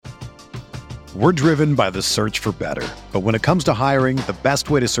We're driven by the search for better. But when it comes to hiring, the best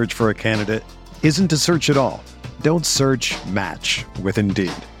way to search for a candidate isn't to search at all. Don't search, match with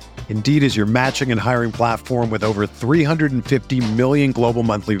Indeed. Indeed is your matching and hiring platform with over 350 million global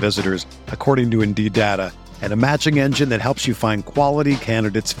monthly visitors, according to Indeed data, and a matching engine that helps you find quality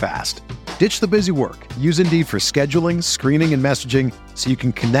candidates fast. Ditch the busy work. Use Indeed for scheduling, screening, and messaging so you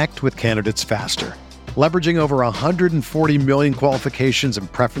can connect with candidates faster. Leveraging over 140 million qualifications and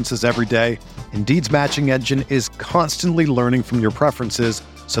preferences every day, Indeed's matching engine is constantly learning from your preferences,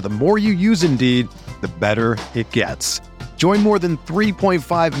 so the more you use Indeed, the better it gets. Join more than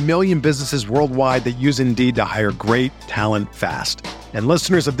 3.5 million businesses worldwide that use Indeed to hire great talent fast. And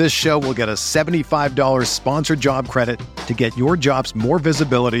listeners of this show will get a $75 sponsored job credit to get your jobs more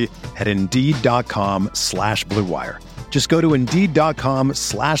visibility at Indeed.com/Blue Wire. Just go to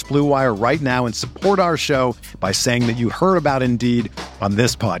Indeed.com/Blue Wire right now and support our show by saying that you heard about Indeed on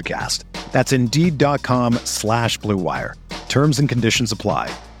this podcast. That's Indeed.com/Blue Wire. Terms and conditions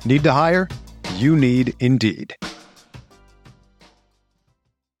apply. Need to hire? You need Indeed.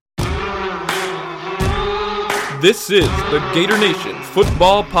 This is the Gator Nation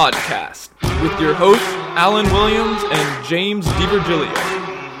Football Podcast with your hosts, Alan Williams and James DiVirgilio.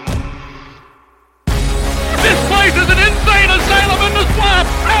 This place is an insane asylum in the swamp!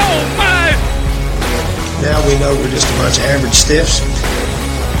 Oh my! Now we know we're just a bunch of average stiffs.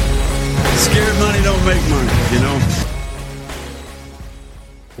 Scared money don't make money, you know?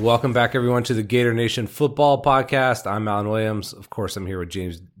 Welcome back, everyone, to the Gator Nation Football Podcast. I'm Alan Williams. Of course, I'm here with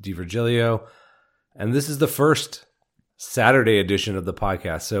James DiVirgilio. And this is the first Saturday edition of the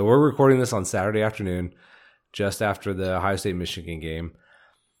podcast. So we're recording this on Saturday afternoon, just after the Ohio State-Michigan game.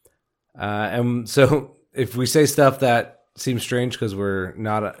 And so if we say stuff that seems strange because we're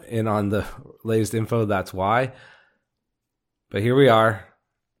not in on the latest info, that's why. But here we are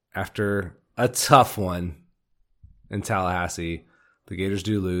after a tough one in Tallahassee. The Gators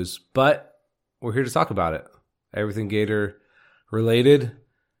do lose, but we're here to talk about it. Everything Gator related.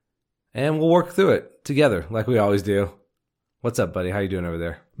 And we'll work through it together, like we always do. What's up, buddy? How you doing over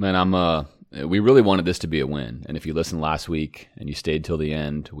there? Man, we really wanted this to be a win. And if you listened last week and you stayed till the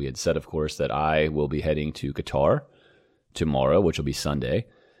end, we had said, of course, that I will be heading to Qatar tomorrow, which will be Sunday.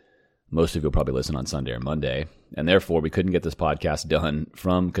 Most of you will probably listen on Sunday or Monday. And therefore, we couldn't get this podcast done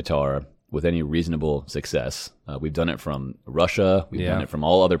from Qatar with any reasonable success. We've done it from Russia. We've done it from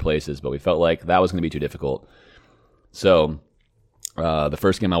all other places, but we felt like that was going to be too difficult. So the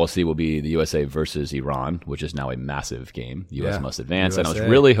first game I will see will be the USA versus Iran, which is now a massive game. The U.S. must advance. USA. And I was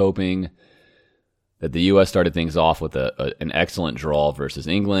really hoping that the U.S. started things off with an excellent draw versus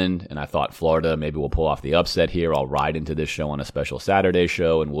England, and I thought Florida maybe will pull off the upset here. I'll ride into this show on a special Saturday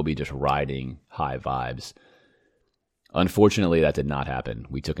show, and we'll be just riding high vibes. Unfortunately, that did not happen.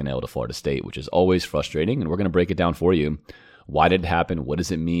 We took an L to Florida State, which is always frustrating, and we're going to break it down for you. Why did it happen? What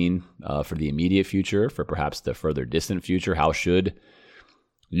does it mean for the immediate future, for perhaps the further distant future? How should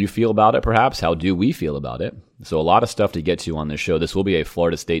you feel about it, perhaps? How do we feel about it? So a lot of stuff to get to on this show. This will be a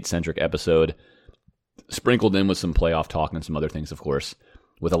Florida State-centric episode, sprinkled in with some playoff talk and some other things, of course,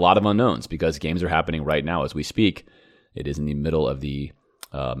 with a lot of unknowns because games are happening right now as we speak. It is in the middle of the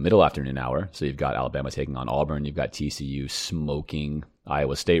middle afternoon hour. So you've got Alabama taking on Auburn. You've got TCU smoking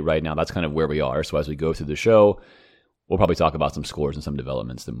Iowa State right now. That's kind of where we are. So as we go through the show, we'll probably talk about some scores and some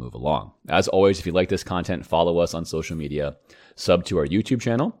developments that move along. As always, if you like this content, follow us on social media. Sub to our YouTube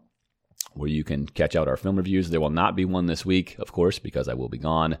channel, where you can catch out our film reviews. There will not be one this week, of course, because I will be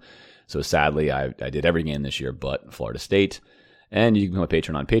gone. So sadly, I did every game this year but Florida State. And you can become a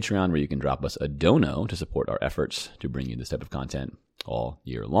patron on Patreon, where you can drop us a dono to support our efforts to bring you this type of content all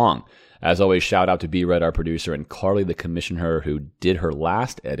year long. As always, shout out to B-Red, our producer, and Carly, the commissioner, who did her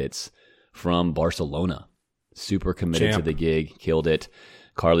last edits from Barcelona. Super committed to the gig, killed it.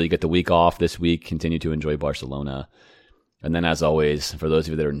 Carly, you get the week off this week. Continue to enjoy Barcelona. And then, as always, for those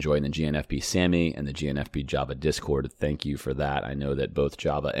of you that are enjoying the GNFP Sammy and the GNFP Java Discord, thank you for that. I know that both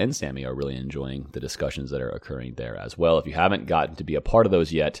Java and Sammy are really enjoying the discussions that are occurring there as well. If you haven't gotten to be a part of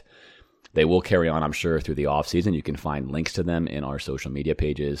those yet, they will carry on, I'm sure, through the off season. You can find links to them in our social media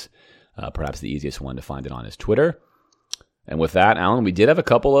pages. Perhaps the easiest one to find it on is Twitter. And with that, Alan, we did have a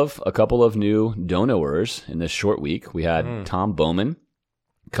couple of new donoers in this short week. We had Tom Bowman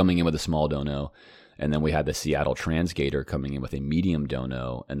coming in with a small dono. And then we had the Seattle Transgator coming in with a medium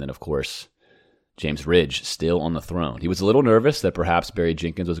dono. And then, of course, James Ridge still on the throne. He was a little nervous that perhaps Barry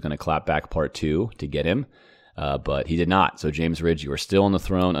Jenkins was going to clap back part 2 to get him, but he did not. So, James Ridge, you are still on the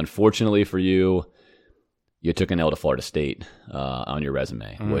throne. Unfortunately for you, you took an L to Florida State on your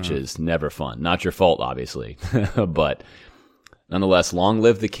resume, which is never fun. Not your fault, obviously, but nonetheless, long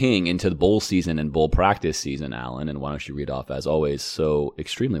live the king into the bowl season and bowl practice season, Alan. And why don't you read off, as always, so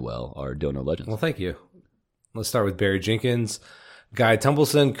extremely well, our donor legends? Well, thank you. Let's start with Barry Jenkins, Guy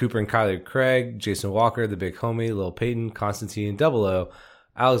Tumbleson, Cooper and Kyler Craig, Jason Walker, The Big Homie, Lil Peyton, Constantine, Double O,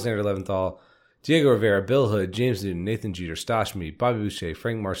 Alexander Leventhal, Diego Rivera, Bill Hood, James Newton, Nathan Jeter, Stashmi, Bobby Boucher,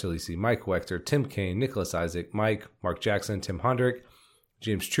 Frank Marcellisi, Mike Wechter, Tim Kane, Nicholas Isaac, Mike, Mark Jackson, Tim Hondrick,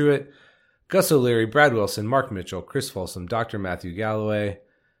 James Truitt, Gus O'Leary, Brad Wilson, Mark Mitchell, Chris Folsom, Dr. Matthew Galloway,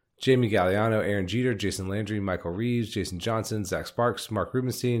 Jamie Galliano, Aaron Jeter, Jason Landry, Michael Reeves, Jason Johnson, Zach Sparks, Mark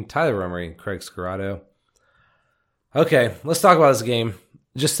Rubenstein, Tyler Rummery, Craig Scarrato. Okay, let's talk about this game.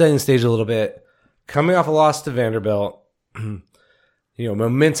 Just setting the stage a little bit. Coming off a loss to Vanderbilt,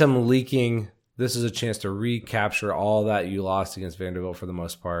 momentum leaking. This is a chance to recapture all that you lost against Vanderbilt for the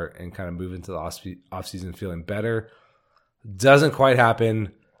most part and kind of move into the offseason feeling better. Doesn't quite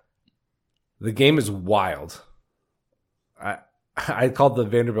happen. The game is wild. I called the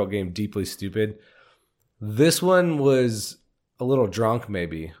Vanderbilt game deeply stupid. This one was a little drunk,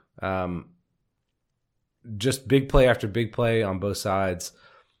 maybe. Just big play after big play on both sides.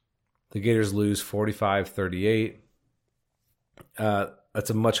 The Gators lose 45-38. That's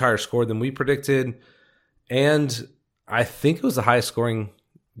a much higher score than we predicted. And I think it was the highest scoring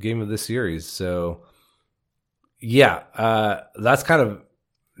game of this series. So, yeah, that's kind of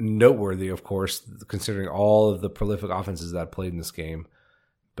noteworthy, of course, considering all of the prolific offenses that played in this game.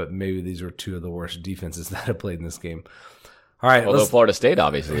 But maybe these were two of the worst defenses that have played in this game. All right. Although Florida State,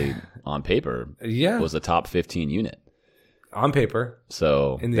 obviously, on paper, yeah, was the top 15 unit. On paper.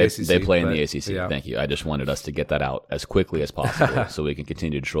 So in the they ACC, they play in the ACC. Yeah. Thank you. I just wanted us to get that out as quickly as possible so we can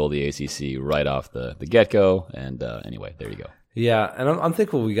continue to troll the ACC right off the get-go. And anyway, there you go. Yeah, and I'm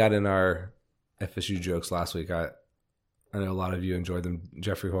thankful we got in our FSU jokes last week. I know a lot of you enjoyed them.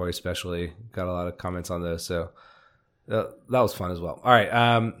 Jeffrey Hoy especially got a lot of comments on those. So that was fun as well. All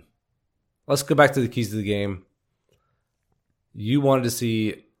right, let's go back to the keys to the game. You wanted to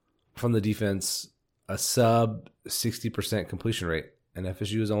see from the defense a sub 60% completion rate, and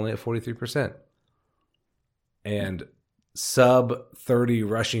FSU is only at 43%. And sub 30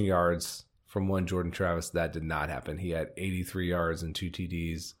 rushing yards from one Jordan Travis. That did not happen. He had 83 yards and 2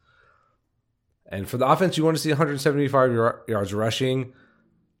 TDs. And for the offense, you want to see 175 yards rushing.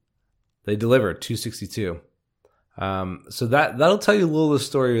 They delivered 262. So that'll tell you a little of the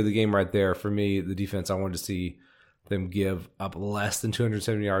story of the game right there. For me, the defense, I wanted to see them give up less than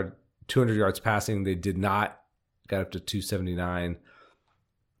 200 yards passing. They did not. Got up to 279.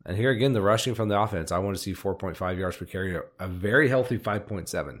 And here again, the rushing from the offense, I want to see 4.5 yards per carry, a very healthy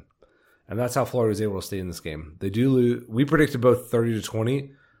 5.7. And that's how Florida was able to stay in this game. They do lose. We predicted both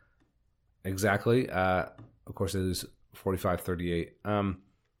 30-20. Exactly. Of course, they lose 45-38.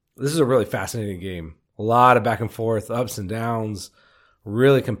 This is a really fascinating game. A lot of back and forth, ups and downs,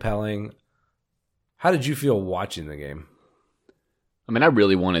 really compelling. How did you feel watching the game? I mean, I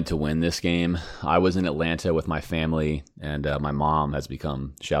really wanted to win this game. I was in Atlanta with my family, and my mom has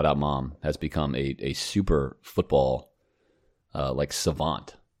become, shout out mom, has become a super football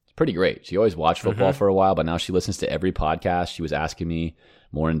savant. It's pretty great. She always watched football for a while, but now she listens to every podcast. She was asking me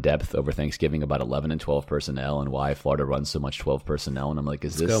more in depth over Thanksgiving about 11 and 12 personnel and why Florida runs so much 12 personnel. And I'm like,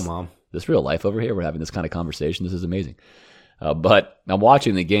 is Let's go, Mom. This real life over here? We're having this kind of conversation. This is amazing. But I'm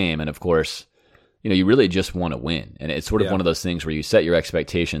watching the game, and of course, you really just want to win. And it's sort of one of those things where you set your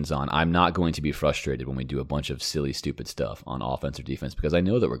expectations on, I'm not going to be frustrated when we do a bunch of silly, stupid stuff on offense or defense, because I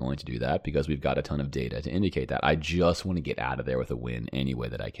know that we're going to do that because we've got a ton of data to indicate that. I just want to get out of there with a win any way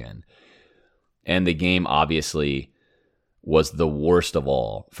that I can. And the game obviously was the worst of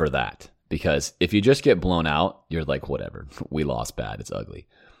all for that, because if you just get blown out, you're like, whatever, we lost bad, it's ugly.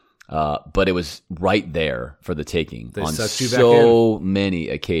 But it was right there for the taking on so many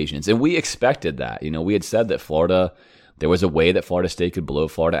occasions. And we expected that. We had said that Florida, there was a way that Florida State could blow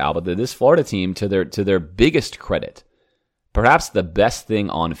Florida out. But this Florida team, to their biggest credit, perhaps the best thing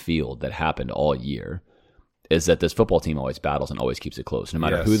on field that happened all year is that this football team always battles and always keeps it close. No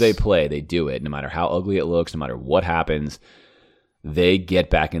matter who they play, they do it. No matter how ugly it looks, no matter what happens, they get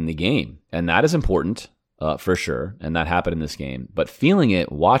back in the game. And that is important. For sure, and that happened in this game. But feeling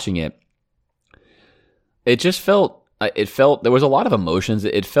it, watching it, it just felt, there was a lot of emotions.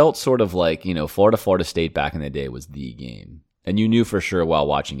 It felt sort of like, Florida State back in the day was the game. And you knew for sure while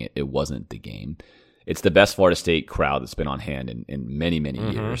watching it, it wasn't the game. It's the best Florida State crowd that's been on hand in many, many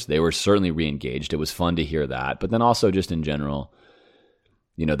years. They were certainly re-engaged. It was fun to hear that. But then also just in general,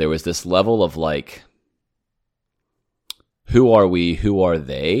 there was this level of like, who are we? Who are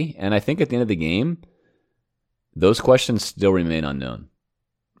they? And I think at the end of the game, those questions still remain unknown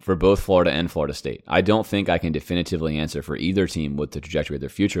for both Florida and Florida State. I don't think I can definitively answer for either team what the trajectory of their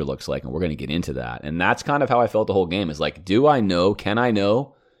future looks like, and we're going to get into that. And that's kind of how I felt the whole game is like, can I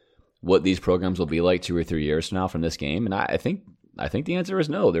know what these programs will be like 2 or 3 years from now from this game? And I think the answer is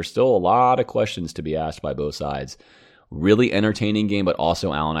no. There's still a lot of questions to be asked by both sides. Really entertaining game, but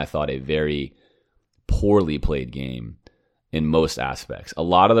also, Alan, I thought a very poorly played game in most aspects. A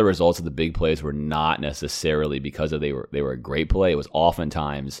lot of the results of the big plays were not necessarily because they were a great play. It was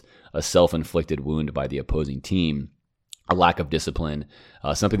oftentimes a self-inflicted wound by the opposing team, a lack of discipline,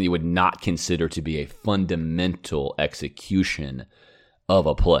 something that you would not consider to be a fundamental execution of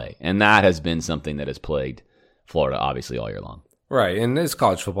a play. And that has been something that has plagued Florida, obviously, all year long. Right, and it's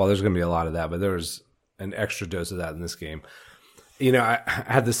college football. There's going to be a lot of that, but there was an extra dose of that in this game. I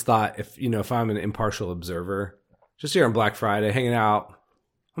had this thought, if I'm an impartial observer, just here on Black Friday, hanging out,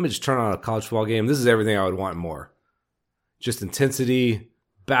 let me just turn on a college football game. This is everything I would want more. Just intensity,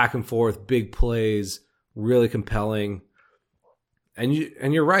 back and forth, big plays, really compelling. And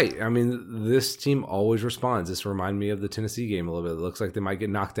you're right. I mean, this team always responds. This reminded me of the Tennessee game a little bit. It looks like they might get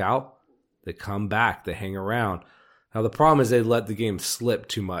knocked out. They come back. They hang around. Now, the problem is they let the game slip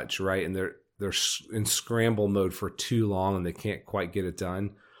too much, right? And they're in scramble mode for too long, and they can't quite get it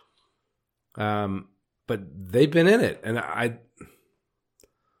done. But they've been in it, and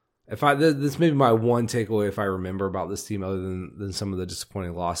this may be my one takeaway if I remember about this team, other than some of the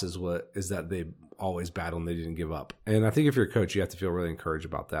disappointing losses, is that they always battled and they didn't give up. And I think if you're a coach, you have to feel really encouraged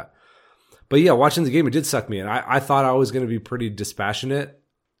about that. But yeah, watching the game, it did suck me in. I thought I was going to be pretty dispassionate.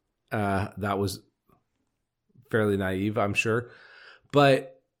 That was fairly naive, I'm sure,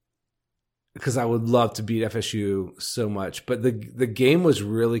 but because I would love to beat FSU so much. But the game was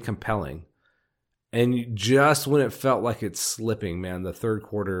really compelling. And just when it felt like it's slipping, man, the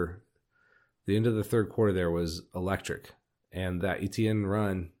end of the third quarter there was electric. And that Etienne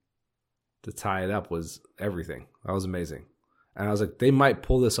run to tie it up was everything. That was amazing. And I was like, they might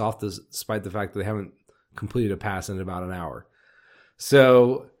pull this off despite the fact that they haven't completed a pass in about an hour.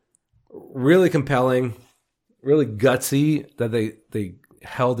 So really compelling, really gutsy that they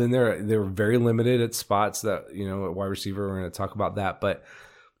held in there. They were very limited at spots that, at wide receiver, we're going to talk about that. But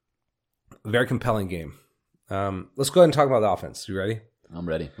very compelling game. Let's go ahead and talk about the offense. You ready? I'm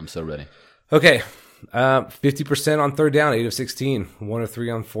ready. I'm so ready. Okay. 50% on third down, 8 of 16, 1 of 3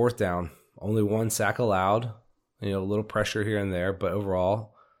 on fourth down. Only 1 sack allowed. A little pressure here and there, but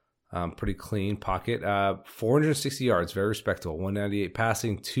overall, pretty clean pocket. 460 yards, very respectable. 198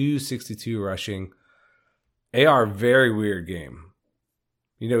 passing, 262 rushing. AR, very weird game.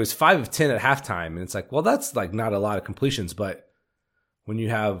 It was 5 of 10 at halftime, and it's like, well, that's like not a lot of completions, but when you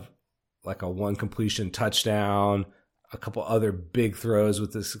have like a 1 completion touchdown, a couple other big throws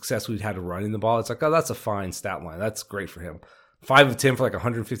with the success we've had running the ball, it's like, oh, that's a fine stat line. That's great for him. 5 of 10 for like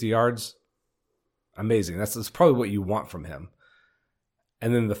 150 yards. Amazing. That's probably what you want from him.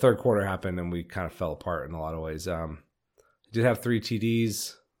 And then the third quarter happened, and we kind of fell apart in a lot of ways. He did have 3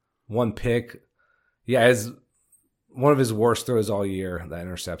 TDs, 1 pick. Yeah, one of his worst throws all year, that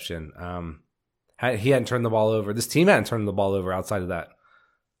interception. He hadn't turned the ball over. This team hadn't turned the ball over outside of that,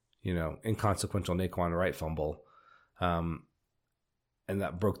 inconsequential Naquan Wright fumble. And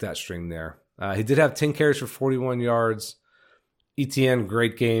that broke that string there. He did have 10 carries for 41 yards. Etienne,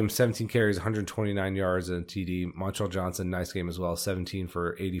 great game, 17 carries, 129 yards and a TD. Montrell Johnson, nice game as well, 17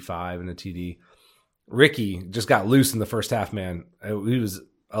 for 85 and a TD. Ricky just got loose in the first half, man. He was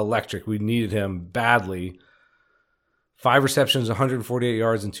electric. We needed him badly. 5 receptions, 148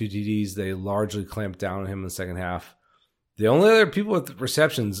 yards and 2 TDs. They largely clamped down on him in the second half. The only other people with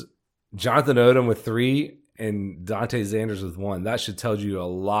receptions, Jonathan Odom with 3 and Dante Zanders with 1. That should tell you a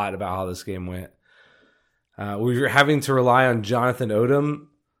lot about how this game went. We were having to rely on Jonathan Odom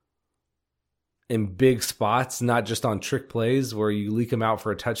in big spots, not just on trick plays where you leak him out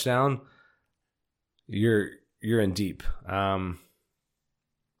for a touchdown. You're in deep. So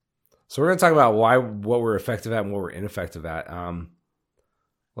we're going to talk about what we're effective at and what we're ineffective at.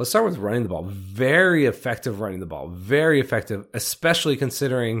 Let's start with running the ball. Very effective running the ball. Very effective, especially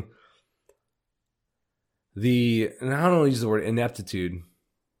considering and I don't want to use the word ineptitude,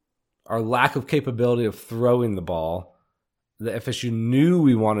 our lack of capability of throwing the ball. The FSU knew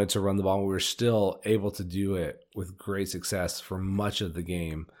we wanted to run the ball, and we were still able to do it with great success for much of the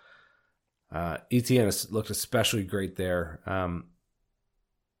game. Etienne looked especially great there. Some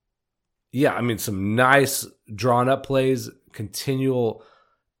nice drawn-up plays, continual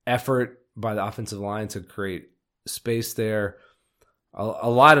effort by the offensive line to create space there. A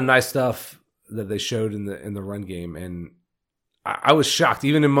lot of nice stuff that they showed in the run game, and I was shocked,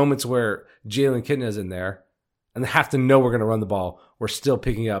 even in moments where Jalen Kitna's in there, and they have to know we're going to run the ball, we're still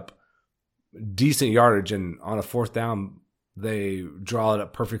picking up decent yardage. And on a fourth down, they draw it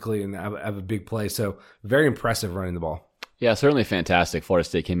up perfectly and have a big play. So very impressive running the ball. Yeah, certainly fantastic. Florida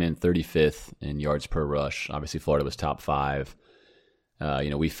State came in 35th in yards per rush. Obviously, Florida was top 5.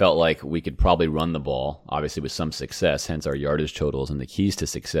 We felt like we could probably run the ball, obviously with some success, hence our yardage totals and the keys to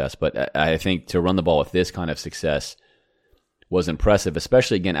success. But I think to run the ball with this kind of success was impressive,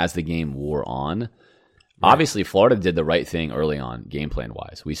 especially, again, as the game wore on. Right. Obviously, Florida did the right thing early on, game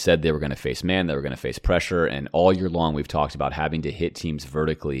plan-wise. We said they were going to face man, they were going to face pressure, and all year long we've talked about having to hit teams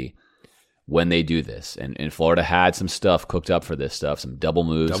vertically when they do this. And Florida had some stuff cooked up for this stuff, some double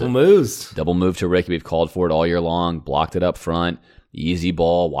moves. Double move to Ricky. We've called for it all year long, blocked it up front, easy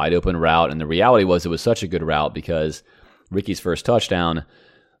ball, wide open route. And the reality was it was such a good route because Ricky's first touchdown,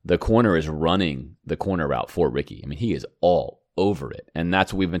 the corner is running the corner route for Ricky. I mean, he is all over it. And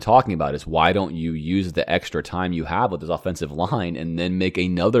that's what we've been talking about is why don't you use the extra time you have with this offensive line and then make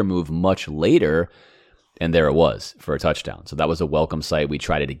another move much later. And there it was for a touchdown. So that was a welcome sight. We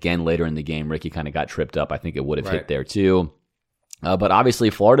tried it again later in the game. Ricky kind of got tripped up. I think it would have hit there too. But obviously,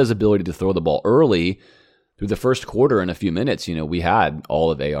 Florida's ability to throw the ball early through the first quarter in a few minutes, we had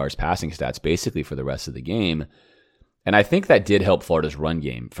all of AR's passing stats basically for the rest of the game. And I think that did help Florida's run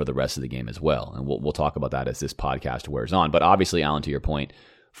game for the rest of the game as well. And we'll talk about that as this podcast wears on. But obviously, Alan, to your point,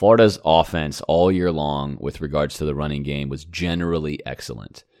 Florida's offense all year long with regards to the running game was generally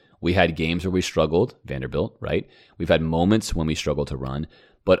excellent. We had games where we struggled, Vanderbilt, right? We've had moments when we struggled to run.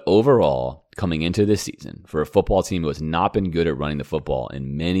 But overall, coming into this season, for a football team who has not been good at running the football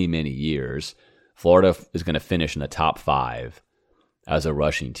in many, many years, Florida is going to finish in the top 5 as a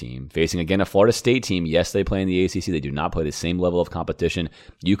rushing team. Facing, again, a Florida State team. Yes, they play in the ACC. They do not play the same level of competition.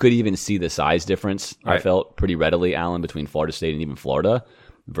 You could even see the size difference, right. I felt, pretty readily, Alan, between Florida State and even Florida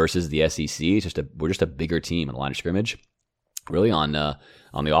versus the SEC. We're just a bigger team in the line of scrimmage. Really on the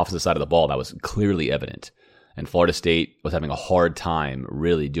offensive side of the ball, that was clearly evident. And Florida State was having a hard time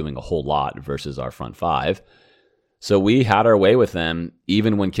really doing a whole lot versus our front 5. So we had our way with them,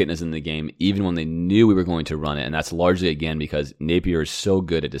 even when Kitten is in the game, even when they knew we were going to run it. And that's largely, again, because Napier is so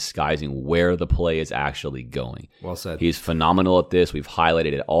good at disguising where the play is actually going. Well said. He's phenomenal at this. We've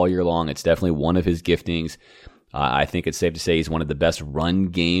highlighted it all year long. It's definitely one of his giftings. I think it's safe to say he's one of the best run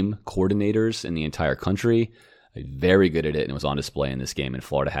game coordinators in the entire country. Very good at it, and was on display in this game. And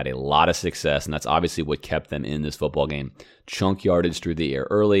Florida had a lot of success, and that's obviously what kept them in this football game. Chunk yardage through the air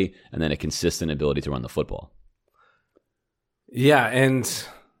early, and then a consistent ability to run the football. Yeah, and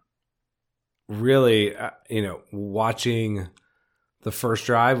really, watching the first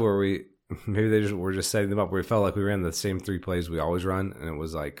drive where we're just setting them up, where we felt like we ran the same 3 plays we always run, and it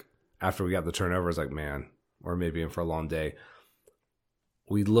was like after we got the turnover, it's like, man, we're maybe in for a long day.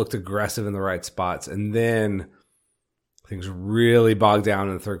 We looked aggressive in the right spots, and then things really bogged down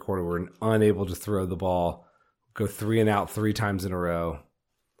in the third quarter. We're unable to throw the ball, go 3 and out 3 times in a row.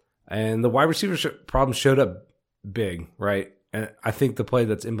 And the wide receiver problem showed up big, right? And I think the play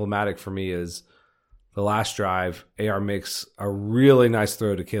that's emblematic for me is the last drive. AR makes a really nice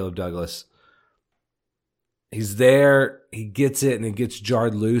throw to Caleb Douglas. He's there, he gets it, and it gets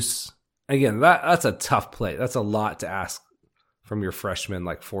jarred loose. Again, that's a tough play. That's a lot to ask from your freshman,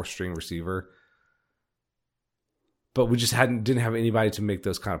 like 4th-string receiver. But we just didn't have anybody to make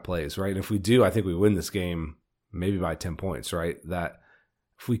those kind of plays, right? And if we do, I think we win this game maybe by 10 points, right? That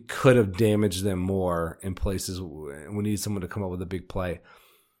if we could have damaged them more in places, we need someone to come up with a big play.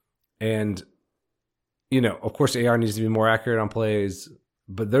 And, of course, AR needs to be more accurate on plays,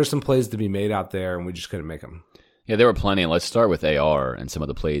 but there's some plays to be made out there, and we just couldn't make them. Yeah, there were plenty. And let's start with AR and some of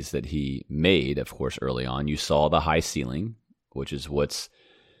the plays that he made, of course, early on. You saw the high ceiling, which is what's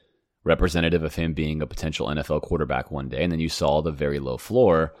representative of him being a potential NFL quarterback one day. And then you saw the very low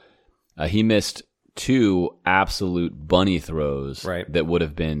floor. He missed 2 absolute bunny throws that would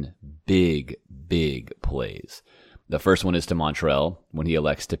have been big, big plays. The first one is to Montrell when he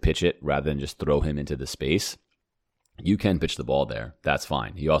elects to pitch it rather than just throw him into the space. You can pitch the ball there. That's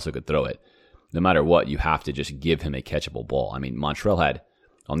fine. He also could throw it. No matter what, you have to just give him a catchable ball. I mean, Montrell had,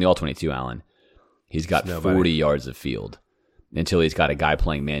 on the All-22, Allen, he's got 40 yards of field until he's got a guy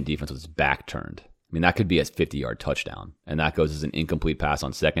playing man defense with his back turned. I mean, that could be a 50-yard touchdown, and that goes as an incomplete pass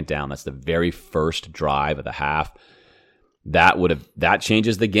on 2nd down. That's the very first drive of the half. That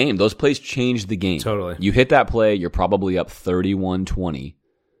changes the game. Those plays change the game. Totally. You hit that play, you're probably up 31-20.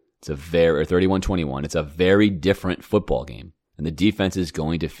 Or 31-21. It's a very different football game, and the defense is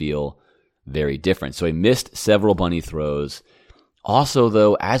going to feel very different. So he missed several bunny throws. Also,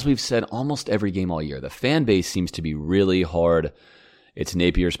 though, as we've said almost every game all year, the fan base seems to be really hard It's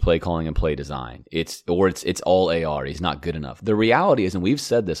Napier's play calling and play design. It's all AR. He's not good enough. The reality is, and we've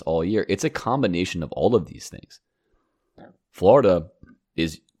said this all year, it's a combination of all of these things. Florida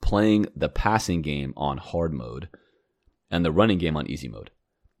is playing the passing game on hard mode and the running game on easy mode.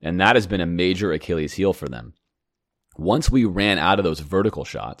 And that has been a major Achilles heel for them. Once we ran out of those vertical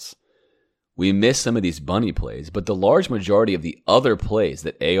shots, we missed some of these bunny plays, but the large majority of the other plays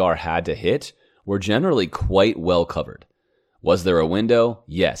that AR had to hit were generally quite well covered. Was there a window?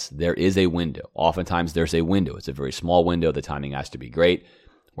 Yes, there is a window. Oftentimes there's a window. It's a very small window. The timing has to be great.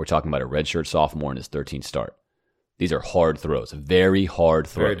 We're talking about a redshirt sophomore in his 13th start. These are hard throws, very hard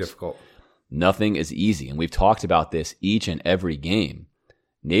throws. Very difficult. Nothing is easy, and we've talked about this each and every game.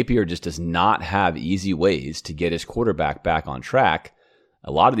 Napier just does not have easy ways to get his quarterback back on track.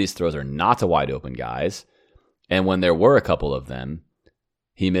 A lot of these throws are not to wide open guys, and when there were a couple of them,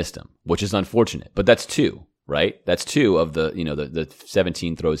 he missed them, which is unfortunate. But that's two, right? That's two of the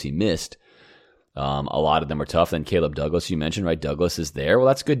 17 throws he missed. A lot of them are tough. Then Caleb Douglas, you mentioned, right? Douglas is there. Well,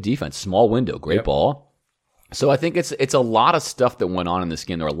 that's good defense. Small window, great ball. So I think it's a lot of stuff that went on in this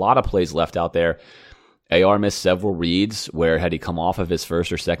game. There were a lot of plays left out there. AR missed several reads where had he come off of his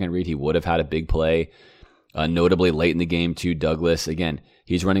first or second read, he would have had a big play. Notably late in the game too, Douglas, again,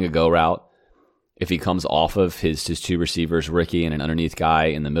 he's running a go route. If he comes off of his two receivers, Ricky and an underneath guy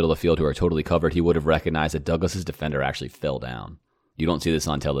in the middle of the field who are totally covered, he would have recognized that Douglas's defender actually fell down. You don't see this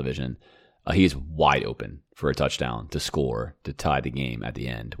on television. He's wide open for a touchdown to score, to tie the game at the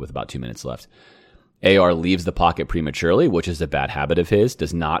end with about 2 minutes left. AR leaves the pocket prematurely, which is a bad habit of his,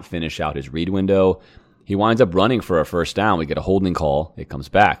 does not finish out his read window. He winds up running for a first down. We get a holding call. It comes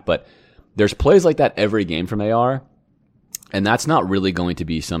back. But there's plays like that every game from AR, and that's not really going to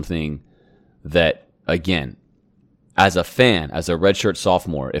be something that, again, as a fan, as a redshirt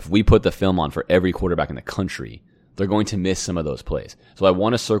sophomore, if we put the film on for every quarterback in the country, they're going to miss some of those plays. So I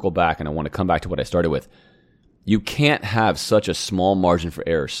want to circle back, and I want to come back to what I started with. You can't have such a small margin for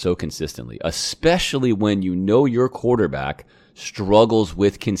error so consistently, especially when you know your quarterback struggles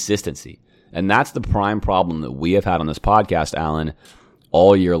with consistency. And that's the prime problem that we have had on this podcast, Alan,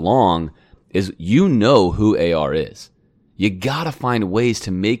 all year long, is you know who AR is. You got to find ways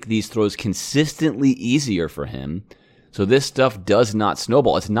to make these throws consistently easier for him so this stuff does not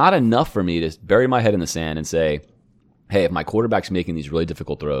snowball. It's not enough for me to bury my head in the sand and say, hey, if my quarterback's making these really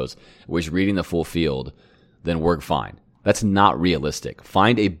difficult throws, or he's reading the full field, then we're fine. That's not realistic.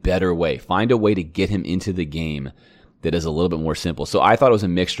 Find a better way. Find a way to get him into the game that is a little bit more simple. So I thought it was a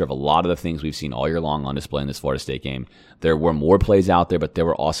mixture of a lot of the things we've seen all year long on display in this Florida State game. There were more plays out there, but there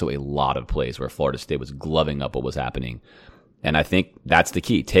were also a lot of plays where Florida State was gloving up what was happening. And I think that's the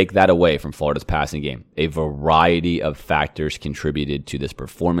key. Take that away from Florida's passing game. A variety of factors contributed to this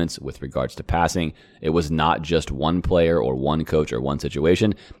performance with regards to passing. It was not just one player or one coach or one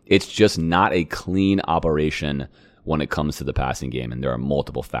situation. It's just not a clean operation when it comes to the passing game, and there are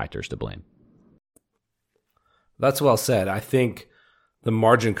multiple factors to blame. That's well said. I think the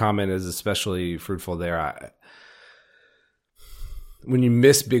margin comment is especially fruitful there. When you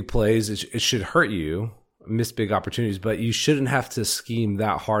miss big plays, it should hurt you. Miss big opportunities, but you shouldn't have to scheme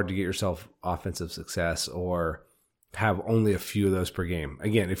that hard to get yourself offensive success or have only a few of those per game.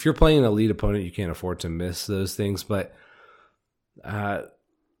 Again, if you're playing an elite opponent, you can't afford to miss those things, but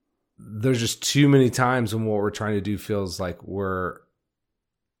there's just too many times when what we're trying to do feels like we're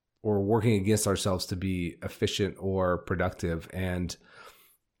working against ourselves to be efficient or productive. And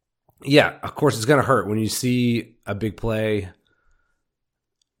yeah, of course it's going to hurt when you see a big play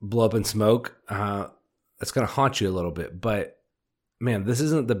blow up in smoke. It's going to haunt you a little bit, but man, this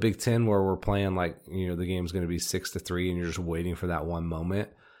isn't the Big Ten where we're playing like, the game's going to be 6-3 and you're just waiting for that one moment.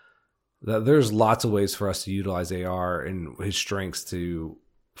 There's lots of ways for us to utilize AR and his strengths to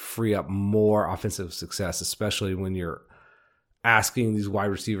free up more offensive success, especially when you're asking these wide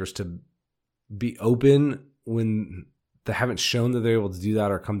receivers to be open when they haven't shown that they're able to do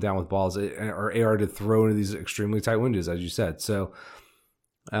that or come down with balls, or AR to throw into these extremely tight windows, as you said. So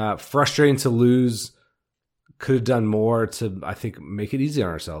frustrating to lose. Could have done more to, I think, make it easy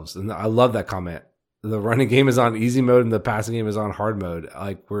on ourselves. And I love that comment. The running game is on easy mode and the passing game is on hard mode.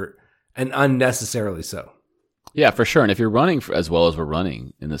 And unnecessarily so. Yeah, for sure. And if you're running as well as we're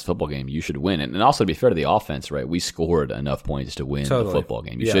running in this football game, you should win. And also, to be fair to the offense, right? We scored enough points to win the football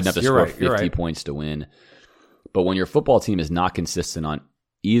game. You shouldn't have to score 50 points to win. But when your football team is not consistent on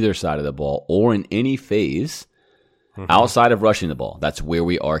either side of the ball or in any phase outside of rushing the ball, that's where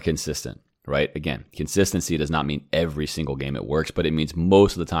we are consistent. Right? Again, consistency does not mean every single game it works, but it means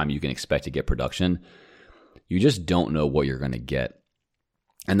most of the time you can expect to get production. You just don't know what you're going to get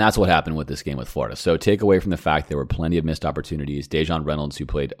And that's what happened with this game with Florida. So take away from the fact there were plenty of missed opportunities. Dejon Reynolds, who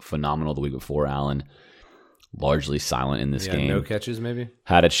played phenomenal the week before, Allen, largely silent in this game. No catches, maybe?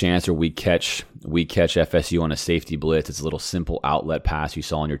 Had a chance, or we catch FSU on a safety blitz. It's a little simple outlet pass you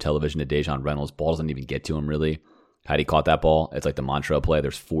saw on your television to Dejon Reynolds. Ball doesn't even get to him, really. Had he caught that ball, it's like the Montrell play.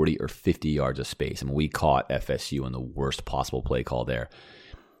 There's 40 or 50 yards of space. I mean, we caught FSU in the worst possible play call there.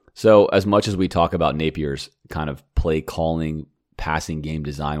 So as much as we talk about Napier's kind of play calling, passing game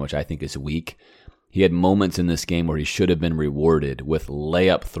design, which I think is weak, he had moments in this game where he should have been rewarded with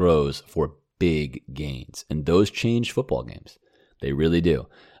layup throws for big gains. And those change football games. They really do.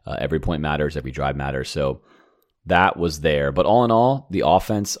 Every point matters. Every drive matters. So that was there. But all in all, the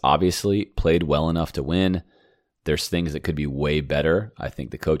offense obviously played well enough to win. There's things that could be way better. I think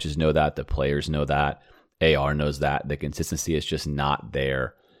the coaches know that. The players know that. AR knows that. The consistency is just not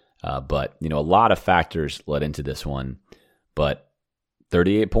there. But, a lot of factors led into this one. But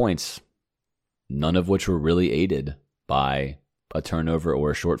 38 points, none of which were really aided by a turnover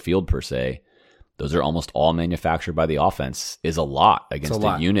or a short field per se. Those are almost all manufactured by the offense, is a lot against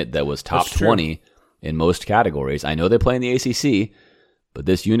a unit that was top 20 in most categories. I know they play in the ACC, but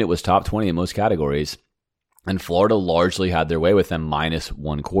this unit was top 20 in most categories. And Florida largely had their way with them minus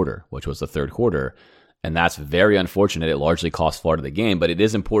one quarter, which was the third quarter. And that's very unfortunate. It largely cost Florida the game, but it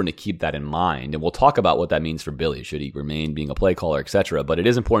is important to keep that in mind. And we'll talk about what that means for Billy. Should he remain being a play caller, etc.? But it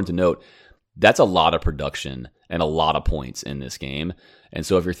is important to note that's a lot of production and a lot of points in this game. And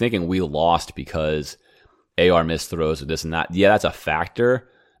so if you're thinking we lost because AR missed throws or this and that, yeah, that's a factor.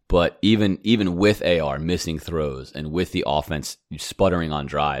 But even with AR missing throws and with the offense sputtering on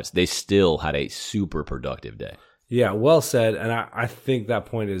drives, they still had a super productive day. Yeah, well said. And I think that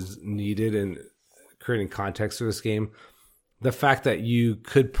point is needed in creating context for this game. The fact that you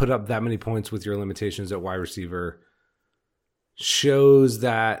could put up that many points with your limitations at wide receiver shows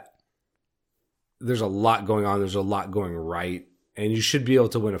that there's a lot going on. There's a lot going right. And you should be able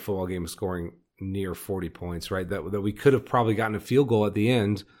to win a football game scoring near 40 points, right? That we could have probably gotten a field goal at the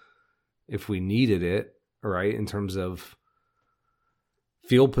end if we needed it, right? In terms of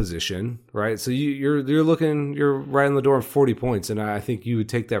field position, right? So you're right on the door of 40 points. And I think you would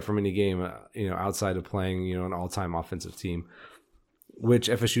take that from any game, outside of playing, an all-time offensive team, which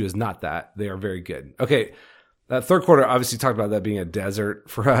FSU is not that. They are very good. Okay. That third quarter, obviously talked about that being a desert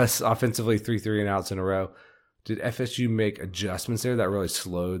for us offensively, 3 3-and-outs in a row. Did FSU make adjustments there that really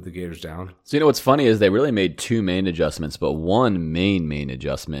slowed the Gators down? So, what's funny is they really made two main adjustments, but one main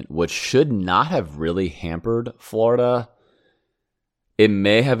adjustment, which should not have really hampered Florida. It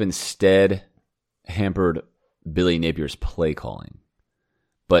may have instead hampered Billy Napier's play calling.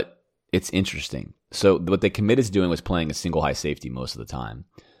 But it's interesting. So what they committed to doing was playing a single high safety most of the time.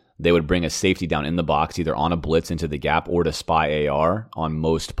 They would bring a safety down in the box, either on a blitz into the gap or to spy AR on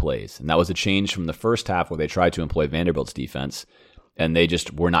most plays. And that was a change from the first half where they tried to employ Vanderbilt's defense, and they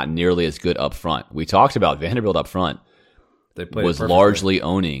just were not nearly as good up front. We talked about Vanderbilt up front was largely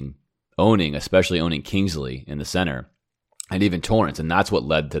owning, especially owning Kingsley in the center, and even Torrance, and that's what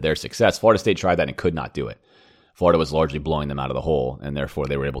led to their success. Florida State tried that and could not do it. Florida was largely blowing them out of the hole, and therefore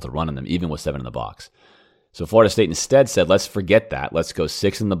they were able to run on them, even with 7 in the box. So Florida State instead said, let's forget that. Let's go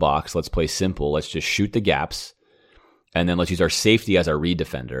 6 in the box. Let's play simple. Let's just shoot the gaps. And then let's use our safety as our read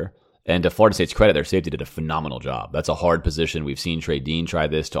defender. And to Florida State's credit, their safety did a phenomenal job. That's a hard position. We've seen Trey Dean try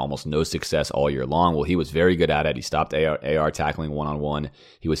this to almost no success all year long. Well, he was very good at it. He stopped AR tackling one-on-one.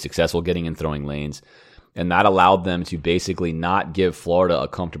 He was successful getting and throwing lanes. And that allowed them to basically not give Florida a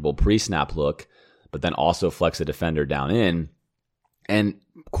comfortable pre-snap look, but then also flex a defender down in. And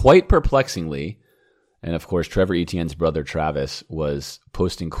quite perplexingly, and of course, Trevor Etienne's brother Travis was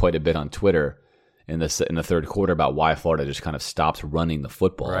posting quite a bit on Twitter in the third quarter about why Florida just kind of stopped running the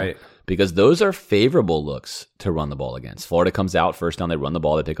football. Right. Because those are favorable looks to run the ball against. Florida comes out first down, they run the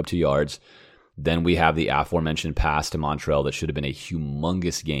ball, they pick up 2 yards. Then we have the aforementioned pass to Montrell that should have been a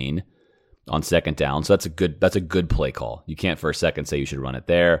humongous gain on second down. So that's a good play call. You can't for a second say you should run it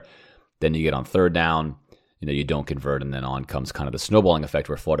there. Then you get on third down. You don't convert, and then on comes kind of the snowballing effect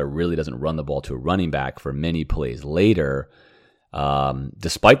where Florida really doesn't run the ball to a running back for many plays later,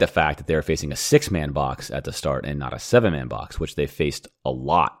 despite the fact that they're facing a 6-man box at the start and not a 7-man box, which they faced a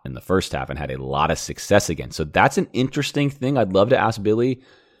lot in the first half and had a lot of success against. So that's an interesting thing. I'd love to ask Billy.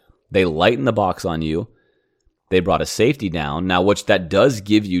 They lighten the box on you. They brought a safety down, now which that does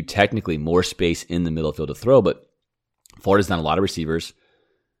give you technically more space in the middle of the field to throw, but Florida's done a lot of receivers,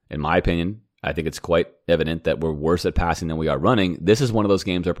 in my opinion. I think it's quite evident that we're worse at passing than we are running. This is one of those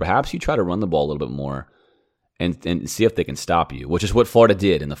games where perhaps you try to run the ball a little bit more and see if they can stop you, which is what Florida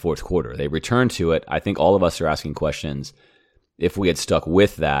did in the fourth quarter. They returned to it. I think all of us are asking questions. if we had stuck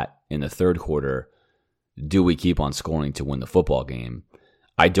with that in the third quarter, do we keep on scoring to win the football game?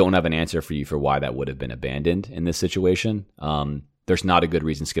 I don't have an answer for you for why that would have been abandoned in this situation. There's not a good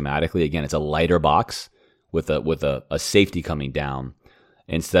reason schematically. Again, it's a lighter box with a safety coming down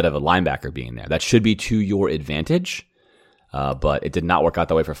instead of a linebacker being there. That should be to your advantage, but it did not work out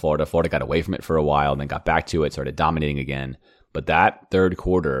that way for Florida. Florida got away from it for a while, then got back to it, started dominating again. But that third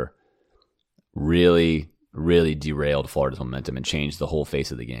quarter really, really derailed Florida's momentum and changed the whole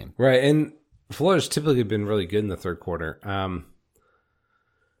face of the game. Right, and Florida's typically been really good in the third quarter.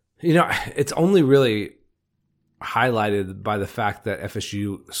 It's only really highlighted by the fact that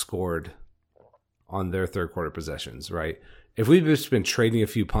FSU scored on their third quarter possessions, right? If we'd just been trading a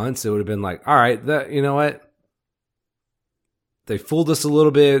few punts, it would have been like, all right, you know what? They fooled us a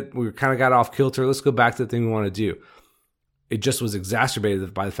little bit. We kind of got off kilter. Let's go back to the thing we want to do. It just was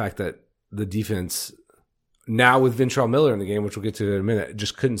exacerbated by the fact that the defense, now with Ventrell Miller in the game, which we'll get to in a minute,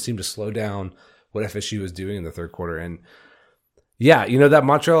 just couldn't seem to slow down what FSU was doing in the third quarter. And yeah, that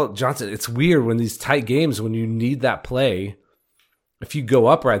Montreal Johnson, it's weird when these tight games, when you need that play, if you go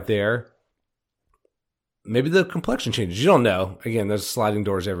up right there, maybe the complexion changes. You don't know. Again, there's sliding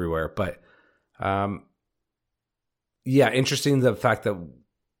doors everywhere. But interesting the fact that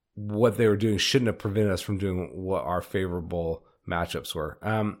what they were doing shouldn't have prevented us from doing what our favorable matchups were.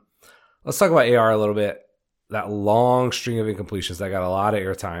 Let's talk about AR a little bit. That long string of incompletions that got a lot of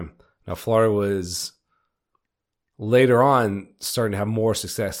airtime. Now, Florida was later on starting to have more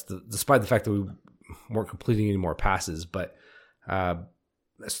success, despite the fact that we weren't completing any more passes, but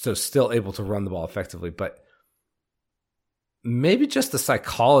so still able to run the ball effectively. But maybe just the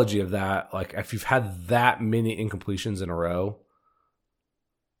psychology of that, like if you've had that many incompletions in a row,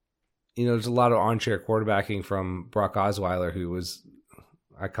 there's a lot of armchair quarterbacking from Brock Osweiler, who was,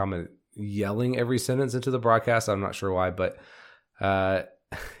 I commented, yelling every sentence into the broadcast. I'm not sure why, but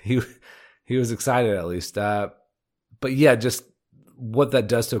he was excited at least. But yeah, just what that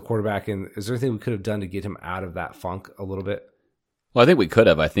does to a quarterback. And is there anything we could have done to get him out of that funk a little bit? Well, I think we could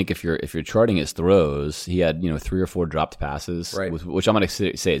have. I think if you're charting his throws, he had 3 or 4 dropped passes, right, which I'm going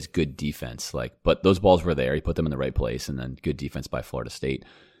to say is good defense. But those balls were there. He put them in the right place, and then good defense by Florida State.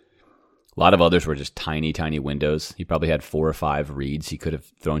 A lot of others were just tiny, tiny windows. He probably had 4 or 5 reads he could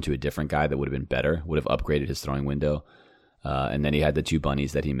have thrown to a different guy that would have been better, would have upgraded his throwing window. And then he had the 2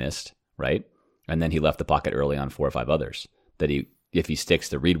 bunnies that he missed, right? And then he left the pocket early on 4 or 5 others that if he sticks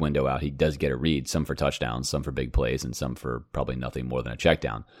the read window out, he does get a read, some for touchdowns, some for big plays, and some for probably nothing more than a check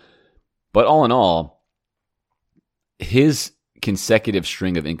down. But all in all, his consecutive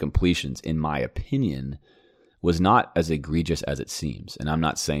string of incompletions, in my opinion, was not as egregious as it seems. And I'm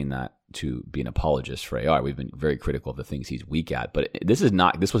not saying that to be an apologist for AR. We've been very critical of the things he's weak at, but this was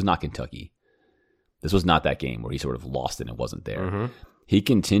not Kentucky. This was not that game where he sort of lost it and it wasn't there. Mm-hmm. He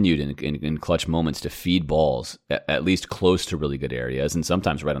continued in clutch moments to feed balls at least close to really good areas and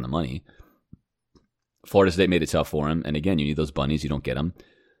sometimes right on the money. Florida State made it tough for him. And again, you need those bunnies. You don't get them.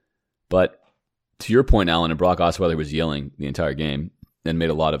 But to your point, Alan, and Brock Osweiler was yelling the entire game and made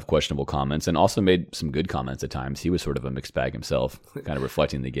a lot of questionable comments and also made some good comments at times. He was sort of a mixed bag himself, kind of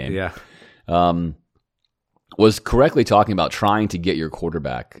reflecting the game. Yeah. Was correctly talking about trying to get your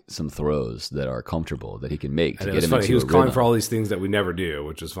quarterback some throws that are comfortable, that he can make. To get him funny. He was calling for all these things that we never do,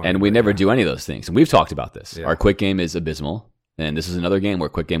 which is funny. And we never do any of those things. And we've talked about this. Yeah. Our quick game is abysmal. And this is another game where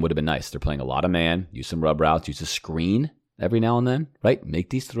quick game would have been nice. They're playing a lot of man, use some rub routes, use a screen every now and then, right? Make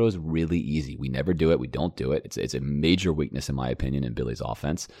these throws really easy. We never do it. We don't do it. It's a major weakness, in my opinion, in Billy's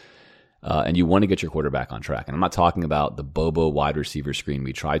offense. And you want to get your quarterback on track. And I'm not talking about the Bobo wide receiver screen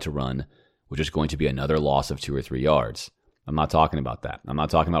we tried to run, which is going to be another loss of 2 or 3 yards. I'm not talking about that. I'm not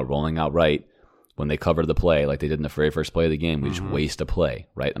talking about rolling out right when they cover the play like they did in the very first play of the game. We just waste a play,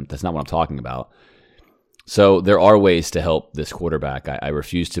 right? That's not what I'm talking about. So there are ways to help this quarterback. I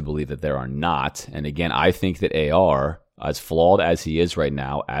refuse to believe that there are not. And again, I think that AR, as flawed as he is right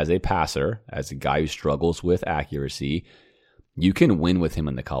now, as a passer, as a guy who struggles with accuracy, you can win with him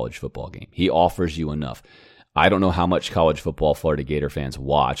in the college football game. He offers you enough. I don't know how much college football Florida Gator fans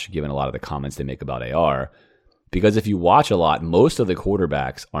watch, given a lot of the comments they make about AR, because if you watch a lot, most of the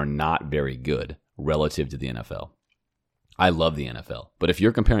quarterbacks are not very good relative to the NFL. I love the NFL, but if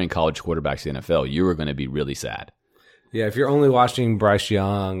you're comparing college quarterbacks to the NFL, you are going to be really sad. Yeah, if you're only watching Bryce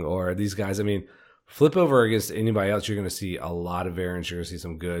Young or these guys, I mean, flip over against anybody else, you're going to see a lot of variance. You're going to see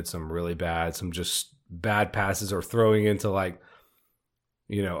some good, some really bad, some just bad passes or throwing into like,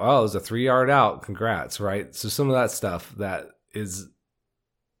 oh, it was a 3-yard out. Congrats, right? So some of that stuff that is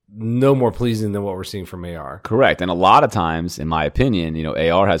no more pleasing than what we're seeing from AR. Correct. And a lot of times, in my opinion,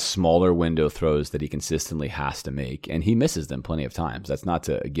 AR has smaller window throws that he consistently has to make, and he misses them plenty of times. That's not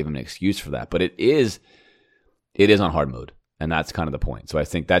to give him an excuse for that, but it is on hard mode, and that's kind of the point. So I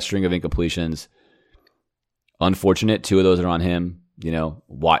think that string of incompletions, unfortunate. 2 of those are on him.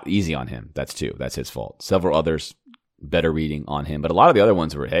 Easy on him. That's 2. That's his fault. Several others, better reading on him. But a lot of the other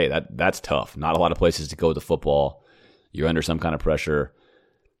ones were, hey, that's tough. Not a lot of places to go with the football. You're under some kind of pressure.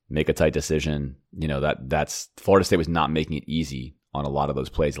 Make a tight decision. That's Florida State was not making it easy on a lot of those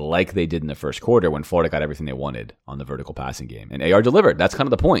plays like they did in the first quarter when Florida got everything they wanted on the vertical passing game. And AR delivered. That's kind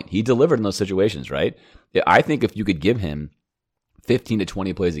of the point. He delivered in those situations, right? I think if you could give him 15 to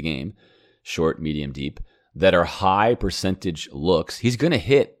 20 plays a game, short, medium, deep, that are high percentage looks, he's going to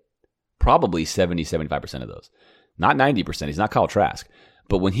hit probably 70, 75% of those. Not 90%. He's not Kyle Trask.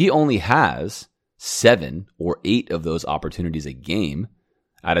 But when he only has 7 or 8 of those opportunities a game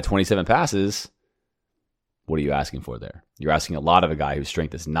out of 27 passes, what are you asking for there? You're asking a lot of a guy whose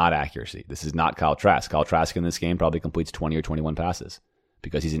strength is not accuracy. This is not Kyle Trask. Kyle Trask in this game probably completes 20 or 21 passes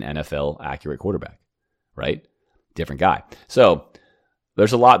because he's an NFL accurate quarterback, right? Different guy. So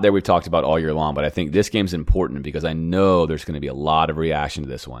there's a lot there we've talked about all year long, but I think this game's important because I know there's going to be a lot of reaction to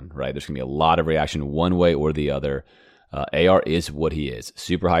this one, right? There's going to be a lot of reaction one way or the other. AR is what he is.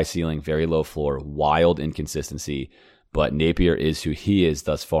 Super high ceiling, very low floor, wild inconsistency. But Napier is who he is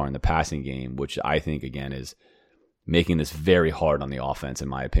thus far in the passing game, which I think, again, is making this very hard on the offense, in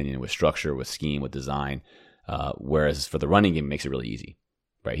my opinion, with structure, with scheme, with design. Whereas for the running game, it makes it really easy,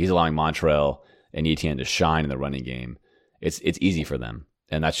 right? He's allowing Montrell and Etienne to shine in the running game. It's easy for them.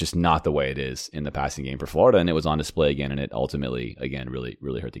 And that's just not the way it is in the passing game for Florida. And it was on display again, and it ultimately, again, really,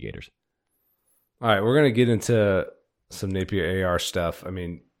 really hurt the Gators. All right, we're going to get into some Napier AR stuff. I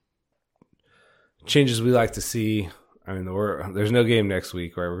mean, changes we like to see. I mean, there's no game next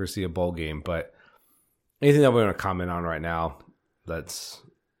week, right? We're going to see a bowl game, but anything that we want to comment on right now that's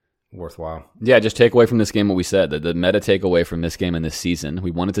worthwhile? Yeah, just take away from this game what we said. The meta takeaway from this game and this season, we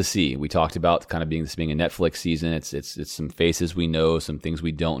wanted to see. We talked about kind of this being a Netflix season. It's some faces we know, some things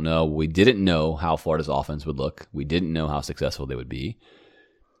we don't know. We didn't know how Florida's offense would look. We didn't know how successful they would be.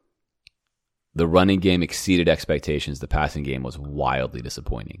 The running game exceeded expectations. The passing game was wildly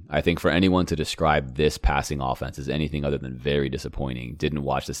disappointing. I think for anyone to describe this passing offense as anything other than very disappointing, didn't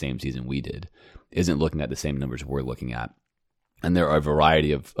watch the same season we did, isn't looking at the same numbers we're looking at. And there are a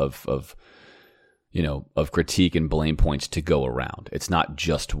variety of critique and blame points to go around. It's not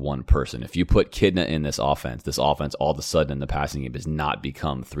just one person. If you put Kidna in this offense all of a sudden in the passing game has not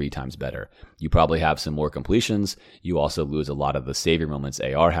become 3 times better. You probably have some more completions. You also lose a lot of the savior moments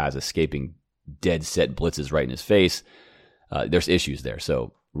AR has, escaping dead set blitzes right in his face. There's issues there.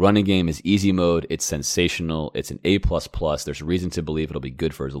 So running game is easy mode. It's sensational. It's an A++. There's reason to believe it'll be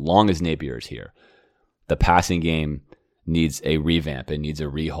good for as long as Napier is here. The passing game needs a revamp. It needs a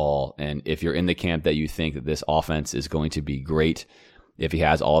rehaul. And if you're in the camp that you think that this offense is going to be great, if he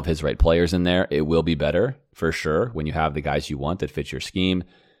has all of his right players in there, it will be better for sure when you have the guys you want that fit your scheme.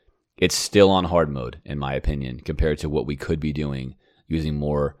 It's still on hard mode, in my opinion, compared to what we could be doing using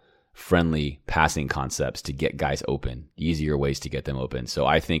more friendly passing concepts to get guys open, easier ways to get them open. So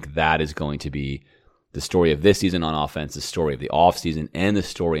I think that is going to be the story of this season on offense, the story of the offseason, and the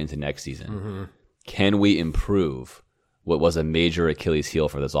story into next season. Mm-hmm. Can we improve what was a major Achilles heel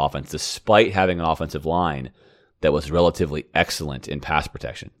for this offense, despite having an offensive line that was relatively excellent in pass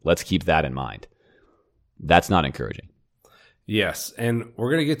protection? Let's keep that in mind. That's not encouraging. Yes, and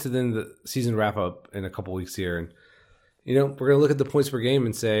we're going to get to the season wrap-up in a couple weeks here, and we're going to look at the points per game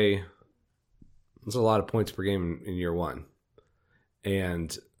and say, there's a lot of points per game in year one.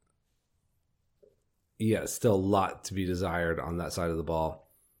 And yeah, still a lot to be desired on that side of the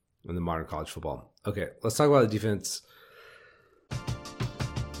ball in the modern college football. Okay, let's talk about the defense.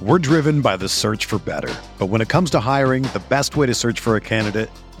 We're driven by the search for better. But when it comes to hiring, the best way to search for a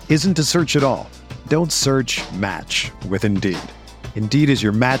candidate isn't to search at all. Don't search, match with Indeed. Indeed is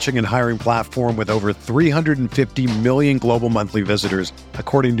your matching and hiring platform with over 350 million global monthly visitors,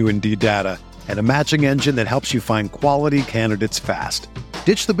 according to Indeed data, and a matching engine that helps you find quality candidates fast.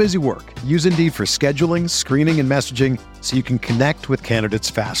 Ditch the busy work. Use Indeed for scheduling, screening, and messaging so you can connect with candidates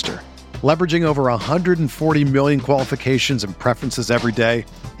faster. Leveraging over 140 million qualifications and preferences every day,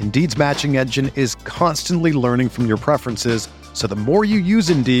 Indeed's matching engine is constantly learning from your preferences, so the more you use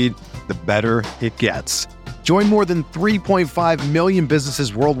Indeed, the better it gets. Join more than 3.5 million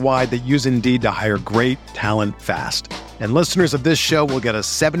businesses worldwide that use Indeed to hire great talent fast. And listeners of this show will get a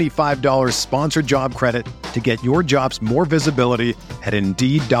 $75 sponsored job credit to get your jobs more visibility at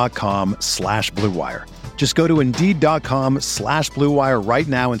Indeed.com/Blue Wire. Just go to Indeed.com/Blue Wire right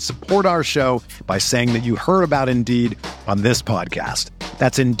now and support our show by saying that you heard about Indeed on this podcast.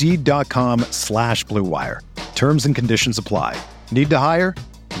 That's Indeed.com/Blue Wire. Terms and conditions apply. Need to hire?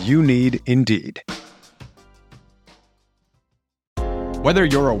 You need Indeed. Whether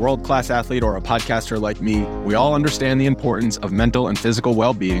you're a world-class athlete or a podcaster like me, we all understand the importance of mental and physical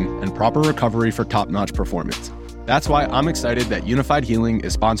well-being and proper recovery for top-notch performance. That's why I'm excited that Unified Healing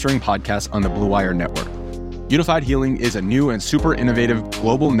is sponsoring podcasts on the Blue Wire Network. Unified Healing is a new and super innovative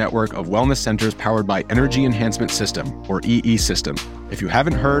global network of wellness centers powered by Energy Enhancement System, or EE System. If you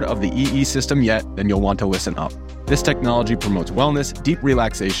haven't heard of the EE System yet, then you'll want to listen up. This technology promotes wellness, deep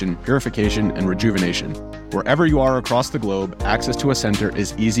relaxation, purification, and rejuvenation. Wherever you are across the globe, access to a center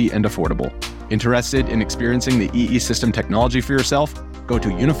is easy and affordable. Interested in experiencing the EE System technology for yourself? Go to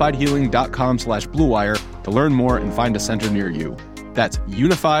unifiedhealing.com/Blue Wire to learn more and find a center near you. That's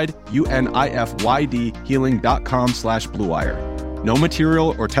unified, UNIFYD, healing.com/Blue Wire. No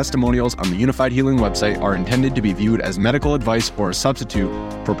material or testimonials on the Unified Healing website are intended to be viewed as medical advice or a substitute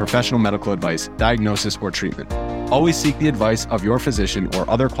for professional medical advice, diagnosis, or treatment. Always seek the advice of your physician or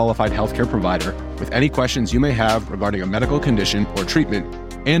other qualified healthcare provider with any questions you may have regarding a medical condition or treatment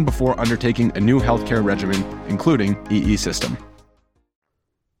and before undertaking a new healthcare regimen, including EE System.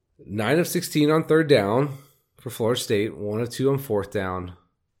 9 of 16 on third down for Florida State, 1 of 2 on fourth down.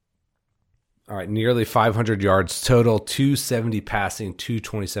 All right, nearly 500 yards total, 270 passing,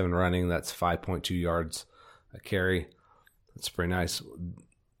 227 running. That's 5.2 yards a carry. That's pretty nice.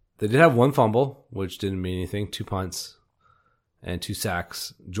 They did have 1 fumble, which didn't mean anything, 2 punts and 2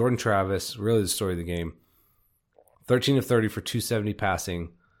 sacks. Jordan Travis, really the story of the game. 13 of 30 for 270 passing,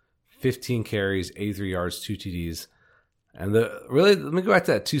 15 carries, 83 yards, 2 TDs. And let me go back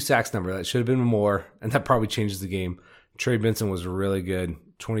to that 2 sacks number. That should have been more, and that probably changes the game. Trey Benson was really good.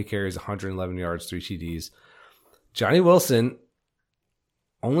 20 carries, 111 yards, 3 TDs. Johnny Wilson,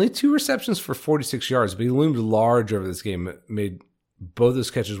 only 2 receptions for 46 yards, but he loomed large over this game. Both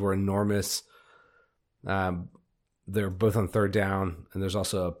those catches were enormous. They're both on third down, and there's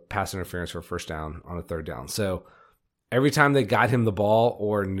also a pass interference for a first down on a third down. So every time they got him the ball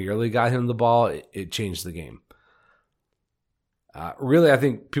or nearly got him the ball, it changed the game. Really, I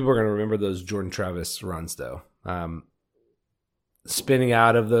think people are going to remember those Jordan Travis runs, though. Spinning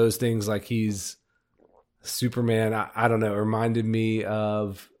out of those things like he's Superman. I don't know. It reminded me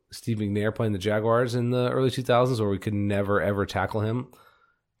of Steve McNair playing the Jaguars in the early 2000s where we could never, ever tackle him.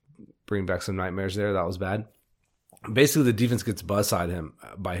 Bring back some nightmares there. That was bad. Basically, the defense gets buzzside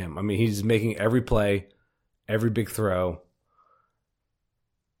by him. I mean, he's making every play, every big throw.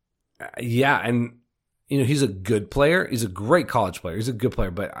 Yeah, and he's a good player. He's a great college player. He's a good player,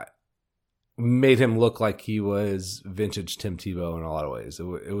 but made him look like he was vintage Tim Tebow in a lot of ways.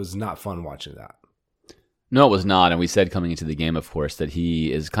 It was not fun watching that. No, it was not. And we said coming into the game, of course, that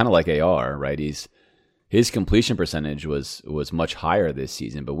he is kind of like AR, right? His completion percentage was much higher this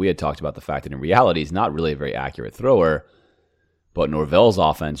season, but we had talked about the fact that in reality, he's not really a very accurate thrower, but Norvell's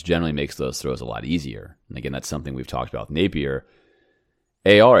offense generally makes those throws a lot easier. And again, that's something we've talked about with Napier.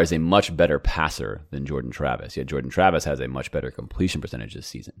 AR is a much better passer than Jordan Travis, yet Jordan Travis has a much better completion percentage this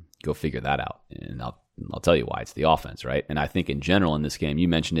season. Go figure that out, and I'll tell you why. It's the offense, right? And I think in general in this game, you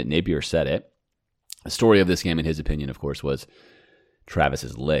mentioned it, Napier said it, the story of this game, in his opinion, of course, was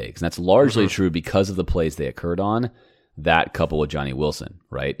Travis's legs. And that's largely true because of the plays they occurred on, that coupled with Johnny Wilson,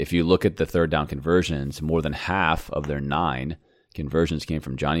 right? If you look at the third down conversions, more than half of their 9 conversions came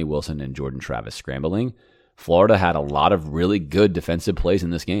from Johnny Wilson and Jordan Travis scrambling. Florida had a lot of really good defensive plays in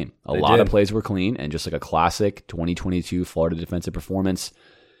this game. A lot of plays were clean, and just like a classic 2022 Florida defensive performance,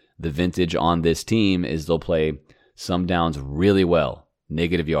 the vintage on this team is they'll play some downs really well,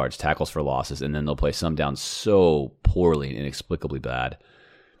 negative yards, tackles for losses, and then they'll play some downs so poorly and inexplicably bad.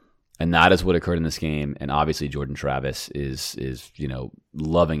 And that is what occurred in this game. And obviously Jordan Travis is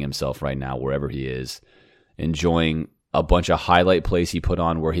loving himself right now wherever he is, enjoying a bunch of highlight plays he put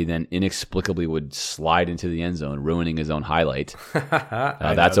on where he then inexplicably would slide into the end zone, ruining his own highlight.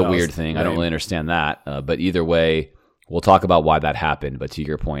 That's a weird thing. I don't really understand that. But either way, we'll talk about why that happened. But to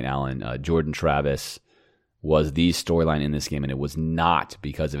your point, Alan, Jordan Travis was the storyline in this game, and it was not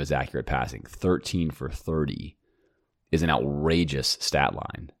because of his accurate passing. 13 for 30 is an outrageous stat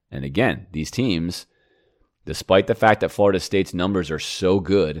line. And again, these teams, despite the fact that Florida State's numbers are so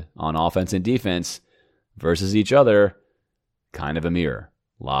good on offense and defense versus each other, kind of a mirror.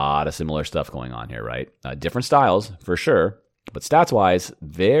 A lot of similar stuff going on here, right? Different styles, for sure, but stats-wise,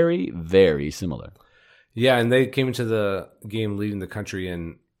 very, very similar. Yeah, and they came into the game leading the country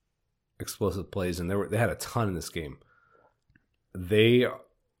in explosive plays, and they had a ton in this game. They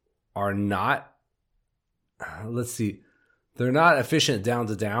are not let's see. They're not efficient down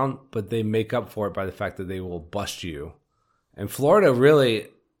to down, but they make up for it by the fact that they will bust you. And Florida really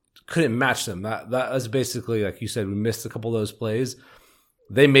couldn't match them. That was basically, like you said, we missed a couple of those plays.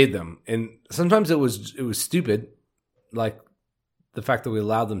 They made them. And sometimes it was stupid, like the fact that we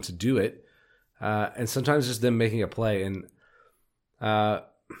allowed them to do it. And sometimes just them making a play. And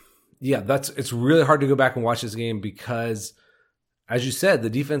it's really hard to go back and watch this game because, as you said, the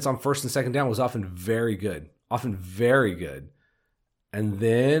defense on first and second down was often very good. And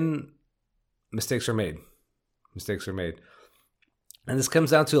then mistakes are made. And this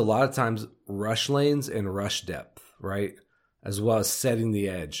comes down to a lot of times rush lanes and rush depth, right? As well as setting the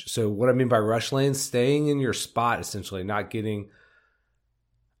edge. So what I mean by rush lanes, staying in your spot, essentially, not getting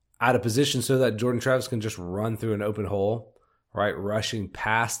out of position so that Jordan Travis can just run through an open hole, right? Rushing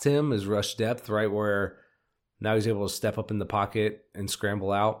past him is rush depth, right? Where now he's able to step up in the pocket and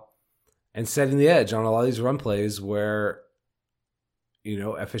scramble out. And setting the edge on a lot of these run plays where,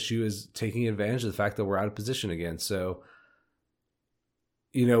 FSU is taking advantage of the fact that we're out of position again. So,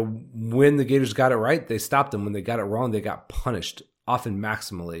 when the Gators got it right, they stopped them. When they got it wrong, they got punished, often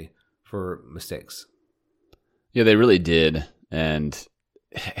maximally, for mistakes. Yeah, they really did. And,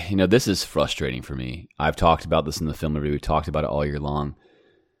 this is frustrating for me. I've talked about this in the film review. We've talked about it all year long.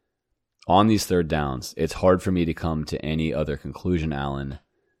 On these third downs, it's hard for me to come to any other conclusion, Alan,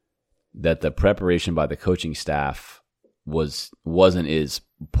 that the preparation by the coaching staff is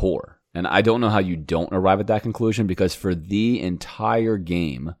poor. And I don't know how you don't arrive at that conclusion, because for the entire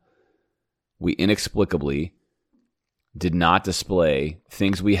game, we inexplicably did not display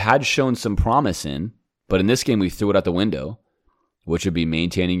things we had shown some promise in, but in this game we threw it out the window, which would be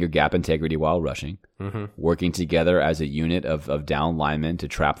maintaining your gap integrity while rushing, working together as a unit of down linemen to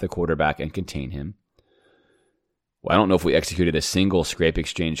trap the quarterback and contain him. Well, I don't know if we executed a single scrape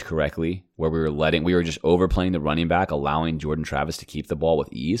exchange correctly, where we were just overplaying the running back, allowing Jordan Travis to keep the ball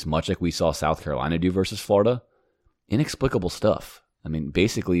with ease, much like we saw South Carolina do versus Florida. Inexplicable stuff. I mean,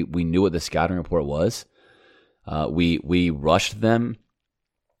 basically, we knew what the scouting report was. We rushed them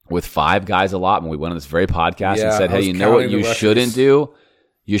with 5 guys a lot when we went on this very podcast and said, hey, you know what you shouldn't do?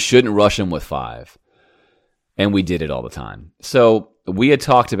 You shouldn't rush them with 5. And we did it all the time. So we had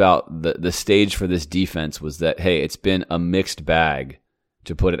talked about the stage for this defense was that, hey, it's been a mixed bag,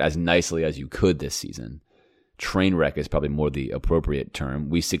 to put it as nicely as you could this season. Train wreck is probably more the appropriate term.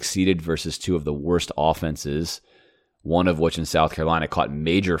 We succeeded versus 2 of the worst offenses, one of which in South Carolina caught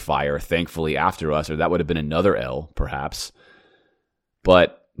major fire, thankfully, after us, or that would have been another L, perhaps.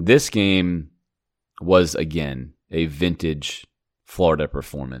 But this game was, again, a vintage Florida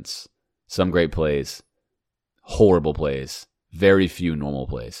performance. Some great plays, horrible plays, very few normal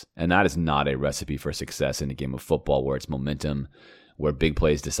plays. And that is not a recipe for success in a game of football where it's momentum, where big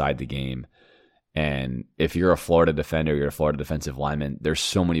plays decide the game. And if you're a Florida defender, you're a Florida defensive lineman, there's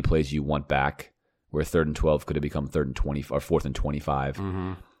so many plays you want back where 3rd and 12 could have become 3rd and 20 or 4th and 25,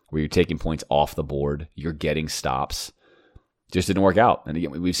 where you're taking points off the board, you're getting stops. Just didn't work out. And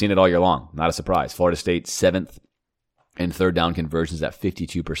again, we've seen it all year long. Not a surprise. Florida State 7th in third down conversions at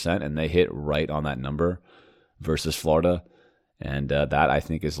 52%, and they hit right on that number versus Florida. And that, I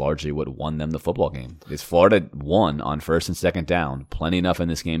think, is largely what won them the football game. Is Florida won on 1st and 2nd down, plenty enough in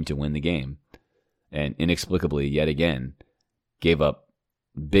this game to win the game, and inexplicably, yet again, gave up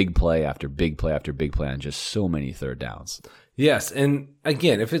big play after big play after big play on just so many third downs. Yes, and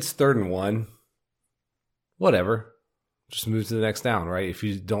again, if it's 3rd and 1, whatever. Just move to the next down, right? If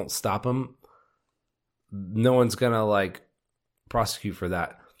you don't stop them, no one's going to, prosecute for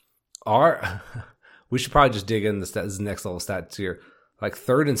that. We should probably just dig in this next level stats here.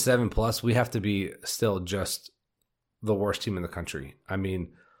 3rd and 7 plus, we have to be still just the worst team in the country. I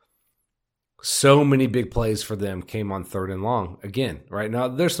mean, so many big plays for them came on 3rd and long. Again, right now,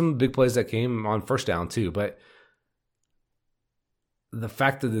 there's some big plays that came on 1st down too, but the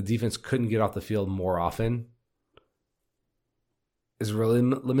fact that the defense couldn't get off the field more often is really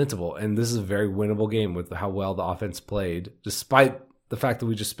lamentable. And this is a very winnable game with how well the offense played, despite the fact that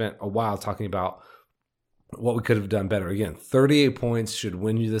we just spent a while talking about what we could have done better. Again, 38 points should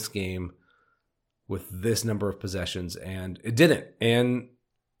win you this game with this number of possessions, and it didn't. And,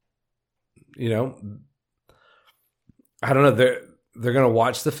 I don't know. They're going to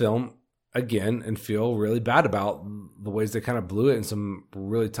watch the film again and feel really bad about the ways they kind of blew it in some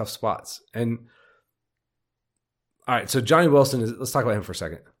really tough spots. And all right, so Johnny Wilson let's talk about him for a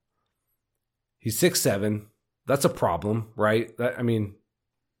second. He's 6'7". That's a problem, right?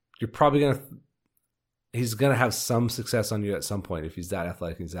 You're probably he's going to have some success on you at some point if he's that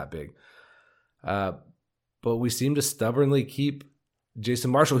athletic and he's that big. But we seem to stubbornly keep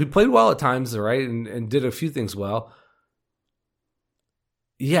Jason Marshall, who played well at times, right, and did a few things well.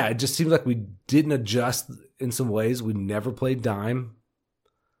 Yeah, it just seemed like we didn't adjust in some ways. We never played dime.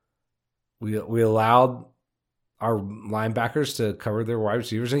 We allowed our linebackers to cover their wide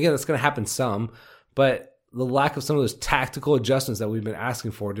receivers. And again, that's going to happen some, but the lack of some of those tactical adjustments that we've been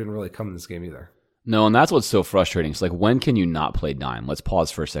asking for didn't really come in this game either. No, and that's what's so frustrating. It's like, when can you not play dime? Let's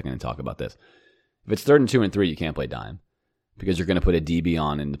pause for a second and talk about this. If it's 3rd and 2 and 3, you can't play dime because you're going to put a DB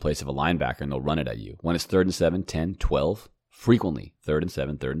on in the place of a linebacker and they'll run it at you. When it's 3rd and 7, 10, 12, frequently 3rd and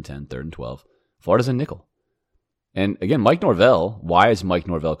 7, 3rd and 10, 3rd and 12, Florida's a nickel. And again, Mike Norvell, why is Mike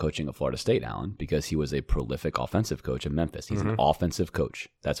Norvell coaching at Florida State, Alan? Because he was a prolific offensive coach in Memphis. He's an offensive coach.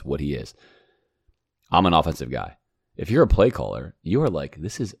 That's what he is. I'm an offensive guy. If you're a play caller, you are like,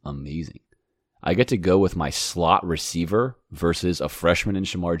 this is amazing. I get to go with my slot receiver versus a freshman in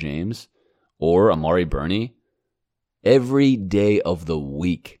Shamar James or Amari Burney. Every day of the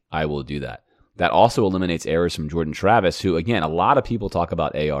week, I will do that. That also eliminates errors from Jordan Travis, who, again, a lot of people talk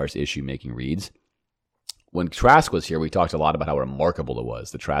about AR's issue making reads. When Trask was here, we talked a lot about how remarkable it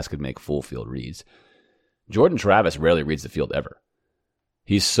was that Trask could make full field reads. Jordan Travis rarely reads the field ever.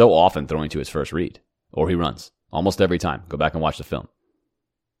 He's so often throwing to his first read, or he runs almost every time. Go back and watch the film.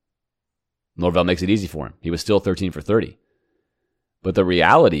 Norvell makes it easy for him. He was still 13 for 30. But the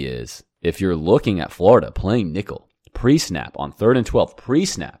reality is, if you're looking at Florida playing nickel, pre-snap on 3rd and 12,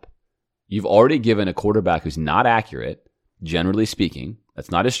 pre-snap, you've already given a quarterback who's not accurate, generally speaking,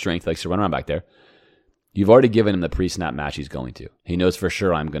 that's not his strength, likes to run around back there. You've already given him the pre-snap match he's going to. He knows for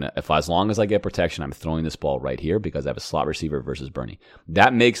sure as long as I get protection, I'm throwing this ball right here because I have a slot receiver versus Burney.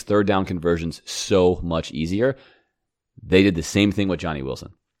 That makes 3rd down conversions so much easier. They did the same thing with Johnny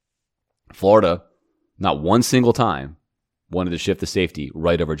Wilson. Florida, not one single time, wanted to shift the safety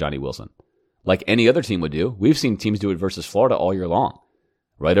right over Johnny Wilson. Like any other team would do. We've seen teams do it versus Florida all year long.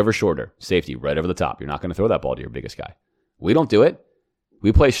 Right over shoulder, safety, right over the top. You're not going to throw that ball to your biggest guy. We don't do it.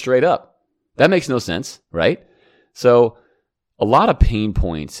 We play straight up. That makes no sense, right? So a lot of pain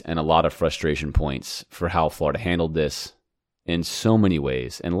points and a lot of frustration points for how Florida handled this in so many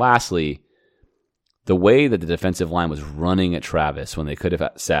ways. And lastly, the way that the defensive line was running at Travis when they could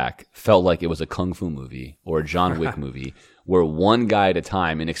have sack felt like it was a Kung Fu movie or a John Wick movie where one guy at a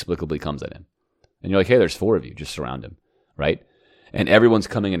time inexplicably comes at him. And you're like, hey, there's 4 of you. Just surround him, right? And everyone's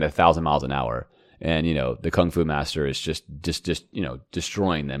coming in at 1,000 miles an hour. And, the Kung Fu master is just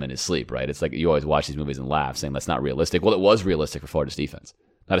destroying them in his sleep, right? It's like you always watch these movies and laugh, saying that's not realistic. Well, it was realistic for Florida's defense.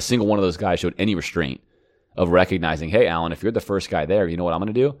 Not a single one of those guys showed any restraint of recognizing, hey, Alan, if you're the first guy there, you know what I'm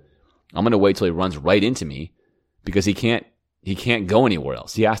going to do? I'm going to wait till he runs right into me because he can't go anywhere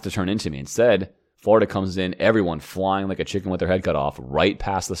else. He has to turn into me. Instead, Florida comes in, everyone flying like a chicken with their head cut off, right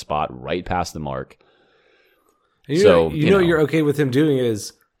past the spot, right past the mark. You know what you're okay with him doing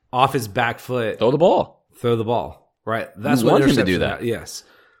is off his back foot. Throw the ball. Right. That's what what him to do that. Yes.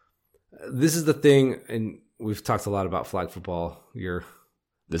 This is the thing, and we've talked a lot about flag football.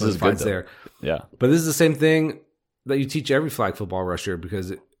 This is good there. Yeah. But this is the same thing that you teach every flag football rusher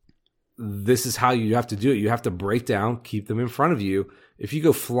because this is how you have to do it. You have to break down, keep them in front of you. If you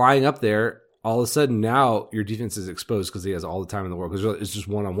go flying up there, all of a sudden now your defense is exposed because he has all the time in the world because it's just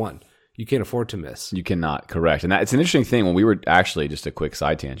one-on-one. You can't afford to miss. You cannot, correct. And it's an interesting thing. When we were actually, just a quick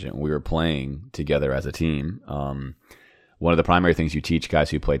side tangent, when we were playing together as a team, one of the primary things you teach guys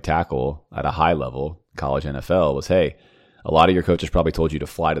who play tackle at a high level, college NFL, was, hey, a lot of your coaches probably told you to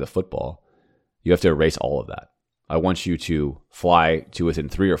fly to the football. You have to erase all of that. I want you to fly to within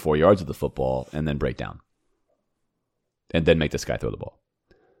 3 or 4 yards of the football and then break down. And then make this guy throw the ball.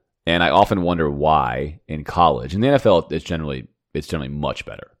 And I often wonder why in college, in the NFL, it's generally much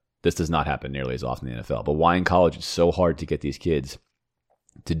better. This does not happen nearly as often in the NFL. But why in college it's so hard to get these kids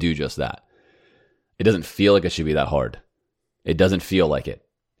to do just that? It doesn't feel like it should be that hard. It doesn't feel like it.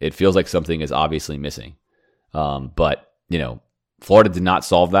 It feels like something is obviously missing. But, Florida did not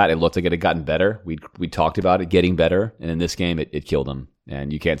solve that. It looked like it had gotten better. We talked about it getting better. And in this game, it killed them.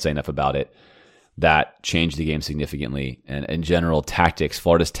 And you can't say enough about it. That changed the game significantly. And in general,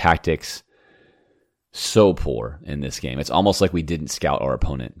 Florida's tactics, so poor in this game. It's almost like we didn't scout our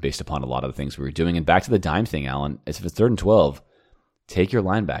opponent based upon a lot of the things we were doing. And back to the dime thing, Alan, if it's 3rd and 12, take your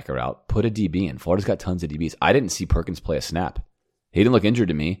linebacker out, put a DB in. Florida's got tons of DBs. I didn't see Perkins play a snap. He didn't look injured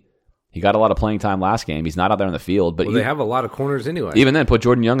to me. He got a lot of playing time last game. He's not out there on the field. But they have a lot of corners anyway. Even then, put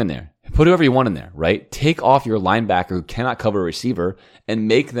Jordan Young in there. Put whoever you want in there, right? Take off your linebacker who cannot cover a receiver and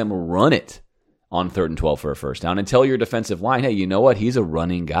make them run it on 3rd and 12 for a first down and tell your defensive line, hey, you know what? He's a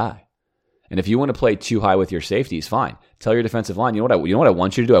running guy. And if you want to play too high with your safeties, fine. Tell your defensive line, you know what I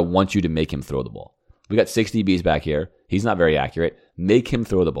want you to do? I want you to make him throw the ball. We got 6 DBs back here. He's not very accurate. Make him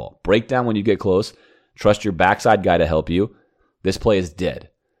throw the ball. Break down when you get close. Trust your backside guy to help you. This play is dead.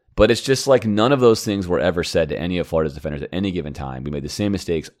 But it's just like none of those things were ever said to any of Florida's defenders at any given time. We made the same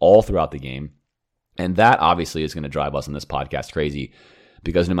mistakes all throughout the game. And that obviously is going to drive us on this podcast crazy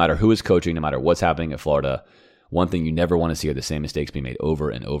because no matter who is coaching, no matter what's happening at Florida, one thing you never want to see are the same mistakes being made over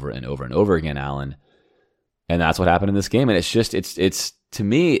and over and over and over again, Alan. And that's what happened in this game. And it's just, it's to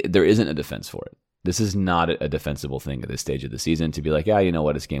me, there isn't a defense for it. This is not a defensible thing at this stage of the season to be like, yeah, you know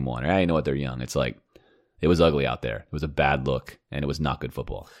what, it's game one. Or, yeah, you know what, they're young. It's like, it was ugly out there. It was a bad look, and it was not good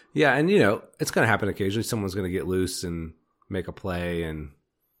football. Yeah, and it's going to happen occasionally. Someone's going to get loose and make a play and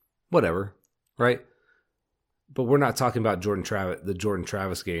whatever, right? But we're not talking about the Jordan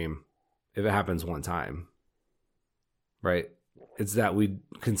Travis game if it happens one time, right? It's that we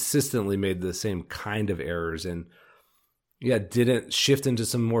consistently made the same kind of errors and, didn't shift into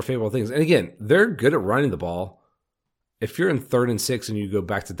some more favorable things. And again, they're good at running the ball. If you're in 3rd and 6 and you go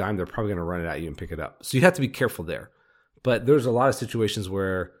back to dime, they're probably going to run it at you and pick it up. So you have to be careful there. But there's a lot of situations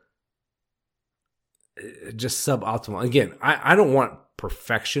where just suboptimal. Again, I don't want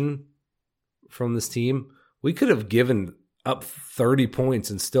perfection from this team. We could have given up 30 points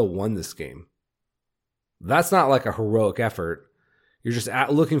and still won this game. That's not like a heroic effort. You're just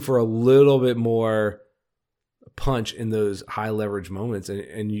looking for a little bit more punch in those high leverage moments,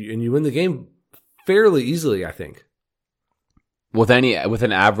 and you win the game fairly easily, I think. With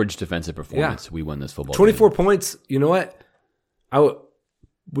an average defensive performance, we win this football 24 game. points, you know what?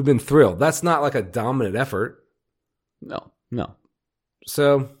 We've been thrilled. That's not like a dominant effort. No.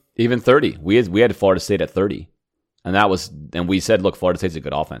 So even 30. We had Florida State at 30. And we said, look, Florida State's a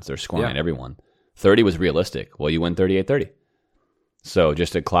good offense. They're scoring at everyone. 30 was realistic. Well, you win 38-30. So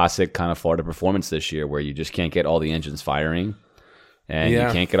just a classic kind of Florida performance this year where you just can't get all the engines firing. And you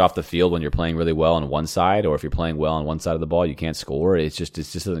can't get off the field when you're playing really well on one side, or if you're playing well on one side of the ball, you can't score. It just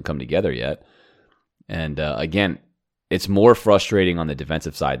doesn't come together yet. And again, it's more frustrating on the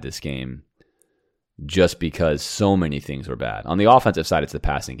defensive side this game just because so many things were bad. On the offensive side, it's the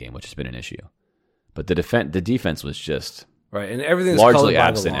passing game, which has been an issue. But the defense was just right, and everything's largely colored by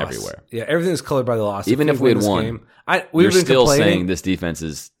absent the loss. everywhere. Yeah, everything's colored by the loss. Even if we had won, we're still saying this defense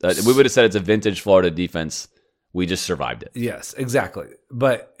is. We would have said it's a vintage Florida defense. We just survived it. Yes, exactly.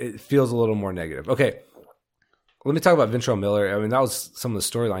 But it feels a little more negative. Okay, let me talk about Ventrell Miller. I mean, that was some of the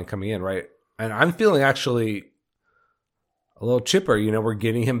storyline coming in, right? And I'm feeling actually a little chipper. We're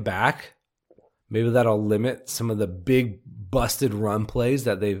getting him back. Maybe that'll limit some of the big busted run plays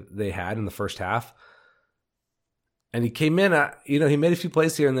that they had in the first half. And he came in, he made a few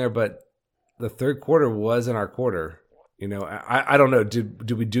plays here and there, but the third quarter wasn't our quarter. I don't know.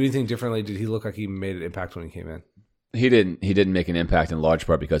 Did we do anything differently? Did he look like he made an impact when he came in? He didn't make an impact in large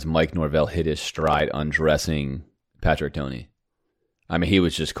part because Mike Norvell hit his stride undressing Patrick Toney. I mean, he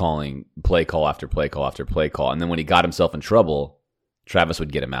was just calling play call after play call after play call. And then when he got himself in trouble, Travis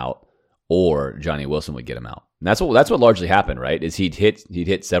would get him out or Johnny Wilson would get him out. And that's what largely happened, right? Is he'd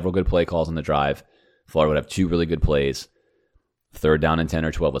hit several good play calls on the drive. Florida would have 2 really good plays. 3rd down and 10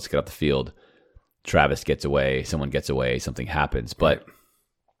 or 12, let's get off the field. Travis gets away, someone gets away, something happens. But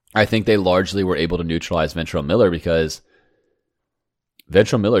I think they largely were able to neutralize Ventrell Miller because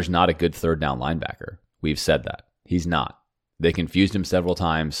Ventrell Miller's not a good 3rd down linebacker. We've said that. He's not. They confused him several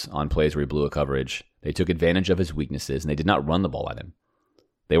times on plays where he blew a coverage. They took advantage of his weaknesses, and they did not run the ball at him.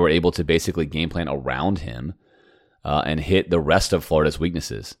 They were able to basically game plan around him and hit the rest of Florida's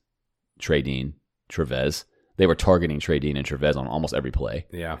weaknesses. Trey Dean, Trevez. They were targeting Trey Dean and Trevez on almost every play.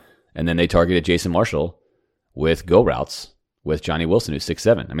 Yeah. And then they targeted Jason Marshall with go routes with Johnny Wilson, who's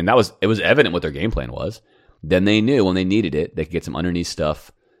 6'7". I mean, it was evident what their game plan was. Then they knew when they needed it, they could get some underneath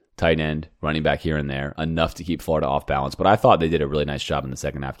stuff, tight end, running back here and there, enough to keep Florida off balance. But I thought they did a really nice job in the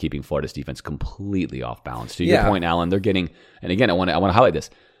second half, keeping Florida's defense completely off balance. To your point, Alan, they're getting, and again, I want to highlight this.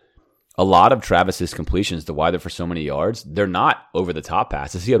 A lot of Travis's completions, to why they're for so many yards, they're not over the top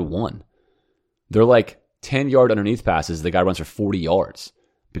passes. He had 1. They're like 10-yard underneath passes. The guy runs for 40 yards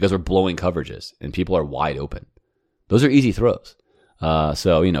because we're blowing coverages and people are wide open. Those are easy throws.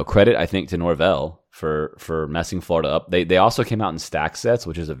 So, credit, I think, to Norvell for messing Florida up. They also came out in stack sets,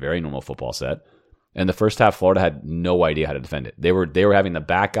 which is a very normal football set. And the first half, Florida had no idea how to defend it. They were having the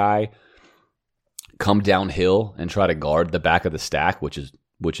back guy come downhill and try to guard the back of the stack, which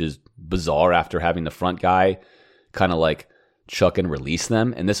is bizarre after having the front guy kind of like chuck and release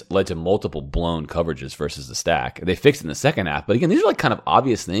them. And this led to multiple blown coverages versus the stack. They fixed it in the second half. But again, these are like kind of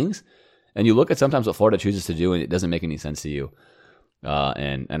obvious things. And you look at sometimes what Florida chooses to do and it doesn't make any sense to you.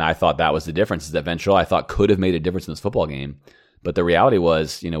 And I thought that was the difference, is that Ventrell, I thought, could have made a difference in this football game. But the reality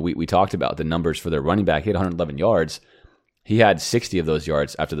was, we talked about the numbers for their running back. He had 111 yards. He had 60 of those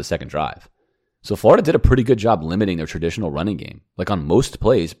yards after the second drive. So Florida did a pretty good job limiting their traditional running game. Like on most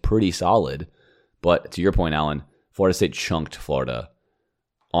plays, pretty solid. But to your point, Alan, Florida State chunked Florida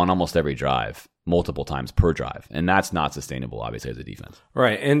on almost every drive, multiple times per drive. And that's not sustainable, obviously, as a defense.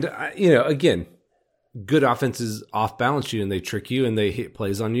 Right. And, again, good offenses off-balance you and they trick you and they hit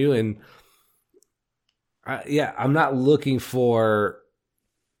plays on you. And, I'm not looking for,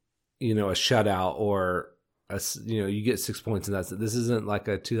 a shutout or, you get 6 points and that's it. This isn't like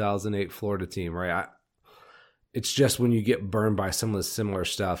a 2008 Florida team, right? It's just when you get burned by some of the similar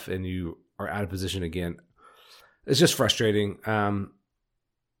stuff and you are out of position again, it's just frustrating. And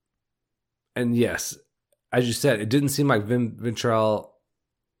yes, as you said, it didn't seem like Ventrell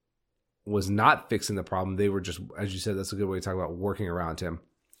was not fixing the problem. They were just, as you said, that's a good way to talk about working around him.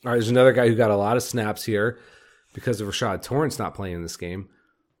 All right, there's another guy who got a lot of snaps here because of Rashad Torrance not playing in this game.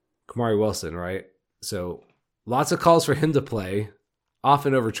 Kamari Wilson, right? So lots of calls for him to play,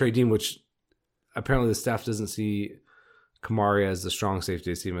 often over Trey Dean, which apparently the staff doesn't see Kamari as the strong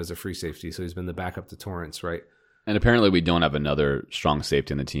safety. They see him as a free safety, so he's been the backup to Torrance, right? And apparently we don't have another strong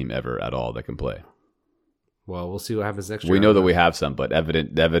safety in the team ever at all that can play. Well, we'll see what happens next year. We know that we have some, but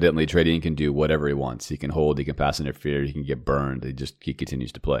evidently Trey Dean can do whatever he wants. He can hold, he can pass interfere, he can get burned. He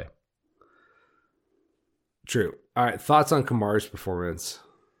continues to play. True. All right, thoughts on Kamari's performance?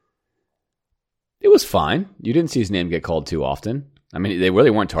 It was fine. You didn't see his name get called too often. I mean, they really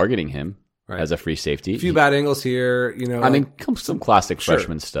weren't targeting him as a free safety. A few bad angles here, I mean, some classic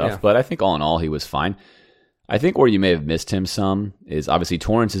freshman stuff, but I think all in all, he was fine. I think where you may have missed him some is obviously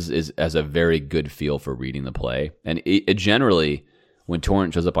Torrance has a very good feel for reading the play. And it generally, when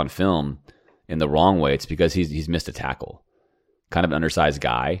Torrance shows up on film in the wrong way, it's because he's missed a tackle. Kind of an undersized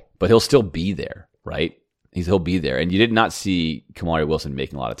guy, but he'll still be there, right? He'll be there. And you did not see Kamari Wilson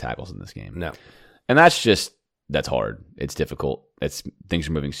making a lot of tackles in this game. No. And that's hard. It's difficult. Things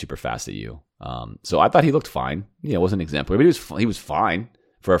are moving super fast at you. So I thought he looked fine. It wasn't exemplary, but he was fine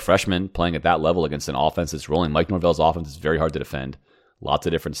for a freshman playing at that level against an offense that's rolling. Mike Norvell's offense is very hard to defend. Lots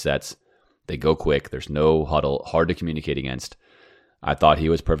of different sets. They go quick. There's no huddle. Hard to communicate against. I thought he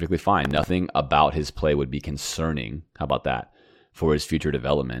was perfectly fine. Nothing about his play would be concerning. How about that? For his future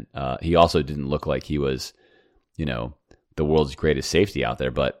development. He also didn't look like he was, the world's greatest safety out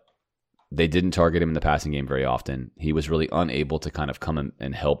there, but they didn't target him in the passing game very often. He was really unable to kind of come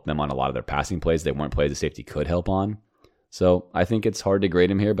and help them on a lot of their passing plays. They weren't plays the safety could help on. So I think it's hard to grade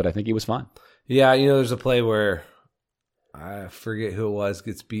him here, but I think he was fine. Yeah, there's a play where I forget who it was,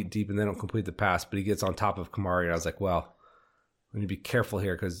 gets beat deep and they don't complete the pass, but he gets on top of Kamari. And I was like, well, we need to be careful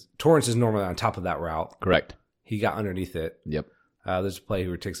here because Torrance is normally on top of that route. Correct. He got underneath it. Yep. There's a play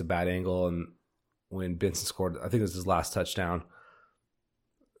where he takes a bad angle, and when Benson scored, I think it was his last touchdown.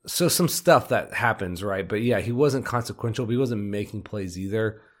 So some stuff that happens, right? But yeah, he wasn't consequential, but he wasn't making plays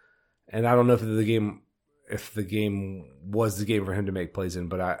either. And I don't know if the game was the game for him to make plays in,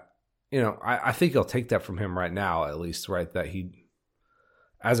 but I think he'll take that from him right now, at least, right? That he,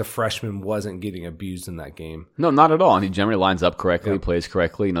 as a freshman, wasn't getting abused in that game. No, not at all. And he generally lines up correctly, plays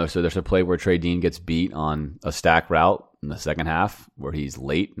correctly. So there's a play where Trey Dean gets beat on a stack route in the second half where he's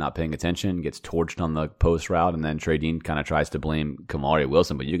late, not paying attention, gets torched on the post route, and then Trey Dean kind of tries to blame Kamari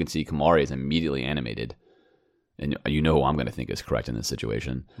Wilson, but you can see Kamari is immediately animated. And you know who I'm going to think is correct in this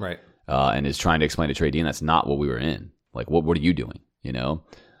situation. Right. And is trying to explain to Trey Dean that's not what we were in. Like, what are you doing?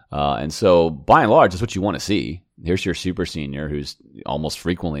 And so by and large, that's what you want to see. Here's your super senior who's almost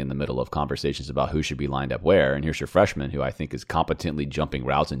frequently in the middle of conversations about who should be lined up where. And here's your freshman who I think is competently jumping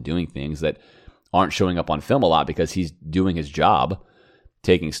routes and doing things that aren't showing up on film a lot because he's doing his job,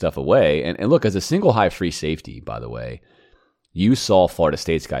 taking stuff away. And look, as a single high free safety, by the way, you saw Florida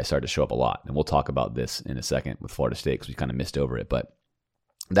State's guys start to show up a lot. And we'll talk about this in a second with Florida State because we kind of missed over it. But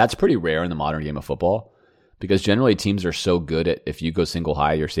that's pretty rare in the modern game of football because generally teams are so good at if you go single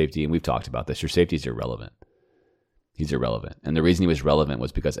high, your safety, and we've talked about this, your safety's irrelevant. He's irrelevant. And the reason he was relevant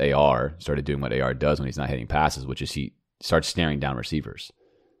was because AR started doing what AR does when he's not hitting passes, which is he starts staring down receivers.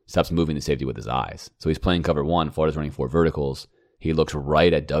 Stops moving the safety with his eyes. So he's playing cover one. Florida's running 4 verticals. He looks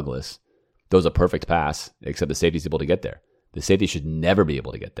right at Douglas. Throws a perfect pass, except the safety's able to get there. The safety should never be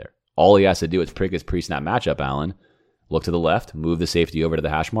able to get there. All he has to do is pick his pre-snap matchup, Allen. Look to the left, move the safety over to the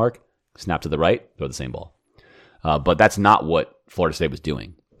hash mark, snap to the right, throw the same ball. But that's not what Florida State was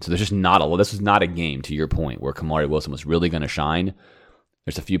doing. So there's just this was not a game, to your point, where Kamari Wilson was really going to shine.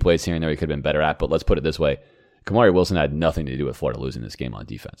 There's a few plays here and there he could have been better at, but let's put it this way. Kamari Wilson had nothing to do with Florida losing this game on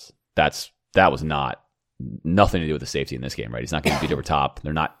defense. That was nothing to do with the safety in this game, right? He's not getting beat over top.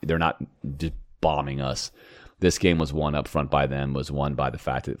 They're not just bombing us. This game was won up front by them, was won by the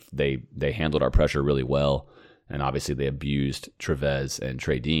fact that they handled our pressure really well. And obviously they abused Trevez and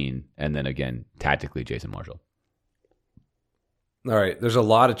Trey Dean. And then again, tactically, Jason Marshall. All right. There's a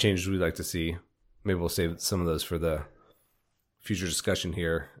lot of changes we'd like to see. Maybe we'll save some of those for the future discussion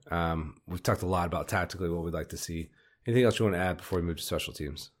here. We've talked a lot about tactically what we'd like to see. Anything else you want to add before we move to special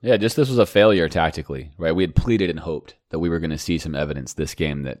teams? Yeah, just this was a failure tactically, right? We had pleaded and hoped that we were going to see some evidence this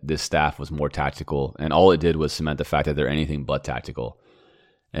game that this staff was more tactical, and all it did was cement the fact that they're anything but tactical.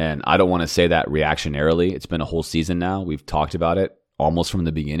 And I don't want to say that reactionarily. It's been a whole season now. We've talked about it almost from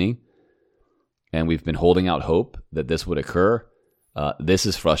the beginning, and we've been holding out hope that this would occur. This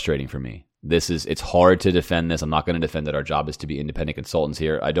is frustrating for me. It's hard to defend this. I'm not going to defend that our job is to be independent consultants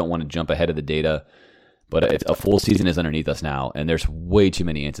here. I don't want to jump ahead of the data. But a full season is underneath us now, and there's way too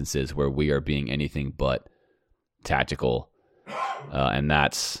many instances where we are being anything but tactical, and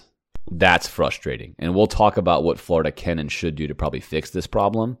that's frustrating. And we'll talk about what Florida can and should do to probably fix this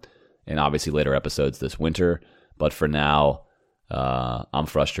problem, and obviously later episodes this winter. But for now, I'm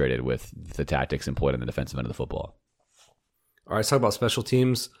frustrated with the tactics employed on the defensive end of the football. All right, let's talk about special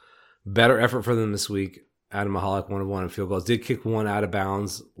teams. Better effort for them this week. Adam Mahalik, 1 of 1 in field goals. Did kick one out of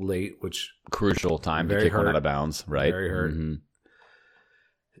bounds late, which crucial time to kick one out of bounds, right? Very hurt. Mm-hmm.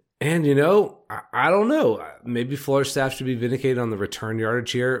 And, I don't know. Maybe Florida staff should be vindicated on the return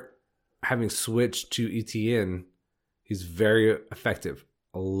yardage here. Having switched to ETN, he's very effective.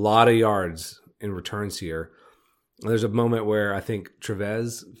 A lot of yards in returns here. There's a moment where I think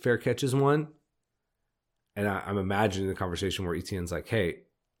Trevez fair catches one. And I'm imagining the conversation where ETN's like, hey,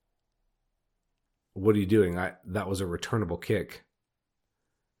 what are you doing? That was a returnable kick.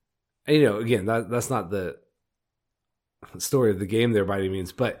 And, again, that's not the story of the game there by any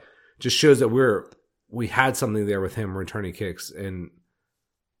means, but just shows that we had something there with him returning kicks, and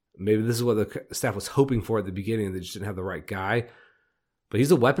maybe this is what the staff was hoping for at the beginning. They just didn't have the right guy, but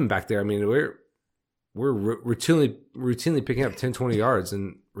he's a weapon back there. I mean, we're routinely picking up 10, 20 yards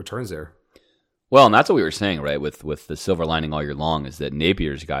and returns there. Well, and that's what we were saying, right? With the silver lining all year long is that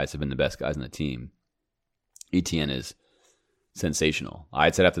Napier's guys have been the best guys on the team. ETN is sensational. I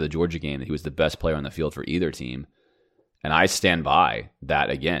had said after the Georgia game that he was the best player on the field for either team, and I stand by that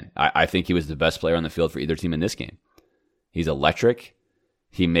again. I think he was the best player on the field for either team in this game. He's electric.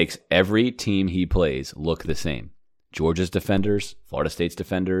 He makes every team he plays look the same. Georgia's defenders, Florida State's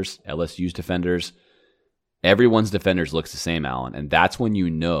defenders, LSU's defenders. Everyone's defenders looks the same, Alan, and that's when you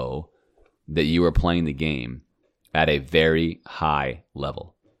know that you are playing the game at a very high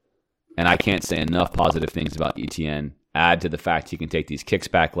level. And I can't say enough positive things about ETN. Add to the fact he can take these kicks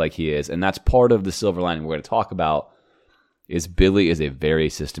back like he is. And that's part of the silver lining we're going to talk about is Billy is a very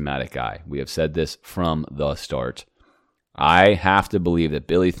systematic guy. We have said this from the start. I have to believe that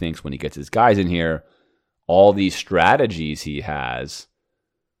Billy thinks when he gets his guys in here, all these strategies he has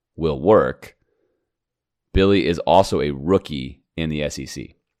will work. Billy is also a rookie in the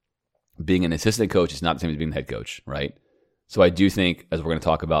SEC. Being an assistant coach is not the same as being the head coach, right? So I do think, as we're going to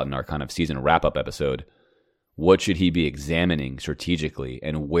talk about in our kind of season wrap-up episode, what should he be examining strategically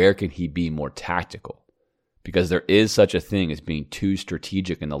and where can he be more tactical? Because there is such a thing as being too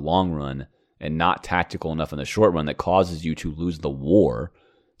strategic in the long run and not tactical enough in the short run that causes you to lose the war,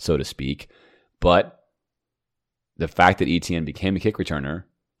 so to speak. But the fact that ETN became a kick returner,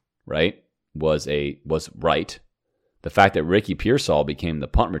 right, was right. The fact that Ricky Pearsall became the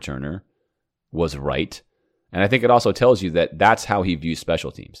punt returner was right. And I think it also tells you that that's how he views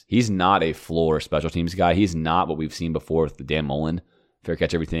special teams. He's not a floor special teams guy. He's not what we've seen before with the Dan Mullen, fair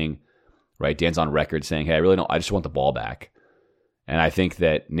catch everything, right? Dan's on record saying, hey, I just want the ball back. And I think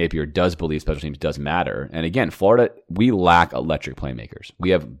that Napier does believe special teams does matter. And again, Florida, we lack electric playmakers.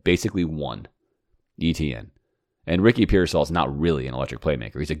 We have basically one, ETN. And Ricky Pearsall is not really an electric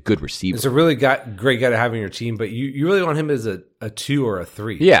playmaker. He's a good receiver. He's a really great guy to have on your team, but you really want him as a 2 or a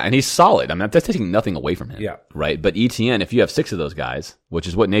 3. Yeah, and he's solid. I mean, that's taking nothing away from him. Yeah. Right? But ETN, if you have 6 of those guys, which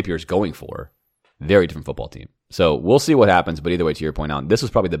is what Napier is going for, very different football team. So we'll see what happens, but either way, to your point out, this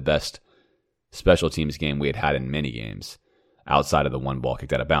was probably the best special teams game we had in many games outside of the one ball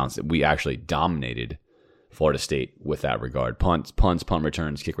kicked out of bounds. We actually dominated Florida State with that regard. Punts, punt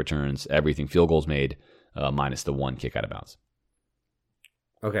returns, kick returns, everything, field goals made. Minus the one kick out of bounds.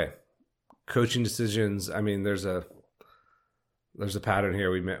 Okay. Coaching decisions. I mean, there's a pattern here.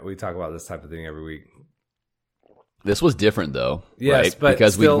 We talk about this type of thing every week. This was different, though. Yes, right? but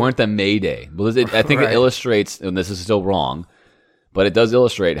because still, we weren't the Mayday. Well, I think right. It illustrates, and this is still wrong, but it does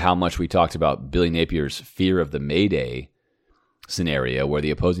illustrate how much we talked about Billy Napier's fear of the Mayday scenario, where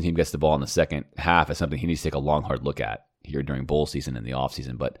the opposing team gets the ball in the second half as something he needs to take a long, hard look at here during bowl season and the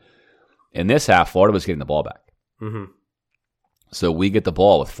offseason. But in this half, Florida was getting the ball back. Mm-hmm. So we get the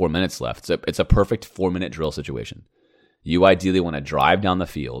ball with 4 minutes left. It's a perfect 4-minute drill situation. You ideally want to drive down the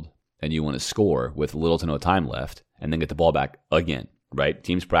field and you want to score with little to no time left and then get the ball back again, right?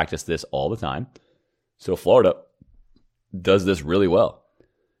 Teams practice this all the time. So Florida does this really well.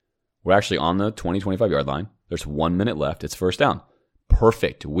 We're actually on the 20, 25-yard line. There's 1 minute left. It's first down.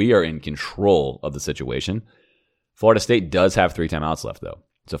 Perfect. We are in control of the situation. Florida State does have 3 timeouts left, though.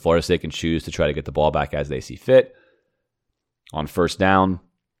 So Florida State can choose to try to get the ball back as they see fit. On first down,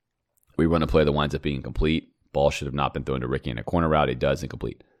 we run a play that winds up being incomplete. Ball should have not been thrown to Ricky in a corner route. It does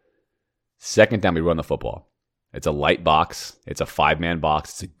incomplete. Second down, we run the football. It's a light box. It's a 5-man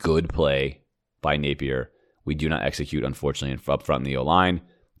box. It's a good play by Napier. We do not execute, unfortunately, up front in the O-line.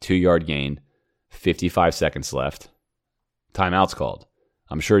 2-yard gain. 55 seconds left. Timeout's called.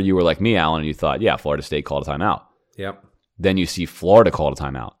 I'm sure you were like me, Alan, and you thought, yeah, Florida State called a timeout. Yep. Then you see Florida called a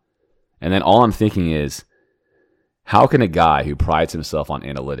timeout. And then all I'm thinking is, how can a guy who prides himself on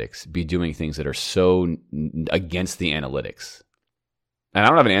analytics be doing things that are so against the analytics? And I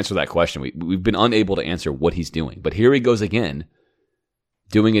don't have an answer to that question. We've been unable to answer what he's doing. But here he goes again,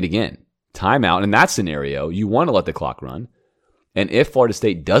 doing it again. Timeout. In that scenario, you want to let the clock run. And if Florida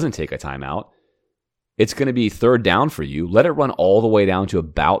State doesn't take a timeout, it's going to be third down for you. Let it run all the way down to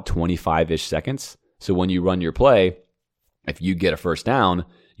about 25-ish seconds. So when you run your play, if you get a first down,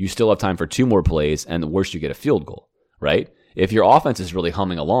 you still have time for 2 more plays, and the worst, you get a field goal, right? If your offense is really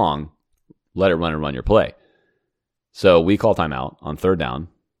humming along, let it run and run your play. So we call timeout on third down.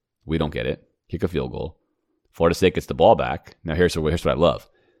 We don't get it. Kick a field goal. Florida State gets the ball back. Now here's what I love.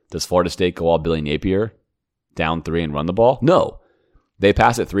 Does Florida State go all Billy Napier, down 3 and run the ball? No. They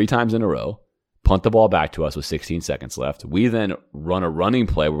pass it 3 times in a row, punt the ball back to us with 16 seconds left. We then run a running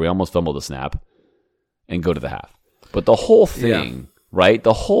play where we almost fumble the snap and go to the half. But the whole thing, right?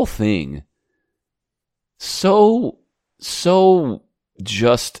 The whole thing, so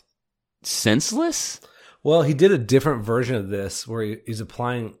just senseless. Well, he did a different version of this where he's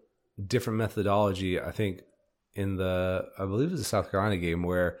applying different methodology, I think, I believe it was the South Carolina game,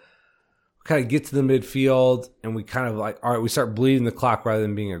 where we kind of get to the midfield and we kind of all right, we start bleeding the clock rather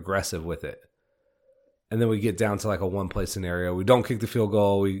than being aggressive with it. And then we get down to a one-play scenario. We don't kick the field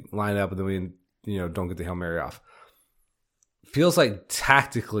goal. We line up and then we don't get the Hail Mary off. Feels like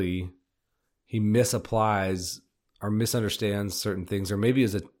tactically he misapplies or misunderstands certain things, or maybe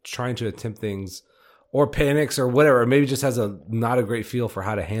is trying to attempt things, or panics or whatever, or maybe just has not a great feel for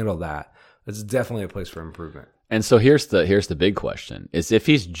how to handle that. It's definitely a place for improvement. And so here's the big question, is if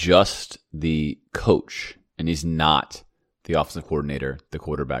he's just the coach and he's not the offensive coordinator, the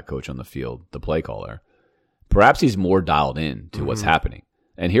quarterback coach on the field, the play caller, perhaps he's more dialed in to what's happening.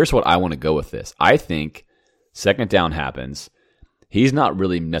 And here's what I want to go with this. I think second down happens. He's not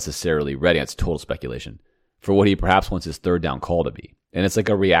really necessarily ready. That's total speculation for what he perhaps wants his third down call to be. And it's like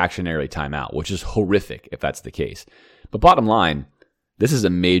a reactionary timeout, which is horrific if that's the case. But bottom line, this is a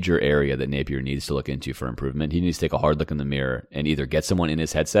major area that Napier needs to look into for improvement. He needs to take a hard look in the mirror and either get someone in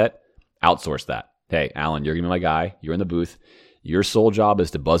his headset, outsource that. Hey, Alan, you're going to be my guy. You're in the booth. Your sole job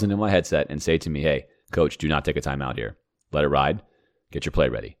is to buzz into my headset and say to me, hey, coach, do not take a timeout here. Let it ride. Get your play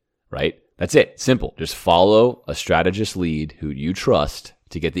ready, right? That's it. Simple. Just follow a strategist lead who you trust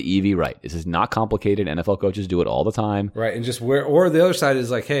to get the EV right. This is not complicated. NFL coaches do it all the time. Right. And just or the other side is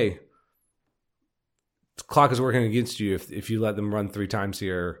like, hey, the clock is working against you. If you let them run 3 times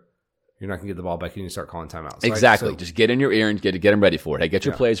here, you're not going to get the ball back and you start calling timeouts. Exactly. Right? So, just get in your ear and get them ready for it. Hey, get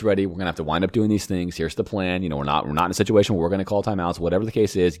your plays ready. We're going to have to wind up doing these things. Here's the plan. We're not in a situation where we're going to call timeouts. Whatever the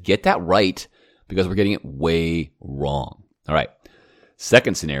case is, get that right because we're getting it way wrong. All right.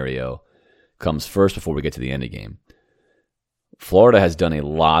 Second scenario comes first before we get to the end of the game. Florida has done a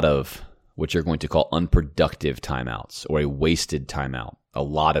lot of what you're going to call unproductive timeouts or a wasted timeout. A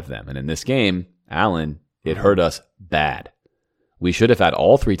lot of them. And in this game, Alan, it hurt us bad. We should have had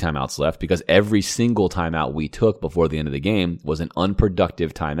all 3 timeouts left because every single timeout we took before the end of the game was an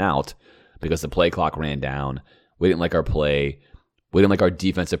unproductive timeout because the play clock ran down. We didn't like our play. We didn't like our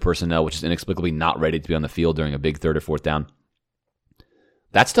defensive personnel, which is inexplicably not ready to be on the field during a big third or fourth down.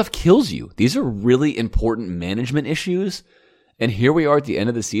 That stuff kills you. These are really important management issues. And here we are at the end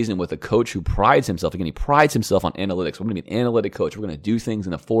of the season with a coach who prides himself. Again, he prides himself on analytics. We're going to be an analytic coach. We're going to do things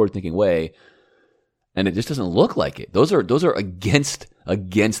in a forward-thinking way. And it just doesn't look like it. Those are against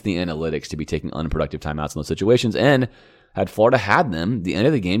the analytics to be taking unproductive timeouts in those situations. And had Florida had them, the end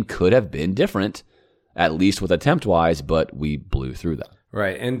of the game could have been different, at least with attempt-wise, but we blew through that.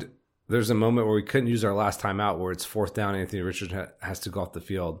 Right. And there's a moment where we couldn't use our last timeout where it's fourth down. Anthony Richards has to go off the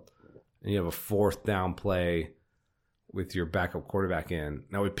field. And you have a fourth down play with your backup quarterback in.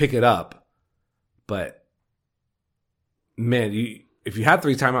 Now we pick it up, but man, if you had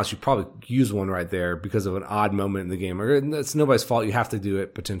 3 timeouts, you probably use one right there because of an odd moment in the game. Or it's nobody's fault. You have to do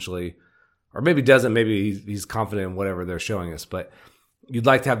it potentially. Or maybe doesn't. Maybe he's confident in whatever they're showing us. But you'd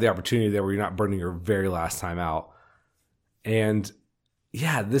like to have the opportunity there where you're not burning your very last time out. And,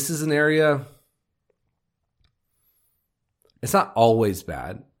 yeah, this is an area. It's not always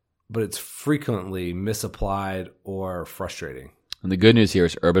bad, but it's frequently misapplied or frustrating. And the good news here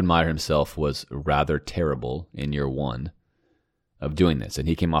is Urban Meyer himself was rather terrible in year 1 of doing this. And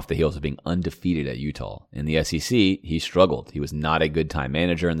he came off the heels of being undefeated at Utah. In the SEC, he struggled. He was not a good time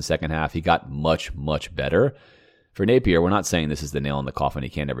manager in the second half. He got much, much better. For Napier, we're not saying this is the nail in the coffin. He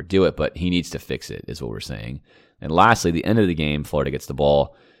can't ever do it, but he needs to fix it, is what we're saying. And lastly, the end of the game, Florida gets the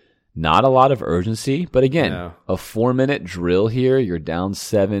ball. Not a lot of urgency, but again, a 4-minute drill here. You're down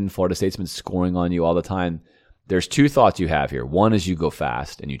 7. Florida State's been scoring on you all the time. There's 2 thoughts you have here. One is you go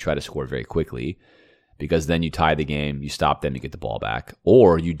fast and you try to score very quickly because then you tie the game, you stop them, you get the ball back.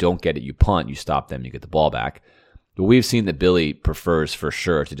 Or you don't get it, you punt, you stop them, you get the ball back. But we've seen that Billy prefers for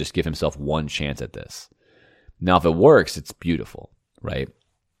sure to just give himself one chance at this. Now, if it works, it's beautiful, right?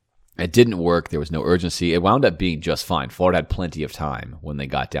 It didn't work. There was no urgency. It wound up being just fine. Florida had plenty of time when they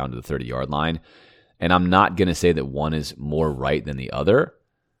got down to the 30-yard line. And I'm not going to say that one is more right than the other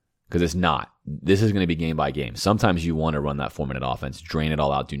because it's not. This is going to be game by game. Sometimes you want to run that 4-minute offense, drain it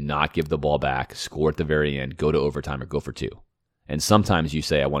all out, do not give the ball back, score at the very end, go to overtime or go for 2. And sometimes you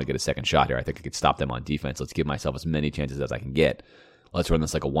say, I want to get a second shot here. I think I could stop them on defense. Let's give myself as many chances as I can get. Let's run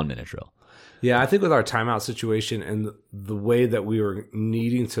this like a 1-minute drill. Yeah, I think with our timeout situation and the way that we were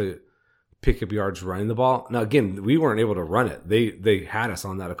needing to pick up yards running the ball. Now, again, we weren't able to run it. They had us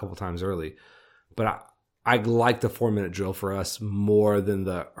on that a couple times early. But I like the 4-minute drill for us more than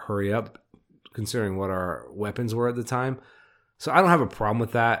the hurry up, considering what our weapons were at the time. So I don't have a problem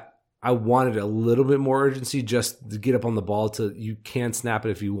with that. I wanted a little bit more urgency just to get up on the ball. You can snap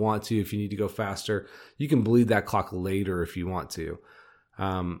it if you want to, if you need to go faster. You can bleed that clock later if you want to.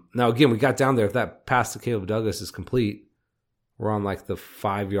 Now, again, we got down there. If that pass to Caleb Douglas is complete, we're on like the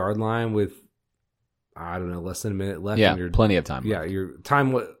 5-yard line with, I don't know, less than a minute left. Yeah, plenty of time. Yeah, your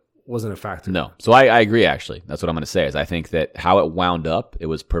time wasn't a factor. No. So I agree, actually. That's what I'm going to say is I think that how it wound up, it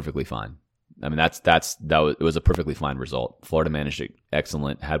was perfectly fine. I mean, it was a perfectly fine result. Florida managed it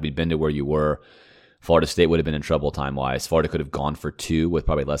excellent. Had we been to where you were, Florida State would have been in trouble time-wise. Florida could have gone for 2 with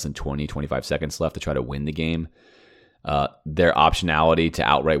probably less than 20, 25 seconds left to try to win the game. Their optionality to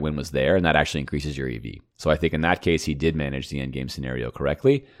outright win was there, and that actually increases your EV. So I think in that case, he did manage the end game scenario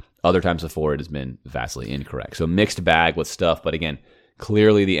correctly. Other times before, it has been vastly incorrect. So mixed bag with stuff, but again,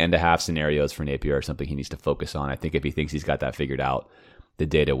 clearly the end-of-half scenarios for Napier are something he needs to focus on. I think if he thinks he's got that figured out, the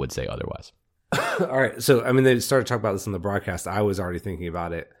data would say otherwise. All right. So, I mean, they started talking about this on the broadcast. I was already thinking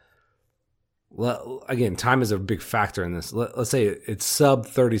about it. Well, again, time is a big factor in this. Let's say it's sub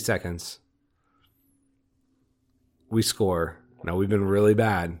 30 seconds. We score. Now, we've been really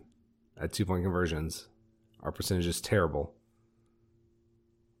bad at 2-point conversions. Our percentage is terrible.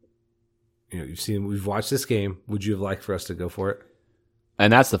 We've watched this game. Would you have liked for us to go for it?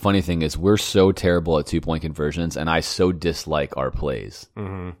 And that's the funny thing is we're so terrible at 2-point conversions, and I so dislike our plays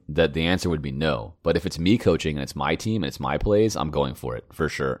that the answer would be no. But if it's me coaching and it's my team and it's my plays, I'm going for it for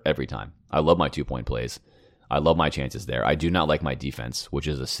sure every time. I love my 2-point plays. I love my chances there. I do not like my defense, which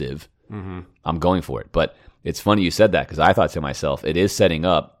is a sieve. I'm going for it. But it's funny you said that because I thought to myself, it is setting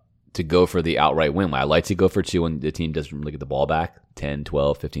up to go for the outright win. I like to go for 2 when the team doesn't really get the ball back, 10,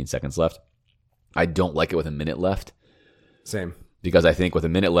 12, 15 seconds left. I don't like it with a minute left. Same. Because I think with a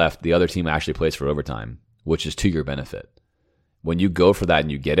minute left, the other team actually plays for overtime, which is to your benefit. When you go for that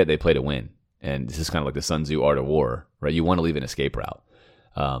and you get it, they play to win. And this is kind of like the Sun Tzu art of war, right? You want to leave an escape route.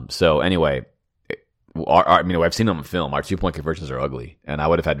 So anyway, I've seen them on film. Our 2-point conversions are ugly, and I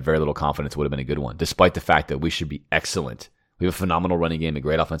would have had very little confidence it would have been a good one, despite the fact that we should be excellent. We have a phenomenal running game, a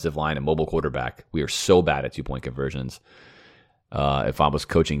great offensive line, a mobile quarterback. We are so bad at 2-point conversions. If I was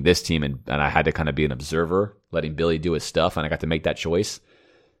coaching this team and I had to kind of be an observer, letting Billy do his stuff, and I got to make that choice,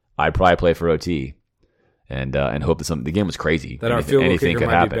 I'd probably play for OT and hope that the game was crazy. That our field anything kicker could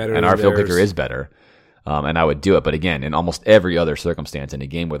might happen, be better and than our field theirs. kicker is better, and I would do it. But again, in almost every other circumstance, in a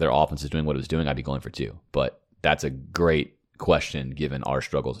game where their offense is doing what it was doing, I'd be going for 2. But that's a great question given our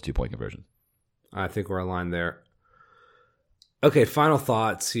struggles with 2-point conversion. I think we're aligned there. Okay, final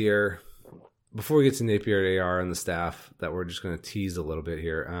thoughts here. Before we get to Napier, AR, and the staff that we're just going to tease a little bit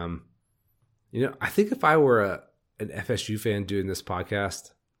here. I think if I were an FSU fan doing this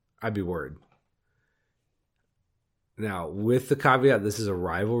podcast, I'd be worried. Now, with the caveat, this is a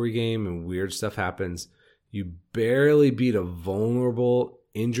rivalry game and weird stuff happens. You barely beat a vulnerable,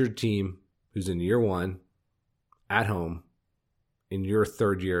 injured team who's in year 1 at home in your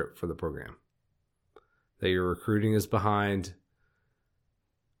third year for the program, that your recruiting is behind,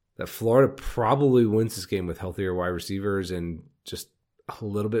 that Florida probably wins this game with healthier wide receivers and just a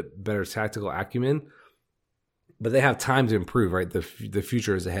little bit better tactical acumen, but they have time to improve, right? The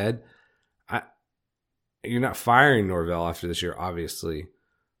future is ahead. You're not firing Norvell after this year, obviously,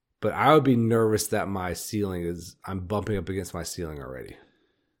 but I would be nervous that I'm bumping up against my ceiling already.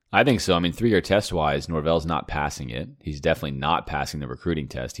 I think so. I mean, 3-year test-wise, Norvell's not passing it. He's definitely not passing the recruiting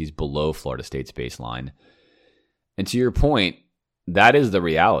test. He's below Florida State's baseline. And to your point, that is the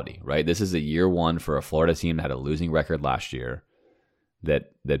reality, right? This is a year one for a Florida team that had a losing record last year,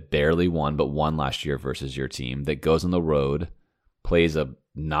 that barely won, but won last year versus your team, that goes on the road, plays a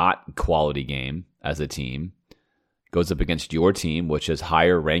not quality game as a team, goes up against your team, which has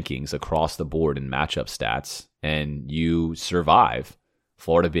higher rankings across the board in matchup stats, and you survive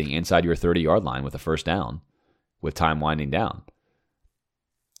Florida being inside your 30-yard line with a first down with time winding down.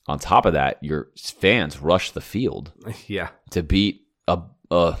 On top of that, your fans rush the field to beat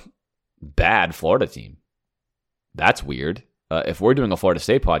a bad Florida team. That's weird. If we're doing a Florida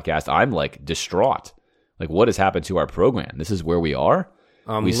State podcast, I'm like distraught. Like, what has happened to our program? This is where we are.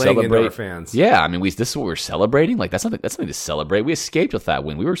 We celebrate our fans. Yeah, I mean, this is what we're celebrating. Like, that's something to celebrate. We escaped with that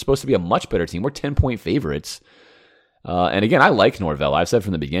win. We were supposed to be a much better team. We're 10-point favorites. And again, I like Norvell. I've said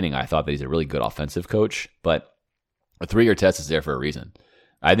from the beginning I thought that he's a really good offensive coach, but a 3-year test is there for a reason.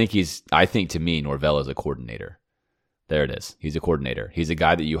 I think to me, Norvell is a coordinator. There it is. He's a coordinator. He's a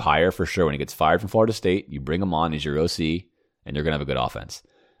guy that you hire for sure when he gets fired from Florida State. You bring him on as your OC, and you're going to have a good offense.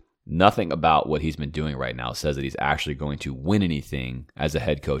 Nothing about what he's been doing right now says that he's actually going to win anything as a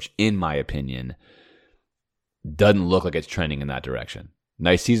head coach, in my opinion. Doesn't look like it's trending in that direction.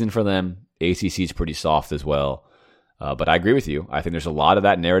 Nice season for them. ACC's pretty soft as well. But I agree with you. I think there's a lot of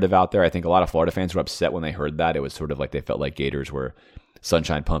that narrative out there. I think a lot of Florida fans were upset when they heard that. It was sort of like they felt like Gators were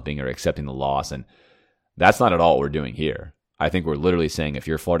sunshine pumping or accepting the loss. And that's not at all what we're doing here. I think we're literally saying if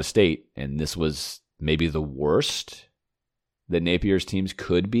you're Florida State and this was maybe the worst that Napier's teams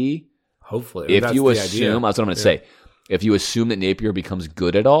could be, hopefully, if you assume, that's what I'm going to say. If you assume that Napier becomes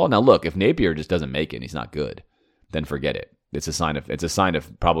good at all, now look, if Napier just doesn't make it and he's not good, then forget it. It's a sign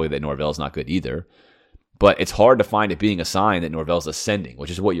of probably that Norvell's not good either. But it's hard to find it being a sign that Norvell's ascending,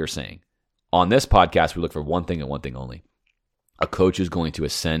 which is what you're saying. On this podcast, we look for one thing and one thing only. A coach is going to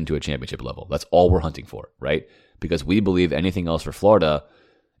ascend to a championship level. That's all we're hunting for, right? Because we believe anything else for Florida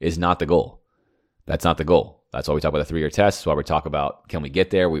is not the goal. That's not the goal. That's why we talk about the 3-year test. That's why we talk about, can we get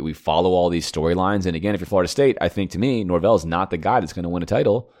there? We follow all these storylines. And again, if you're Florida State, I think to me, Norvell is not the guy that's going to win a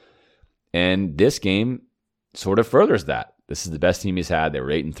title. And this game sort of furthers that. This is the best team he's had. They were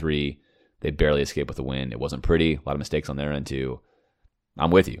 8-3. They barely escaped with a win. It wasn't pretty. A lot of mistakes on their end too.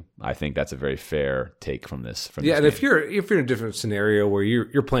 I'm with you. I think that's a very fair take from this. And if you're in a different scenario where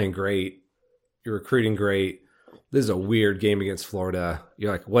you're playing great, you're recruiting great, this is a weird game against Florida.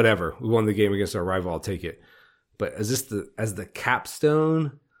 You're like, whatever. We won the game against our rival. I'll take it. But as the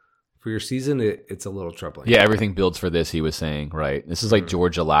capstone for your season, it's a little troubling. Yeah, everything builds for this. He was saying, right. This is like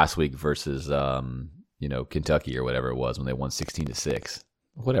Georgia last week versus Kentucky or whatever it was when they won 16-6.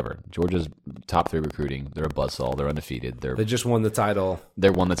 Whatever. Georgia's top 3 recruiting. They're a buzzsaw. They're undefeated. They just won the title. They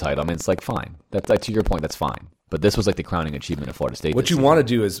won the title. I mean, it's like fine. That's like, to your point. That's fine. But this was like the crowning achievement of Florida State. What you want to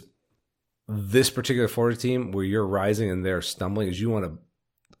do is this particular Florida team where you're rising and they're stumbling is you want to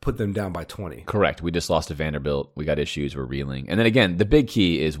put them down by 20. Correct. We just lost to Vanderbilt. We got issues. We're reeling. And then again, the big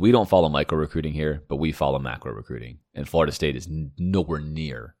key is we don't follow micro recruiting here, but we follow macro recruiting. And Florida State is nowhere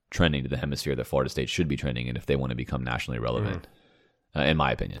near trending to the hemisphere that Florida State should be trending in if they want to become nationally relevant. In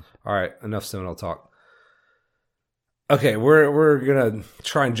my opinion. All right, enough Seminole talk. Okay, we're gonna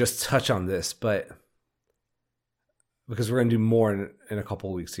try and just touch on this, but because we're gonna do more in a couple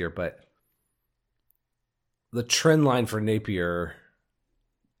of weeks here. But the trend line for Napier,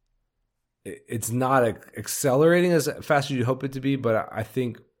 it's not accelerating as fast as you hope it to be. But I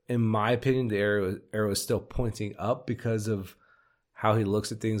think, in my opinion, the arrow is still pointing up because of how he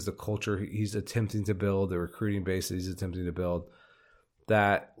looks at things, the culture he's attempting to build, the recruiting base that he's attempting to build.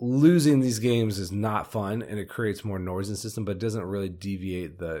 That losing these games is not fun and it creates more noise in the system, but it doesn't really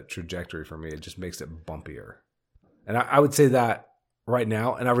deviate the trajectory for me. It just makes it bumpier. And I would say that right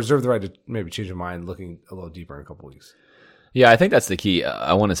now, and I reserve the right to maybe change my mind looking a little deeper in a couple of weeks. Yeah, I think that's the key.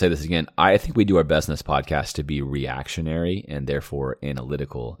 I want to say this again. I think we do our best in this podcast to be reactionary and therefore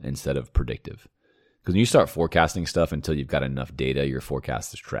analytical instead of predictive. Because when you start forecasting stuff until you've got enough data, your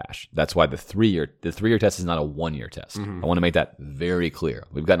forecast is trash. That's why the 3-year test is not a 1-year test. I want to make that very clear.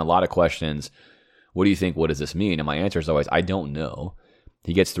 We've gotten a lot of questions. What do you think? What does this mean? And my answer is always, I don't know.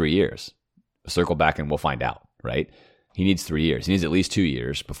 He gets 3 years. Circle back and we'll find out, right? He needs 3 years. He needs at least 2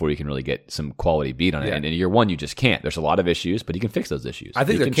 years before he can really get some quality beat on it. And in year one, you just can't. There's a lot of issues, but he can fix those issues. I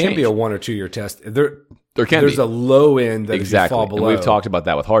think there can be a 1 or 2 year test. There's a low end that if you fall below. And we've talked about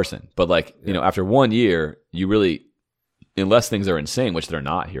that with Harsin. But after 1 year, you really, unless things are insane, which they're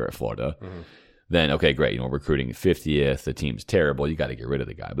not here at Florida, then okay, great. Recruiting 50th, the team's terrible. You got to get rid of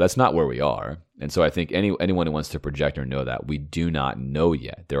the guy. But that's not where we are. And so I think anyone who wants to project or know that, we do not know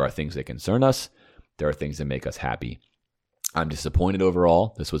yet. There are things that concern us. There are things that make us happy. I'm disappointed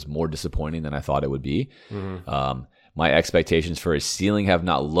overall. This was more disappointing than I thought it would be. My expectations for his ceiling have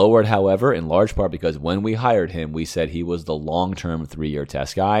not lowered, however, in large part because when we hired him, we said he was the long-term 3-year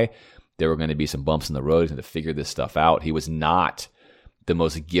test guy. There were going to be some bumps in the road to figure this stuff out. He was not the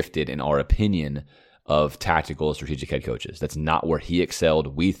most gifted, in our opinion, of tactical strategic head coaches. That's not where he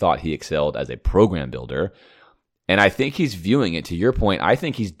excelled. We thought he excelled as a program builder. And I think he's viewing it, to your point, I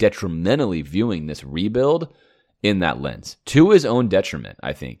think he's detrimentally viewing this rebuild in that lens. To his own detriment,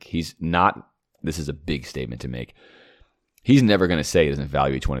 I think. He's not, this is a big statement to make. He's never going to say he doesn't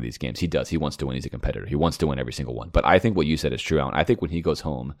value each one of these games. He does. He wants to win. He's a competitor. He wants to win every single one. But I think what you said is true, Alan. I think when he goes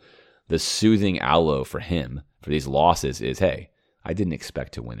home, the soothing aloe for him, for these losses, is, hey, I didn't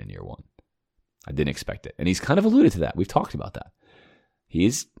expect to win in year one. I didn't expect it. And he's kind of alluded to that. We've talked about that.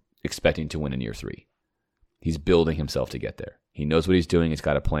 He's expecting to win in year 3. He's building himself to get there. He knows what he's doing. He's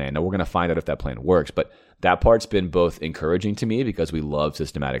got a plan. Now, we're going to find out if that plan works. But that part's been both encouraging to me because we love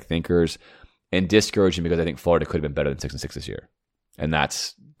systematic thinkers and discouraging because I think Florida could have been better than 6-6 this year. And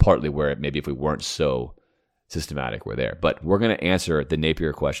that's partly where maybe if we weren't so systematic, we're there. But we're going to answer the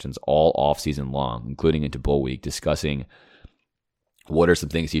Napier questions all offseason long, including into bowl week, discussing what are some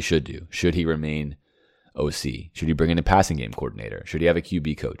things he should do. Should he remain OC? Should he bring in a passing game coordinator? Should he have a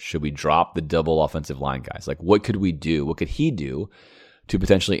QB coach? Should we drop the double offensive line guys? What could we do? What could he do to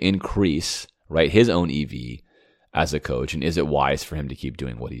potentially increase, his own EV as a coach? And is it wise for him to keep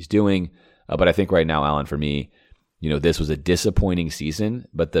doing what he's doing? But I think right now, Alan, for me, this was a disappointing season,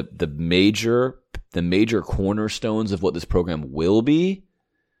 but the major cornerstones of what this program will be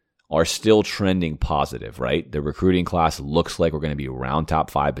are still trending positive, right? The recruiting class looks like we're going to be around top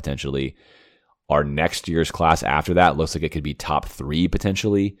 5 potentially. Our next year's class after that looks like it could be top 3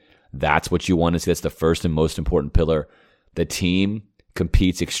 potentially. That's what you want to see. That's the first and most important pillar. The team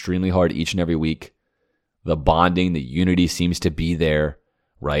competes extremely hard each and every week. The bonding, the unity seems to be there,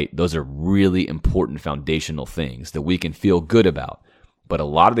 right? Those are really important foundational things that we can feel good about. But a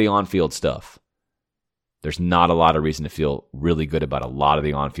lot of the on-field stuff, there's not a lot of reason to feel really good about a lot of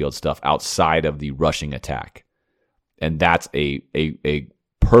the on-field stuff outside of the rushing attack. And that's a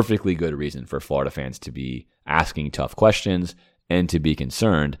perfectly good reason for Florida fans to be asking tough questions and to be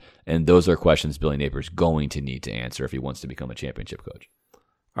concerned. And those are questions Billy Napier's going to need to answer if he wants to become a championship coach.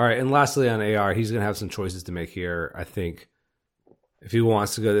 All right. And lastly on AR, he's going to have some choices to make here. I think if he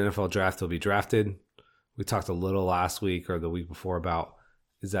wants to go to the NFL draft, he'll be drafted. We talked a little last week or the week before about,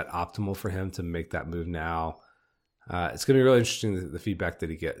 is that optimal for him to make that move now? It's going to be really interesting, the feedback that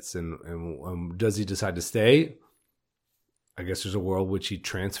he gets. And does he decide to stay? I guess there's a world which he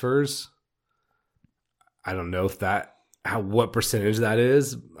transfers. I don't know if what percentage that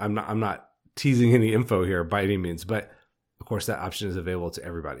is. I'm not teasing any info here by any means, but of course that option is available to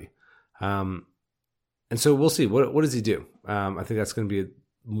everybody. And so we'll see. What does he do? I think that's going to be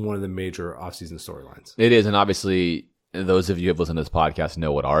one of the major offseason storylines. It is, and obviously those of you who have listened to this podcast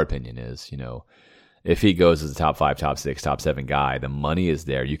know what our opinion is. If he goes as a top 5, top 6, top 7 guy, the money is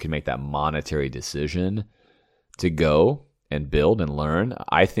there. You can make that monetary decision to go and build and learn.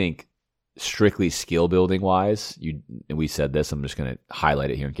 I think strictly skill building wise, and we said this, I'm just going to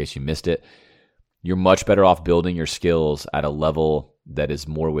highlight it here in case you missed it. You're much better off building your skills at a level that is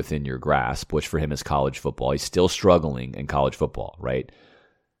more within your grasp, which for him is college football. He's still struggling in college football, right?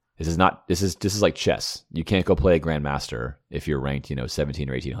 This is like chess. You can't go play a grandmaster if you're ranked, 17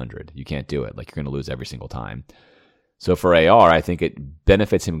 or 1800. You can't do it. You're going to lose every single time. So for AR, I think it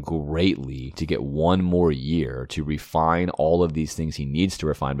benefits him greatly to get one more year to refine all of these things he needs to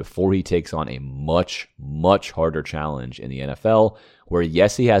refine before he takes on a much, much harder challenge in the NFL, where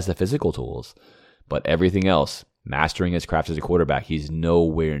yes, he has the physical tools, but everything else, mastering his craft as a quarterback, he's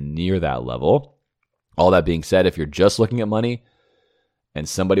nowhere near that level. All that being said, if you're just looking at money and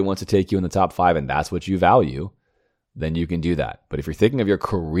somebody wants to take you in the top 5 and that's what you value, then you can do that. But if you're thinking of your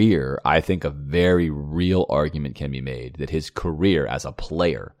career, I think a very real argument can be made that his career as a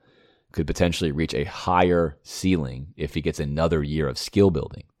player could potentially reach a higher ceiling if he gets another year of skill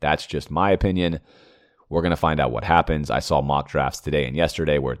building. That's just my opinion. We're going to find out what happens. I saw mock drafts today and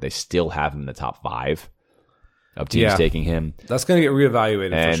yesterday where they still have him in the top 5 of teams taking him. That's going to get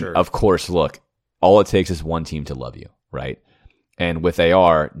reaevaluated and for sure. Of course, look, all it takes is one team to love you. right? And with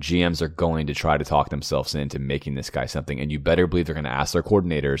AR, GMs are going to try to talk themselves into making this guy something. And you better believe they're going to ask their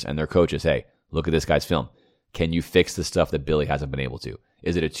coordinators and their coaches, hey, look at this guy's film. Can you fix the stuff that Billy hasn't been able to?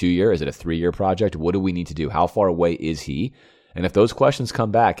 Is it a 2-year? Is it a 3-year project? What do we need to do? How far away is he? And if those questions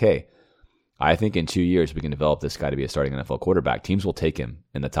come back, hey, I think in 2 years we can develop this guy to be a starting NFL quarterback. Teams will take him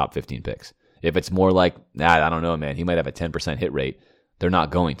in the top 15 picks. If it's more like, I don't know, man, he might have a 10% hit rate, they're not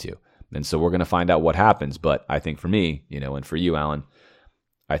going to. And so we're going to find out what happens. But I think for me, and for you, Alan,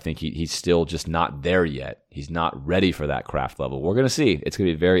 I think he's still just not there yet. He's not ready for that craft level. We're going to see. It's going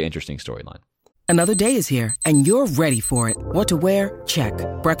to be a very interesting storyline. Another day is here, and you're ready for it. What to wear? Check.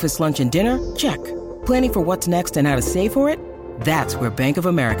 Breakfast, lunch, and dinner? Check. Planning for what's next and how to save for it? That's where Bank of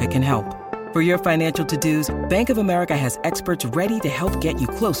America can help. For your financial to-dos, Bank of America has experts ready to help get you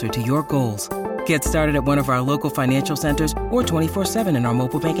closer to your goals. Get started at one of our local financial centers or 24/7 in our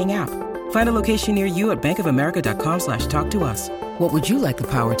mobile banking app. Find a location near you at bankofamerica.com/talktous. What would you like the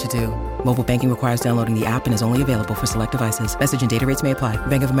power to do? Mobile banking requires downloading the app and is only available for select devices. Message and data rates may apply.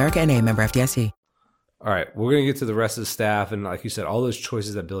 Bank of America N.A., member FDIC. All right, we're going to get to the rest of the staff. And like you said, all those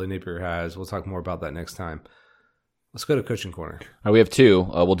choices that Billy Napier has. We'll talk more about that next time. Let's go to Coaching Corner. All right, we have two.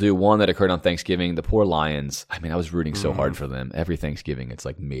 We'll do one that occurred on Thanksgiving. The poor Lions. I mean, I was rooting so hard for them. Every Thanksgiving, it's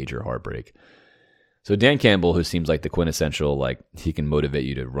like major heartbreak. So Dan Campbell, who seems like the quintessential, like he can motivate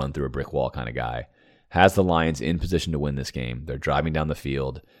you to run through a brick wall kind of guy, has the Lions in position to win this game. They're driving down the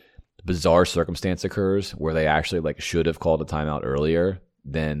field. Bizarre circumstance occurs where they actually should have called a timeout earlier.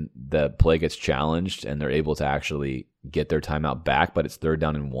 Then the play gets challenged and they're able to actually get their timeout back, but it's 3rd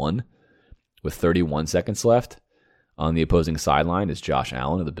down and 1 with 31 seconds left. On the opposing sideline is Josh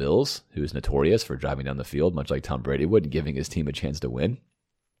Allen of the Bills, who is notorious for driving down the field, much like Tom Brady would, and giving his team a chance to win.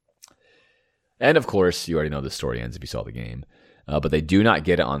 And of course, you already know the story ends if you saw the game. But they do not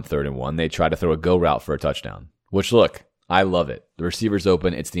get it on 3rd and 1. They try to throw a go route for a touchdown, which, look, I love it. The receiver's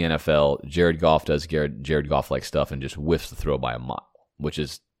open. It's the NFL. Jared Goff does Jared Goff-like stuff and just whiffs the throw by a mile, which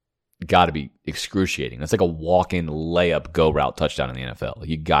is got to be excruciating. That's like a walk-in layup go route touchdown in the NFL.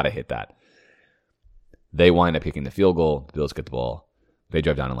 You got to hit that. They wind up kicking the field goal. The Bills get the ball. They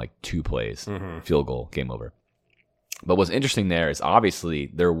drive down in 2 plays. Field goal, game over. But what's interesting there is obviously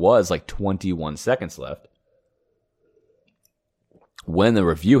there was 21 seconds left. When the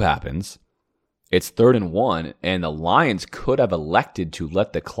review happens, it's 3rd and 1, and the Lions could have elected to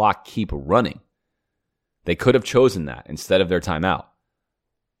let the clock keep running. They could have chosen that instead of their timeout.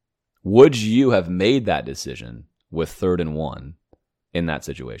 Would you have made that decision with 3rd and 1 in that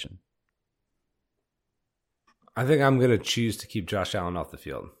situation? I think I'm going to choose to keep Josh Allen off the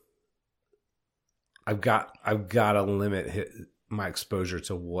field. I've got to limit my exposure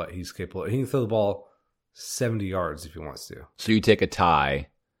to what he's capable of. He can throw the ball 70 yards if he wants to. So you take a tie,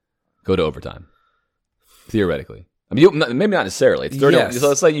 go to overtime, theoretically. I mean, maybe not necessarily. It's 3rd Yes. So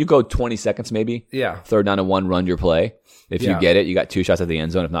let's say you go 20 seconds maybe. Yeah. 3rd down and 1, run your play. If you get it, you got 2 shots at the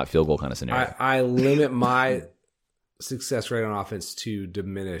end zone, if not field goal kind of scenario. I limit my success rate on offense to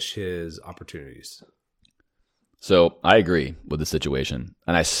diminish his opportunities. So I agree with the situation,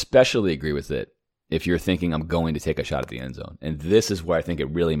 and I especially agree with it if you're thinking I'm going to take a shot at the end zone. And this is where I think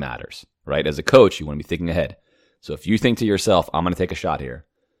it really matters, right? As a coach, you want to be thinking ahead. So if you think to yourself, I'm going to take a shot here,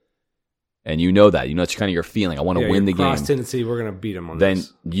 and you know that, it's kind of your feeling, I want to win the game. Cross tendency, we're going to beat him on then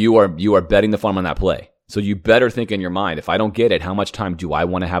this. you are betting the farm on that play. So you better think in your mind, if I don't get it, how much time do I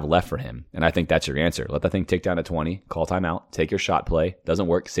want to have left for him? And I think that's your answer. Let that thing tick down to 20, call timeout, take your shot play. Doesn't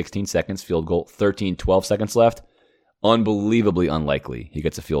work, 16 seconds, field goal, 12 seconds left. Unbelievably unlikely he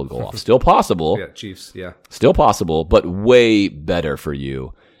gets a field goal off. Still possible. Yeah, Chiefs, yeah. Still possible, but way better for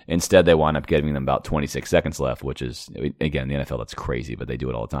you. Instead, they wind up giving them about 26 seconds left, which is, again, the NFL, that's crazy, but they do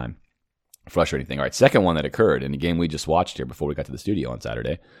it all the time. Frustrating thing. All right, second one that occurred in the game we just watched here before we got to the studio on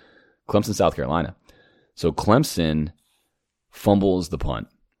Saturday, Clemson, South Carolina. So Clemson fumbles the punt,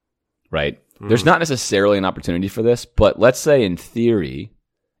 right? There's not necessarily an opportunity for this, but let's say in theory,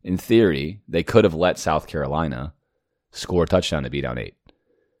 they could have let South Carolina score a touchdown to be down 8.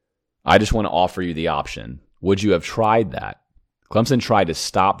 I just want to offer you the option. Would you have tried that? Clemson tried to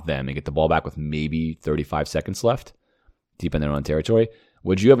stop them and get the ball back with maybe 35 seconds left, deep in their own territory.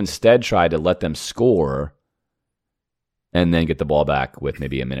 Would you have instead tried to let them score and then get the ball back with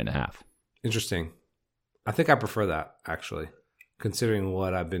maybe a minute and a half? Interesting. I think I prefer that, actually, considering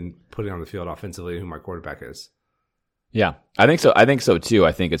what I've been putting on the field offensively and who my quarterback is. Yeah, I think so. I think so too.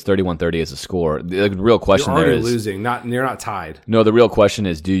 I think it's 31-30 as a score. The real question you're there already is losing. You're not tied. No, the real question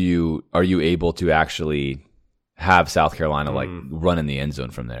is, are you able to actually have South Carolina run in the end zone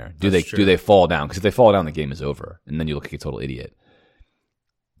from there? Do they fall down? Because if they fall down, the game is over, and then you look like a total idiot.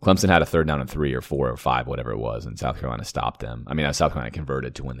 Clemson had a 3rd down and 3 or 4 or 5, whatever it was, and South Carolina stopped them. I mean, South Carolina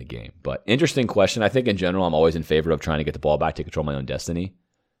converted to win the game. But interesting question. I think in general, I'm always in favor of trying to get the ball back to control my own destiny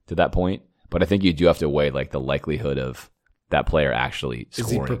to that point. But I think you do have to weigh like the likelihood of that player actually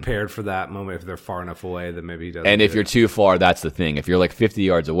scoring. Is he prepared for that moment? If they're far enough away, then maybe he doesn't. And if you're too far, that's the thing. If you're like 50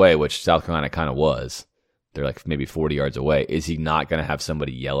 yards away, which South Carolina kind of was, they're like maybe 40 yards away. Is he not going to have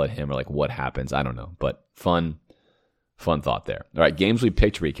somebody yell at him or like what happens? I don't know. But fun thought there. All right, games we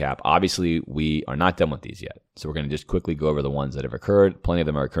picked to recap. Obviously, we are not done with these yet. So we're going to just quickly go over the ones that have occurred. Plenty of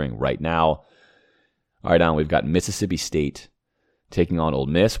them are occurring right now. All right, Alan, we've got Mississippi State taking on Ole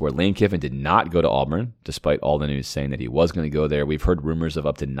Miss, where Lane Kiffin did not go to Auburn, despite all the news saying that he was going to go there. We've heard rumors of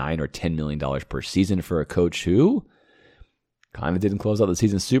up to $9 or $10 million per season for a coach who kind of didn't close out the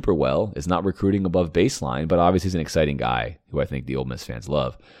season super well, is not recruiting above baseline, but obviously he's an exciting guy who I think the Ole Miss fans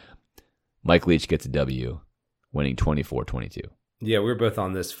love. Mike Leach gets a W, winning 24-22. Yeah, we were both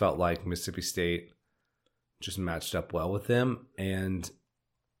on this. Felt like Mississippi State just matched up well with them. And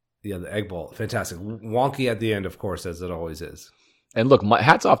yeah, the Egg Bowl, fantastic. Wonky at the end, of course, as it always is. And look,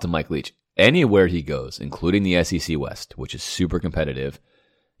 hats off to Mike Leach. Anywhere he goes, including the SEC West, which is super competitive,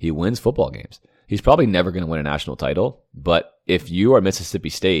 he wins football games. He's probably never going to win a national title, but if you are Mississippi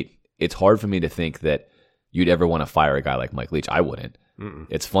State, it's hard for me to think that you'd ever want to fire a guy like Mike Leach. I wouldn't.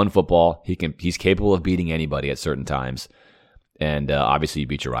 It's fun football. He's capable of beating anybody at certain times, and obviously you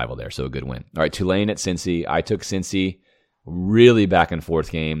beat your rival there, so a good win. All right, Tulane at Cincy. I took Cincy. Really back and forth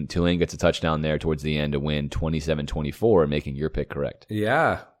game. Tulane gets a touchdown there towards the end to win 27-24, making your pick correct.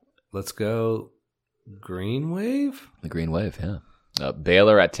 Yeah. Let's go Green Wave? The Green Wave, yeah.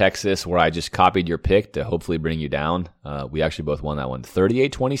 Baylor at Texas, where I just copied your pick to hopefully bring you down. We actually both won that one.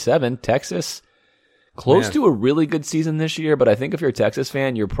 38-27. Texas, close to a really good season this year, but I think if you're a Texas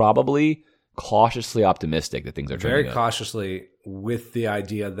fan, you're probably cautiously optimistic that things are turning very cautiously, with the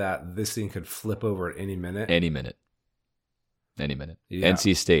idea that this thing could flip over at any minute. Any minute. Yeah.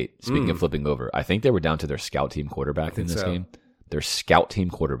 NC State, speaking of flipping over, I think they were down to their scout team quarterback in this game. Their scout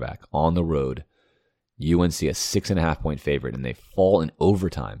team quarterback on the road. UNC a 6.5-point favorite, and they fall in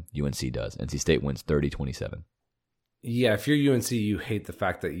overtime. UNC does. NC State wins 30-27. Yeah, if you're UNC, you hate the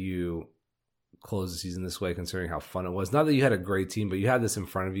fact that you closed the season this way, considering how fun it was. Not that you had a great team, but you had this in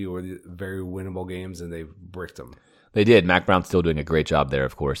front of you, were very winnable games, and they bricked them. They did. Mac Brown's still doing a great job there,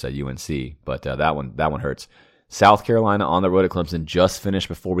 of course, at UNC, but that one hurts. South Carolina on the road at Clemson just finished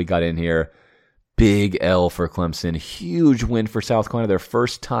before we got in here. Big L for Clemson. Huge win for South Carolina. Their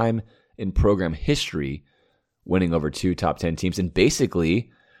first time in program history winning over 2 top 10 teams. And basically,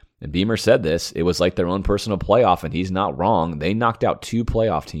 and Beamer said this, it was like their own personal playoff, and he's not wrong. They knocked out 2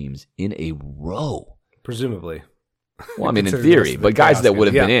 playoff teams in a row. Presumably. Well, I mean, in theory, but guys that would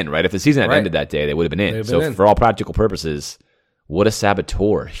have been in, right? If the season had ended that day, they would have been in. So for all practical purposes, what a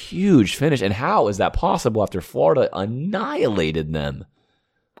saboteur. Huge finish. And how is that possible after Florida annihilated them?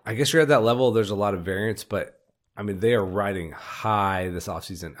 I guess you're at that level. There's a lot of variance, but, I mean, they are riding high this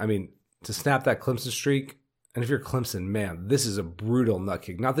offseason. I mean, to snap that Clemson streak, and if you're Clemson, man, this is a brutal nut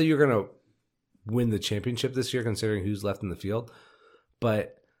kick. Not that you're going to win the championship this year, considering who's left in the field,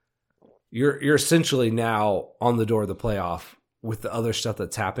 but you're essentially now on the door of the playoff with the other stuff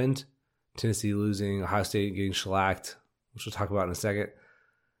that's happened. Tennessee losing, Ohio State getting shellacked, which we'll talk about in a second.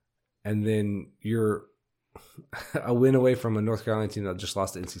 And then you're a win away from a North Carolina team that just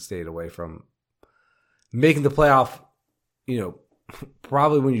lost to NC State, away from making the playoff,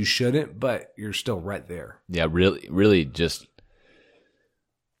 probably when you shouldn't, but you're still right there. Yeah, really just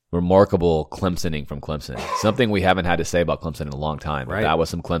remarkable Clemsoning from Clemson. Something we haven't had to say about Clemson in a long time. Right. That was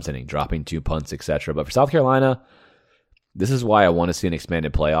some Clemsoning, dropping 2 punts, etc. But for South Carolina, this is why I want to see an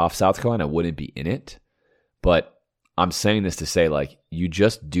expanded playoff. South Carolina wouldn't be in it, but I'm saying this to say, like, you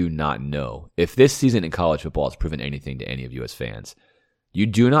just do not know. If this season in college football has proven anything to any of you as fans, you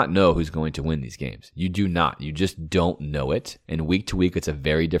do not know who's going to win these games. You do not. You just don't know it. And week to week, it's a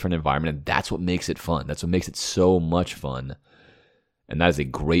very different environment, and that's what makes it fun. That's what makes it so much fun. And that is a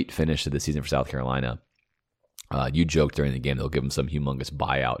great finish to the season for South Carolina. You joked during the game they'll give them some humongous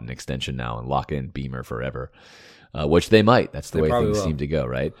buyout and extension now and lock in Beamer forever. Which they might. That's the way things seem to go,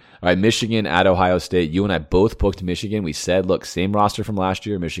 right? All right, Michigan at Ohio State. You and I both booked Michigan. We said, look, same roster from last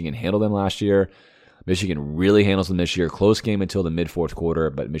year. Michigan handled them last year. Michigan really handles them this year. Close game until the mid-fourth quarter,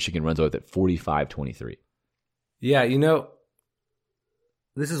 but Michigan runs away with it 45-23. Yeah,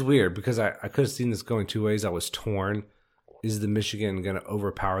 this is weird because I could have seen this going 2 ways. I was torn. Is the Michigan going to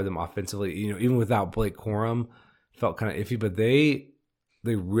overpower them offensively? Even without Blake Corum, felt kind of iffy, but they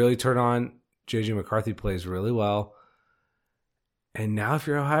really turn on. J.J. McCarthy plays really well. And now if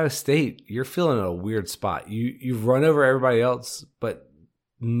you're Ohio State, you're feeling a weird spot. You've run over everybody else, but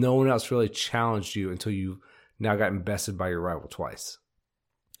no one else really challenged you until you now got bested by your rival twice.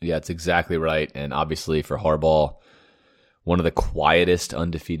 Yeah, that's exactly right. And obviously for Harbaugh, one of the quietest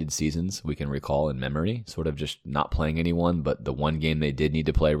undefeated seasons we can recall in memory, sort of just not playing anyone, but the one game they did need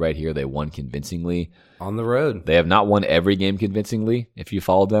to play right here, they won convincingly. On the road. They have not won every game convincingly, if you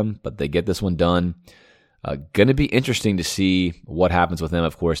follow them, but they get this one done. Going to be interesting to see what happens with them,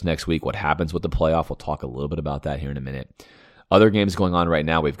 of course, next week, what happens with the playoff. We'll talk a little bit about that here in a minute. Other games going on right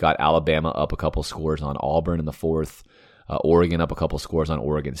now, we've got Alabama up a couple scores on Auburn in the fourth, Oregon up a couple scores on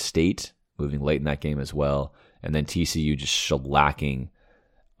Oregon State, moving late in that game as well. And then TCU just shellacking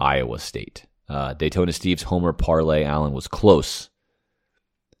Iowa State. Daytona Steve's homer parlay, Allen, was close.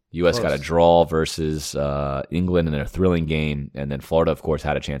 U.S. got a draw versus England in a thrilling game. And then Florida, of course,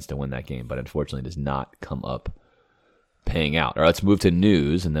 had a chance to win that game, but unfortunately does not come up paying out. All right, let's move to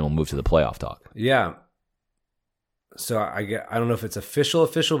news, and then we'll move to the playoff talk. Yeah. So I don't know if it's official,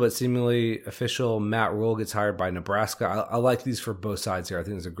 but seemingly official. Matt Rule gets hired by Nebraska. I like these for both sides here. I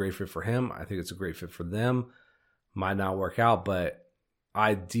think it's a great fit for him. I think it's a great fit for them. Might not work out, but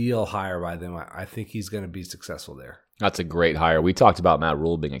ideal hire by them. I think he's going to be successful there. That's a great hire. We talked about Matt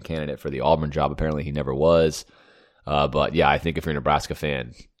Rule being a candidate for the Auburn job. Apparently he never was. But yeah, I think if you're a Nebraska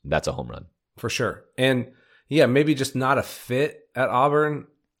fan, that's a home run. For sure. And yeah, maybe just not a fit at Auburn,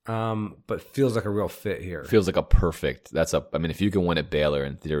 but feels like a real fit here. Feels like a perfect. I mean, if you can win at Baylor,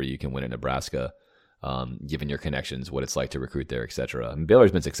 in theory, you can win at Nebraska, given your connections, what it's like to recruit there, etc. I mean,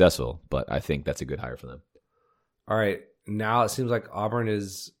 Baylor's been successful, but I think that's a good hire for them. All right. Now it seems like Auburn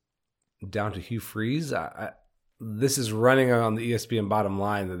is down to Hugh Freeze. This is running on the ESPN bottom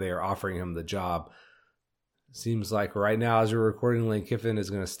line that they are offering him the job. Seems like right now, as we're recording, Lane Kiffin is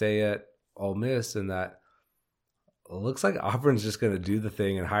going to stay at Ole Miss, and that looks like Auburn's just going to do the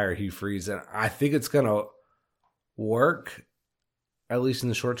thing and hire Hugh Freeze. And I think it's going to work, at least in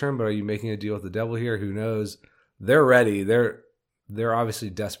the short term. But are you making a deal with the devil here? Who knows? They're ready. They're obviously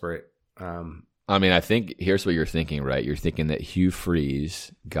desperate. I mean, I think here's what you're thinking, right? You're thinking that Hugh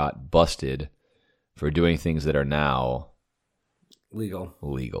Freeze got busted for doing things that are now legal.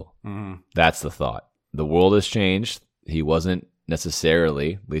 Mm-hmm. That's the thought. The world has changed. He wasn't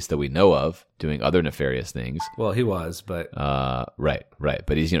necessarily, at least that we know of, doing other nefarious things. Well, he was, but right.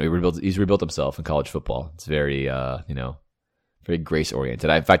 But he's rebuilt himself in college football. It's very very grace oriented.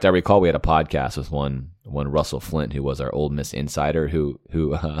 In fact, I recall we had a podcast with one Russell Flint, who was our Ole Miss insider, who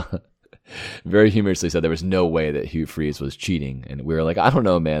very humorously said there was no way that Hugh Freeze was cheating, and we were like, I don't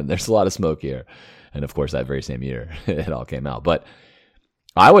know, man. There's a lot of smoke here. And of course, that very same year, it all came out. But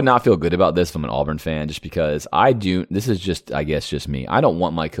I would not feel good about this from an Auburn fan, just because this is just, I guess, just me. I don't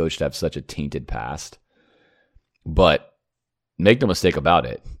want my coach to have such a tainted past. But make no mistake about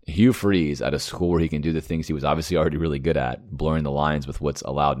it, Hugh Freeze at a school where he can do the things he was obviously already really good at, blurring the lines with what's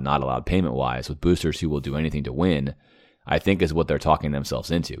allowed and not allowed payment-wise, with boosters who will do anything to win, I think is what they're talking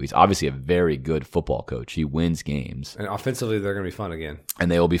themselves into. He's obviously a very good football coach. He wins games. And offensively, they're going to be fun again. And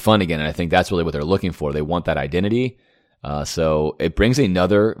they will be fun again, and I think that's really what they're looking for. They want that identity. So it brings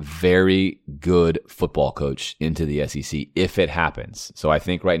another very good football coach into the SEC if it happens. So I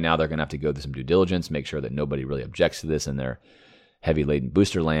think right now they're going to have to go through some due diligence, make sure that nobody really objects to this in their heavy-laden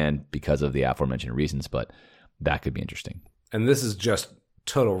booster land because of the aforementioned reasons, but that could be interesting. And this is just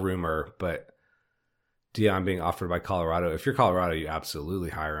total rumor, but Deion being offered by Colorado. If you're Colorado, you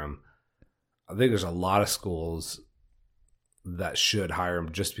absolutely hire him. I think there's a lot of schools that should hire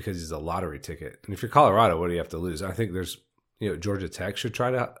him just because he's a lottery ticket. And if you're Colorado, what do you have to lose? I think there's, Georgia Tech should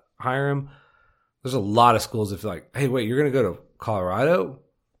try to hire him. There's a lot of schools that feel like, hey, wait, you're going to go to Colorado?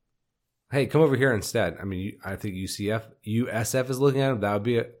 Hey, come over here instead. I mean, I think USF is looking at him. That would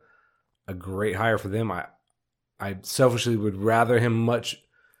be a great hire for them. I selfishly would rather him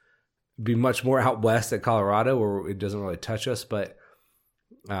be much more out west at Colorado, where it doesn't really touch us. But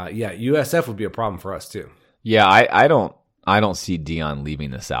USF would be a problem for us too. Yeah, I don't see Deion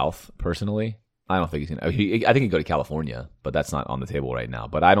leaving the South personally. I don't think he's going to. I think he'd go to California, but that's not on the table right now.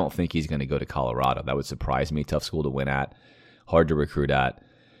 But I don't think he's going to go to Colorado. That would surprise me. Tough school to win at, hard to recruit at.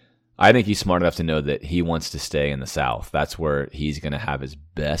 I think he's smart enough to know that he wants to stay in the South. That's where he's going to have his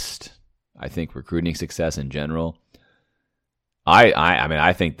best, I think, recruiting success in general. I mean,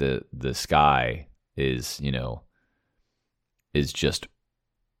 I think the sky is just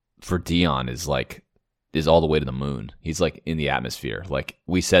for Deion is all the way to the moon. He's like in the atmosphere. Like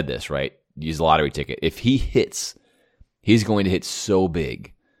we said this, right? Use a lottery ticket. If he hits, he's going to hit so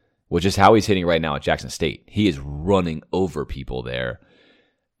big, which is how he's hitting right now at Jackson State. He is running over people there.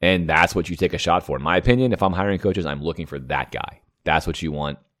 And that's what you take a shot for. In my opinion, if I'm hiring coaches, I'm looking for that guy. That's what you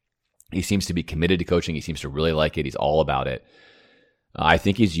want. He seems to be committed to coaching. He seems to really like it. He's all about it. I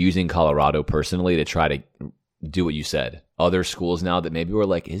think he's using Colorado personally to try to do what you said. Other schools now that maybe were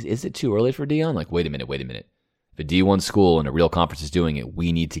like, is it too early for Deion? Like, wait a minute. If a D1 school and a real conference is doing it,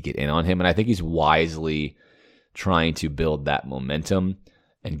 we need to get in on him. And I think he's wisely trying to build that momentum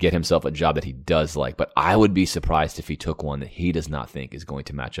and get himself a job that he does like. But I would be surprised if he took one that he does not think is going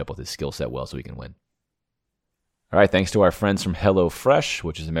to match up with his skill set well so he can win. All right, thanks to our friends from HelloFresh,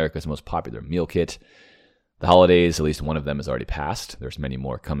 which is America's most popular meal kit. The holidays, at least one of them, has already passed. There's many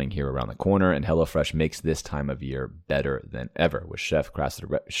more coming here around the corner, and HelloFresh makes this time of year better than ever with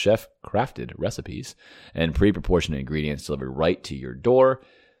chef-crafted recipes and pre-proportioned ingredients delivered right to your door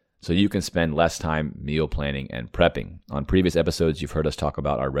so you can spend less time meal planning and prepping. On previous episodes, you've heard us talk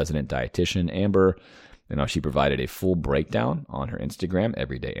about our resident dietitian, Amber, and how she provided a full breakdown on her Instagram,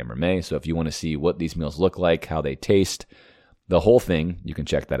 Everyday Amber May. So if you want to see what these meals look like, how they taste, the whole thing, you can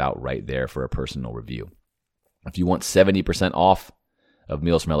check that out right there for a personal review. If you want 70% off of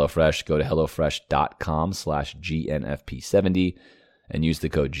meals from HelloFresh, go to HelloFresh.com/GNFP70 and use the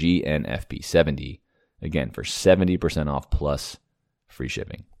code GNFP70, again, for 70% off plus free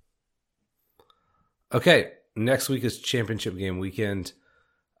shipping. Okay, next week is championship game weekend.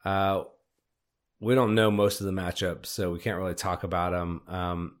 We don't know most of the matchups, so we can't really talk about them.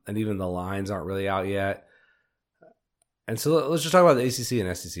 And even the lines aren't really out yet. And so let's just talk about the ACC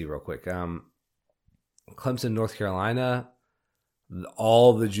and SEC real quick. Clemson, North Carolina,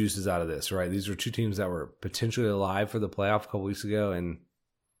 all the juice is out of this, right? These were two teams that were potentially alive for the playoff a couple weeks ago, and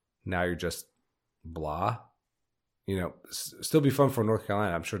now you're just blah. You know, still be fun for North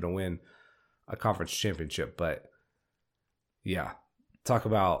Carolina, I'm sure, to win a conference championship. But, yeah, talk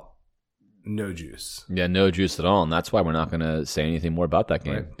about no juice. Yeah, no juice at all, and that's why we're not going to say anything more about that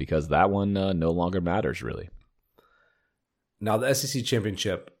game, right? Because that one no longer matters, really. Now, the SEC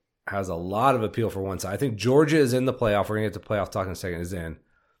championship has a lot of appeal for one side. I think Georgia is in the playoff. We're going to get to playoff talk in a second. Is in.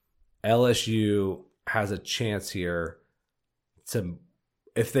 LSU has a chance here to,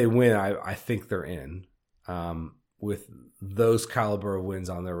 if they win, I think they're in. With those caliber of wins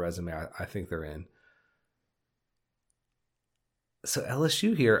on their resume, I think they're in. So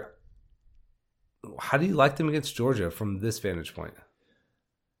LSU here, how do you like them against Georgia from this vantage point?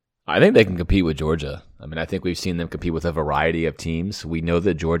 I think they can compete with Georgia. I mean, I think we've seen them compete with a variety of teams. We know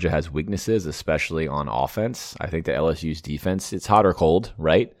that Georgia has weaknesses, especially on offense. I think that LSU's defense, it's hot or cold,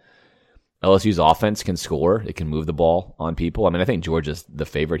 right? LSU's offense can score. It can move the ball on people. I mean, I think Georgia's the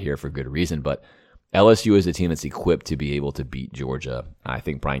favorite here for good reason, but LSU is a team that's equipped to be able to beat Georgia. I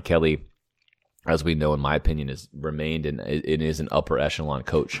think Brian Kelly, as we know, in my opinion, has remained and is an upper echelon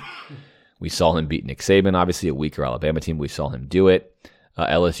coach. We saw him beat Nick Saban, obviously a weaker Alabama team. We saw him do it.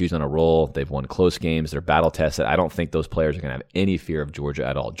 LSU's on a roll. They've won close games. They're battle tested. I don't think those players are going to have any fear of Georgia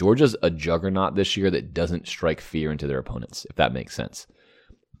at all. Georgia's a juggernaut this year that doesn't strike fear into their opponents, if that makes sense.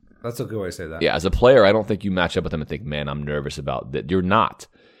 That's a good way to say that. Yeah, as a player, I don't think you match up with them and think, man, I'm nervous about that. You're not.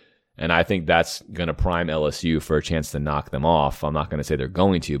 And I think that's going to prime LSU for a chance to knock them off. I'm not going to say they're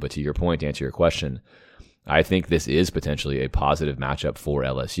going to, but to your point, to answer your question, I think this is potentially a positive matchup for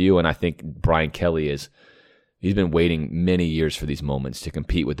LSU. And I think Brian Kelly he's been waiting many years for these moments to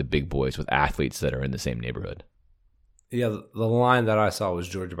compete with the big boys, with athletes that are in the same neighborhood. Yeah, the line that I saw was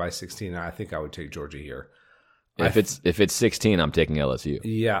Georgia by 16. I think I would take Georgia here. If it's 16, I'm taking LSU.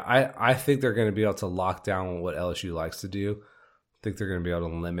 Yeah, I think they're going to be able to lock down what LSU likes to do. I think they're going to be able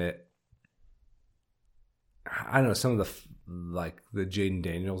to limit, I don't know, some of the Jaden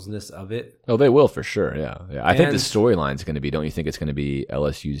Daniels-ness of it. Oh, they will for sure, yeah. I think the storyline's going to be, don't you think it's going to be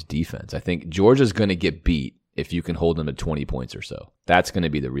LSU's defense? I think Georgia's going to get beat if you can hold them to 20 points or so. That's going to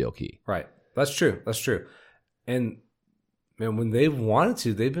be the real key. Right. That's true. And, man, when they've wanted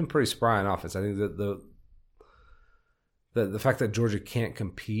to, they've been pretty spry on offense. I think that the fact that Georgia can't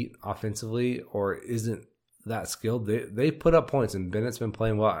compete offensively or isn't that skilled, they put up points, and Bennett's been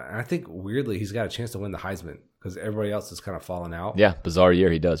playing well. And I think, weirdly, he's got a chance to win the Heisman because everybody else has kind of fallen out. Yeah, bizarre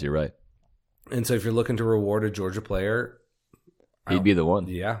year he does. You're right. And so if you're looking to reward a Georgia player, he'd be the one.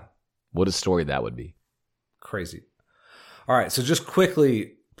 Yeah. What a story that would be. Crazy. All right, so just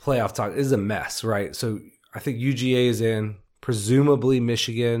quickly, playoff talk. This is a mess, right? So I think UGA is in, presumably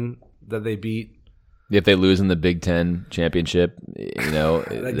Michigan that they beat. If they lose in the Big Ten championship,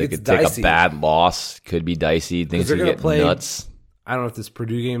 they could take a bad loss. Could be dicey. Things could get nuts. I don't know if this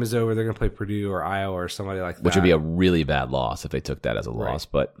Purdue game is over. They're going to play Purdue or Iowa or somebody like that. Which would be a really bad loss if they took that as a loss.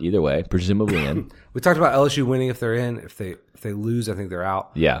 But either way, presumably in. We talked about LSU winning if they're in. If they lose, I think they're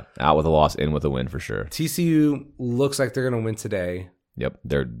out. Yeah, out with a loss, in with a win for sure. TCU looks like they're going to win today. Yep,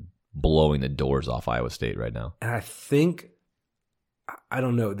 they're blowing the doors off Iowa State right now. And I think, I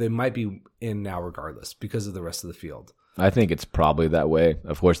don't know, they might be in now regardless because of the rest of the field. I think it's probably that way.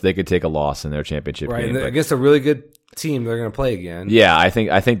 Of course, they could take a loss in their championship game. Right, against a really good team, they're going to play again. Yeah, I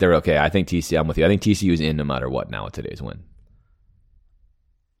think they're okay. I think I'm with you. I think TCU's in no matter what now with today's win.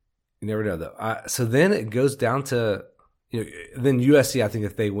 You never know, though. So then it goes down to, then USC, I think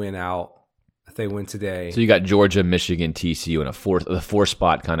if they win today. So you got Georgia, Michigan, TCU, and the fourth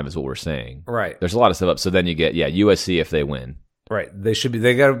spot kind of is what we're saying. Right. There's a lot of stuff up. So then you get, USC if they win. Right. They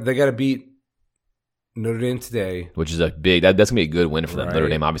got to beat Notre Dame today. Which is a big, that's going to be a good win for them. Right. Notre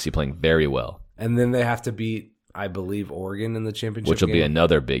Dame obviously playing very well. And then they have to beat, I believe, Oregon in the championship Which will game. be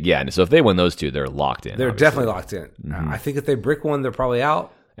another big, And so if they win those two, they're locked in. They're obviously. definitely locked in. Mm-hmm. I think if they brick one, they're probably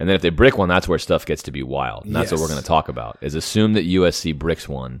out. And then if they brick one, that's where stuff gets to be wild. And that's what Yes. we're going to talk about, is assume that USC bricks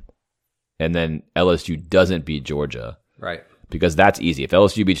one, and then LSU doesn't beat Georgia. Right. Because that's easy. If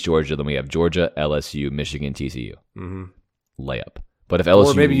LSU beats Georgia, then we have Georgia, LSU, Michigan, TCU. Mm-hmm. Layup. But if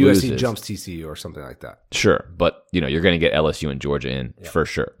LSU or maybe loses, USC jumps TCU or something like that. Sure. But, you're going to get LSU and Georgia in for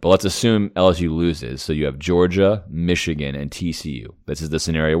sure. But let's assume LSU loses. So you have Georgia, Michigan, and TCU. This is the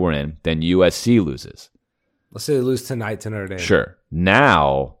scenario we're in. Then USC loses. Let's say they lose tonight to Notre Dame. Sure.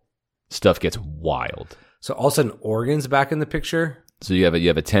 Now stuff gets wild. So all of a sudden Oregon's back in the picture. So you have a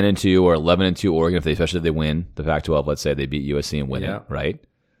 10-2 or 11-2 Oregon especially if they win the Pac-12. Let's say they beat USC and win it, right?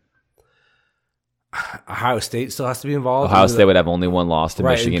 Ohio State still has to be involved. Ohio State would have only one loss to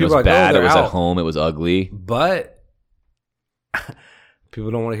Michigan. It was bad. It was at home. It was ugly. But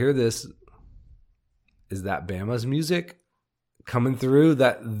people don't want to hear this. Is that Bama's music coming through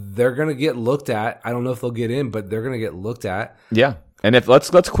that they're going to get looked at? I don't know if they'll get in, but they're going to get looked at. Yeah. And if let's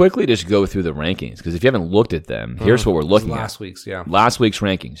quickly just go through the rankings, because if you haven't looked at them, here's what we're looking at. Last week's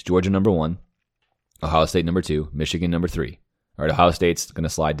rankings. Georgia number 1, Ohio State number 2, Michigan number 3. All right, Ohio State's going to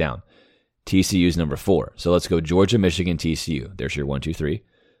slide down. TCU's number 4. So let's go Georgia, Michigan, TCU. There's your 1, 2, 3.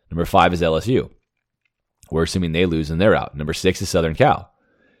 Number 5 is LSU. We're assuming they lose and they're out. Number 6 is Southern Cal.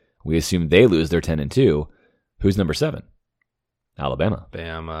 We assume they lose, they're 10-2. Who's number 7? Alabama.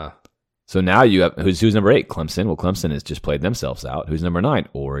 Bama. So now you have who's number 8? Clemson. Well, Clemson has just played themselves out. Who's number 9?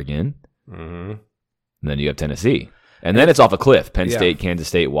 Oregon. Mm-hmm. And then you have Tennessee. And then it's off a cliff. Penn State, Kansas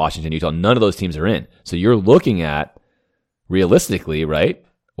State, Washington, Utah. None of those teams are in. So you're looking at, realistically, right?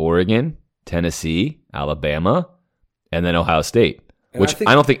 Oregon, Tennessee, Alabama, and then Ohio State. Which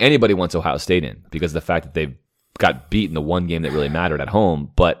I don't think anybody wants Ohio State in because of the fact that they've got beat in the one game that really mattered at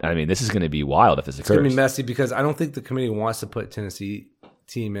home. But, I mean, this is going to be wild if this occurs. It's going to be messy because I don't think the committee wants to put Tennessee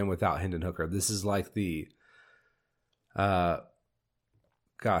team in without Hendon Hooker. This is like the, I'm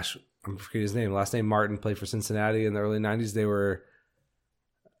forgetting his name. Last name Martin, played for Cincinnati in the early 90s. They were,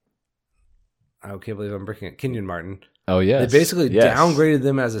 I can't believe I'm breaking it. Kenyon Martin. Oh, yes. They basically downgraded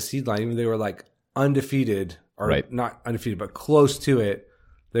them as a seed line, even though they were like undefeated, or not undefeated, but close to it.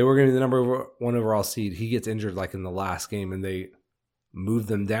 They were going to be the number 1 overall seed. He gets injured like in the last game, and they moved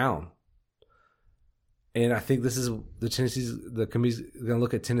them down. And I think this is the committee's going to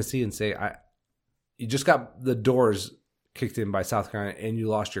look at Tennessee and say, you just got the doors kicked in by South Carolina, and you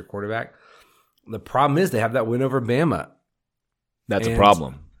lost your quarterback. The problem is they have that win over Bama. That's a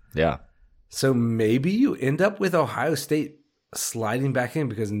problem. Yeah. So maybe you end up with Ohio State sliding back in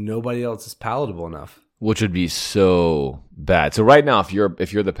because nobody else is palatable enough. Which would be so bad. So right now, if you're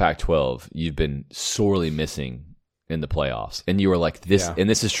the Pac-12, you've been sorely missing in the playoffs, and you were like this, and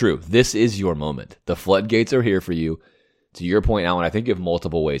this is true. This is your moment. The floodgates are here for you. To your point, Alan, I think you have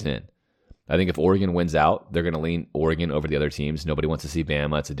multiple ways in. I think if Oregon wins out, they're going to lean Oregon over the other teams. Nobody wants to see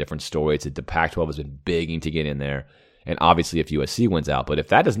Bama. It's a different story. The Pac-12 has been begging to get in there, and obviously if USC wins out, but if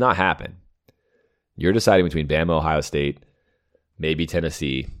that does not happen, you're deciding between Bama, Ohio State, maybe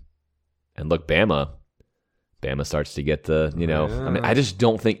Tennessee, and look, Bama starts to get the, I mean, I just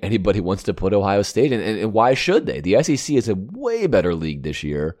don't think anybody wants to put Ohio State in, and why should they? The SEC is a way better league this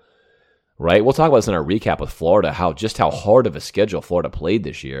year, right? We'll talk about this in our recap with Florida, how hard of a schedule Florida played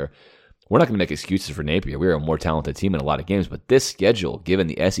this year. We're not going to make excuses for Napier. We're a more talented team in a lot of games, but this schedule, given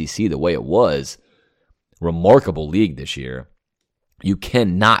the SEC the way it was, remarkable league this year. You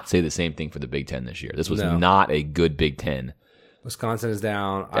cannot say the same thing for the Big Ten this year. This was not a good Big Ten. Wisconsin is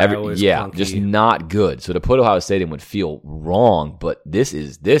down. Iowa is clunky. Just not good. So to put Ohio State in would feel wrong, but this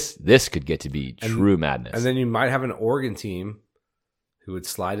could get to be true madness. And then you might have an Oregon team who would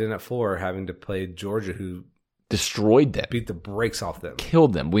slide in at 4, having to play Georgia, who destroyed them, beat the brakes off them,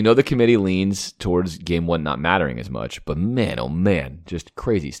 killed them. We know the committee leans towards game 1 not mattering as much, but man, oh man, just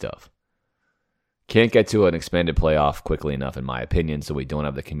crazy stuff. Can't get to an expanded playoff quickly enough, in my opinion, so we don't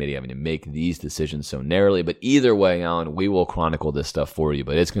have the committee having to make these decisions so narrowly. But either way, Alan, we will chronicle this stuff for you.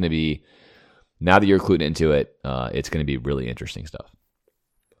 But it's going to be, now that you're clued into it, it's going to be really interesting stuff.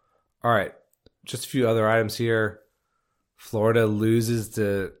 All right. Just a few other items here. Florida loses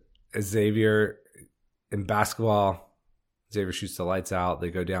to Xavier in basketball. Xavier shoots the lights out.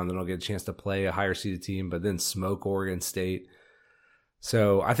 They go down. They don't get a chance to play a higher seeded team, but then smoke Oregon State.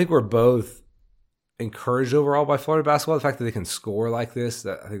 So I think we're both encouraged overall by Florida basketball. The fact that they can score like this,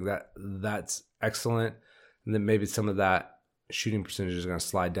 I think that's excellent. And then maybe some of that shooting percentage is going to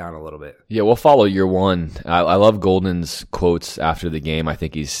slide down a little bit. Yeah, we'll follow year one. I love Golden's quotes after the game. I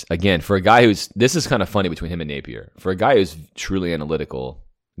think he's, again, for a guy this is kind of funny between him and Napier. For a guy who's truly analytical,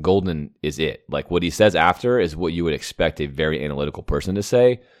 Golden is it. Like, what he says after is what you would expect a very analytical person to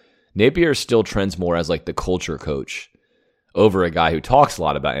say. Napier still trends more as like the culture coach over a guy who talks a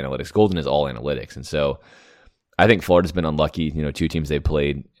lot about analytics. Golden is all analytics. And so I think Florida's been unlucky. 2 teams they've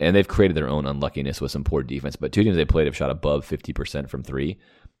played, and they've created their own unluckiness with some poor defense, but 2 teams they played have shot above 50% from 3.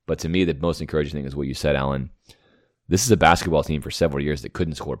 But to me, the most encouraging thing is what you said, Alan. This is a basketball team for several years that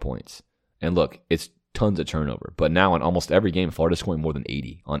couldn't score points. And look, it's tons of turnover. But now in almost every game, Florida's scoring more than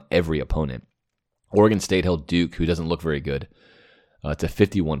 80 on every opponent. Oregon State held Duke, who doesn't look very good, to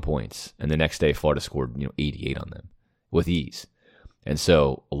 51 points. And the next day, Florida scored 88 on them with ease. And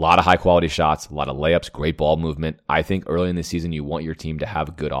so a lot of high-quality shots, a lot of layups, great ball movement. I think early in the season, you want your team to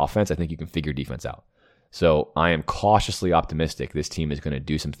have good offense. I think you can figure defense out. So I am cautiously optimistic this team is going to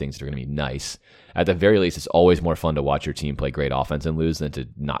do some things that are going to be nice. At the very least, it's always more fun to watch your team play great offense and lose than to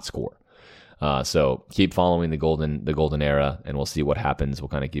not score. So keep following the golden era, and we'll see what happens. We'll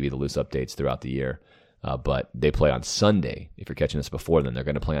kind of give you the loose updates throughout the year. But they play on Sunday. If you're catching this before then, they're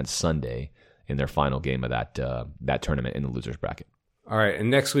going to play on Sunday in their final game of that tournament in the losers bracket. All right, and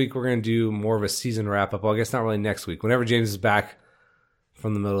next week we're going to do more of a season wrap-up. Well, I guess not really next week. Whenever James is back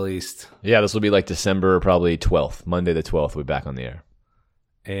from the Middle East. Yeah, this will be like December, probably 12th. Monday the 12th, we'll be back on the air.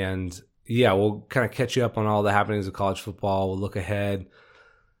 And, yeah, we'll kind of catch you up on all the happenings of college football. We'll look ahead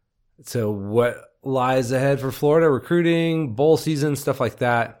to what lies ahead for Florida, recruiting, bowl season, stuff like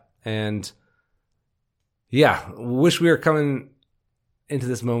that. And, yeah, wish we were coming into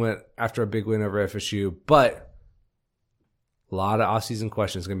this moment after a big win over FSU, but a lot of off-season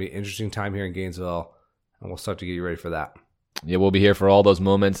questions. It's going to be an interesting time here in Gainesville, and we'll start to get you ready for that. Yeah, we'll be here for all those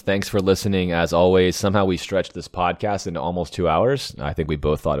moments. Thanks for listening, as always. Somehow we stretched this podcast into almost 2 hours. I think we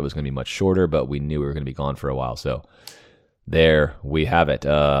both thought it was going to be much shorter, but we knew we were going to be gone for a while. So there we have it.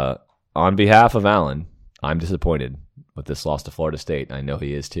 On behalf of Alan, I'm disappointed with this loss to Florida State. I know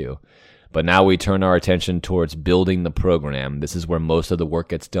he is too. But now we turn our attention towards building the program. This is where most of the work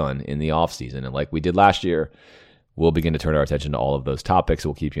gets done in the offseason. And like we did last year, we'll begin to turn our attention to all of those topics.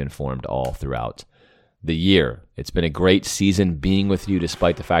 We'll keep you informed all throughout the year. It's been a great season being with you,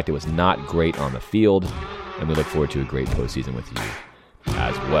 despite the fact it was not great on the field. And we look forward to a great postseason with you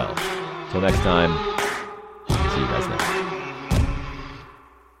as well. Until next time, see you guys next.